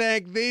 We need to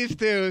thank these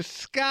two,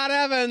 Scott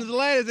Evans,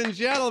 ladies and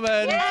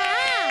gentlemen.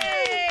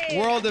 Yay!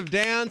 World of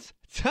Dance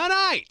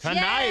tonight.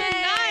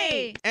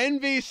 Yay!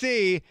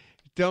 NBC.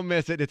 Don't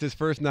miss it. It's his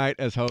first night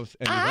as host,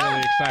 and we're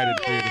really excited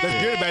for you to see.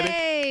 That's good, baby.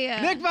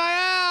 Nick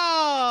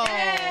Viall!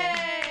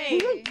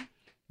 Yay!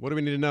 What do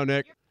we need to know,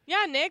 Nick?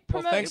 Yeah, Nick,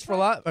 Well, promote thanks for a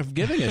lot of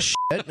giving a shit.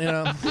 You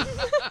know,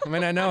 I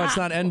mean, I know it's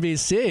not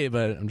NBC,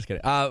 but I'm just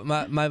kidding.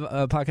 My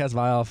podcast,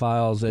 Viall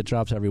Files, it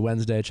drops every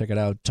Wednesday. Check it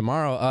out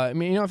tomorrow. I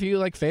mean, you know, if you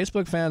like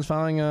Facebook fans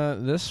following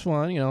this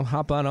one, you know,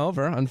 hop on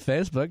over on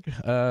Facebook.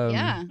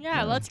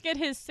 Yeah, let's get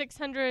his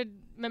 600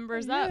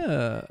 members up.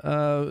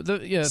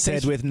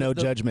 Said with no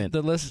judgment.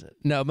 The list,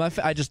 no,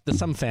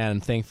 some fan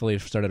thankfully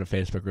started a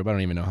Facebook group. I don't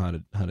even know how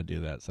to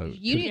do that. So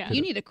you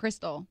need a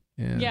crystal.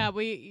 Yeah,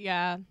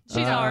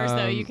 she's ours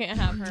though. You can't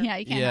have her. Yeah,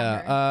 you can't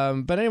have her.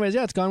 But anyways,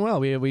 it's gone well.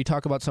 We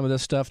talk about some of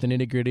this stuff, the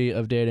nitty gritty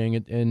of dating,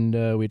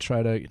 and we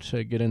try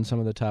to get in some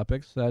of the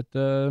topics that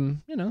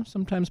you know,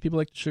 sometimes people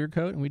like to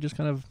sugarcoat, and we just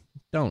kind of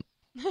don't.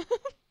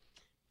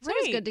 It's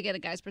always good to get a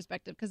guy's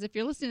perspective, because if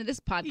you're listening to this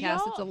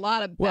podcast, it's a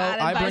lot of bad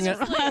advice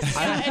from us.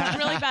 It's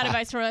really bad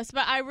advice from us.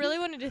 But I really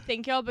wanted to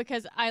thank y'all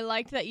because I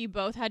liked that you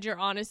both had your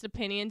honest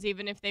opinions,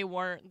 even if they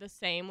weren't the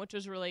same, which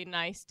was really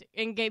nice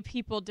and gave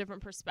people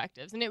different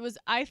perspectives. And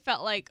I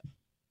felt like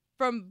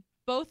from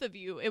both of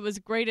you, it was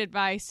great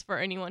advice for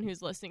anyone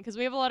who's listening, because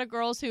we have a lot of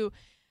girls who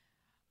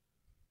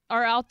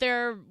are out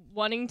there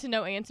wanting to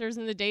know answers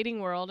in the dating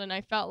world, and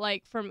I felt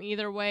like from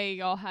either way,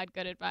 y'all had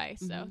good advice.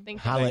 So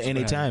thank you. Holla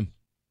anytime.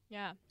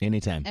 Yeah.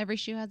 Anytime. Every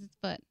shoe has its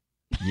foot.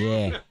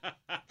 Yeah.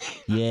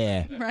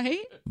 Yeah.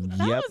 Right?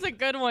 That was a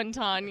good one,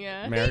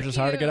 Tanya. Marriage is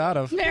hard to get out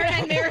of.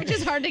 Marriage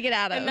is hard to get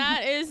out of. And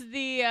that is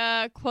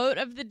the quote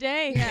of the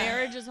day.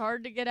 Marriage is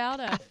hard to get out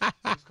of.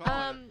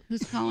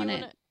 Who's calling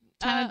it?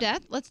 Time of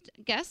death? Let's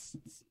guess.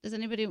 Does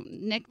anybody,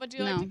 Nick? Would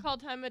you like to call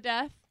time of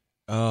death?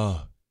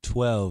 Oh,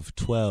 12,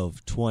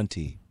 12,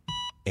 20,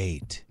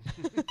 8.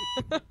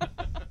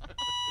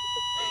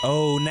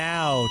 Oh,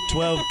 now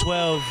 12,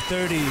 12,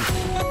 30.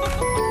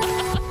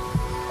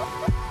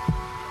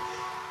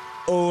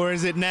 Or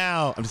is it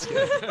now? I'm just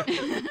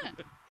kidding.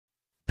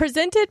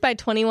 Presented by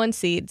 21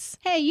 Seeds.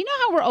 Hey, you know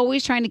how we're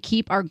always trying to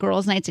keep our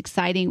girls' nights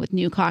exciting with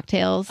new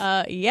cocktails?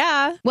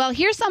 Yeah. Well,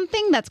 here's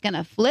something that's going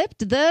to flip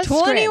the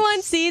 21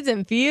 script. Seeds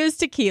infused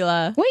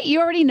tequila. Wait,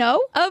 you already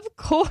know? Of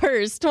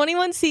course.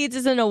 21 Seeds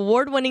is an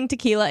award-winning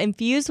tequila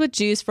infused with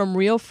juice from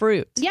real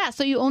fruit. Yeah,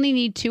 so you only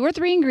need 2 or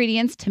 3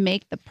 ingredients to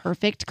make the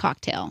perfect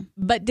cocktail.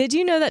 But did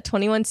you know that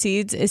 21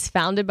 Seeds is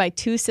founded by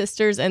 2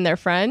 sisters and their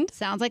friend?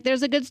 Sounds like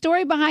there's a good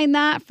story behind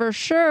that for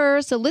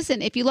sure. So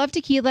listen, if you love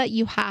tequila,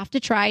 you have to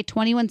try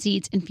 21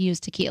 Seeds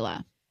infused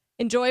tequila.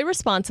 Enjoy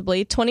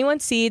responsibly. 21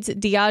 Seeds,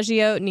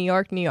 Diageo, New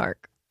York, New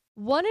York.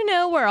 Want to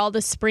know where all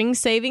the spring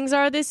savings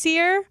are this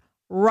year?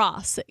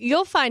 Ross.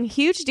 You'll find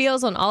huge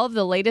deals on all of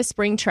the latest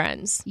spring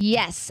trends.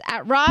 Yes,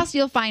 at Ross,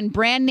 you'll find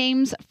brand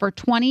names for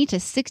 20 to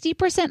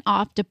 60%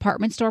 off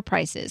department store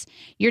prices.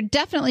 You're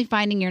definitely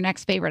finding your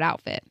next favorite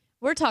outfit.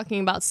 We're talking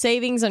about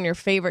savings on your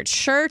favorite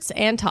shirts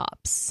and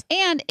tops.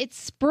 And it's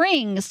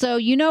spring, so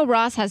you know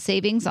Ross has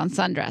savings on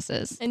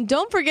sundresses. And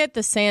don't forget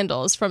the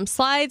sandals. From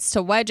slides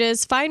to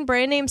wedges, find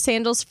brand name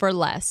sandals for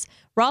less.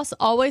 Ross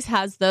always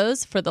has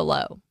those for the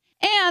low.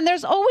 And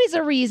there's always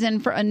a reason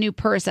for a new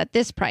purse at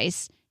this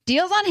price.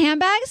 Deals on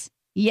handbags?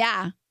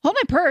 Yeah. Hold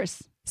my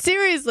purse.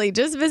 Seriously,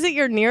 just visit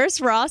your nearest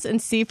Ross and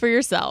see for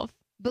yourself.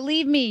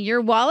 Believe me,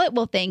 your wallet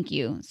will thank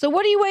you. So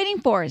what are you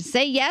waiting for?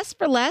 Say yes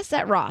for less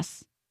at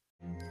Ross.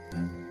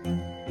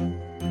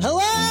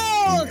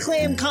 Hello,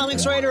 acclaimed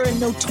comics writer and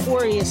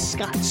notorious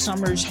Scott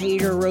Summers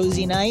hater,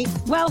 Rosie Knight.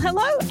 Well,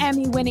 hello,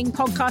 Emmy-winning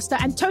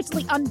podcaster and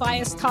totally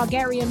unbiased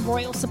Targaryen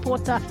royal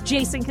supporter,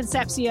 Jason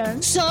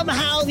Concepcion.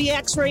 Somehow the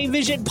X-Ray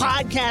Vision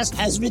podcast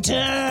has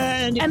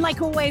returned. And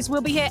like always, we'll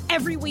be here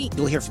every week.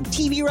 You'll hear from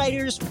TV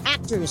writers,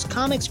 actors,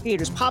 comics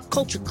creators, pop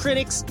culture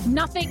critics.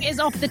 Nothing is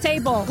off the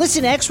table.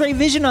 Listen to X-Ray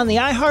Vision on the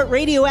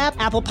iHeartRadio app,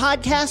 Apple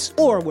Podcasts,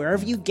 or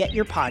wherever you get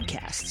your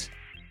podcasts.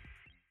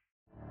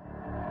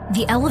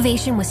 The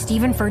Elevation with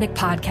Stephen Furtick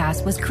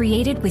podcast was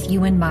created with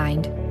you in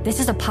mind. This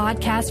is a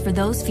podcast for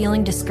those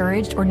feeling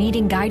discouraged or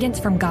needing guidance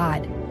from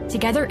God.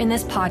 Together in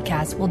this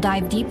podcast, we'll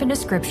dive deep into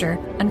Scripture,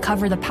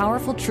 uncover the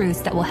powerful truths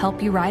that will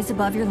help you rise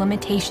above your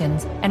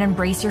limitations and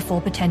embrace your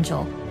full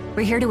potential.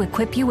 We're here to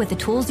equip you with the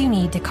tools you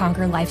need to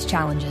conquer life's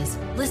challenges.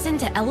 Listen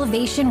to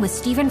Elevation with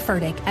Stephen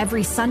Furtick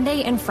every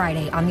Sunday and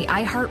Friday on the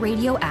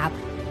iHeartRadio app,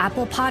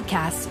 Apple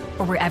Podcasts,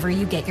 or wherever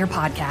you get your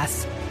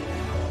podcasts.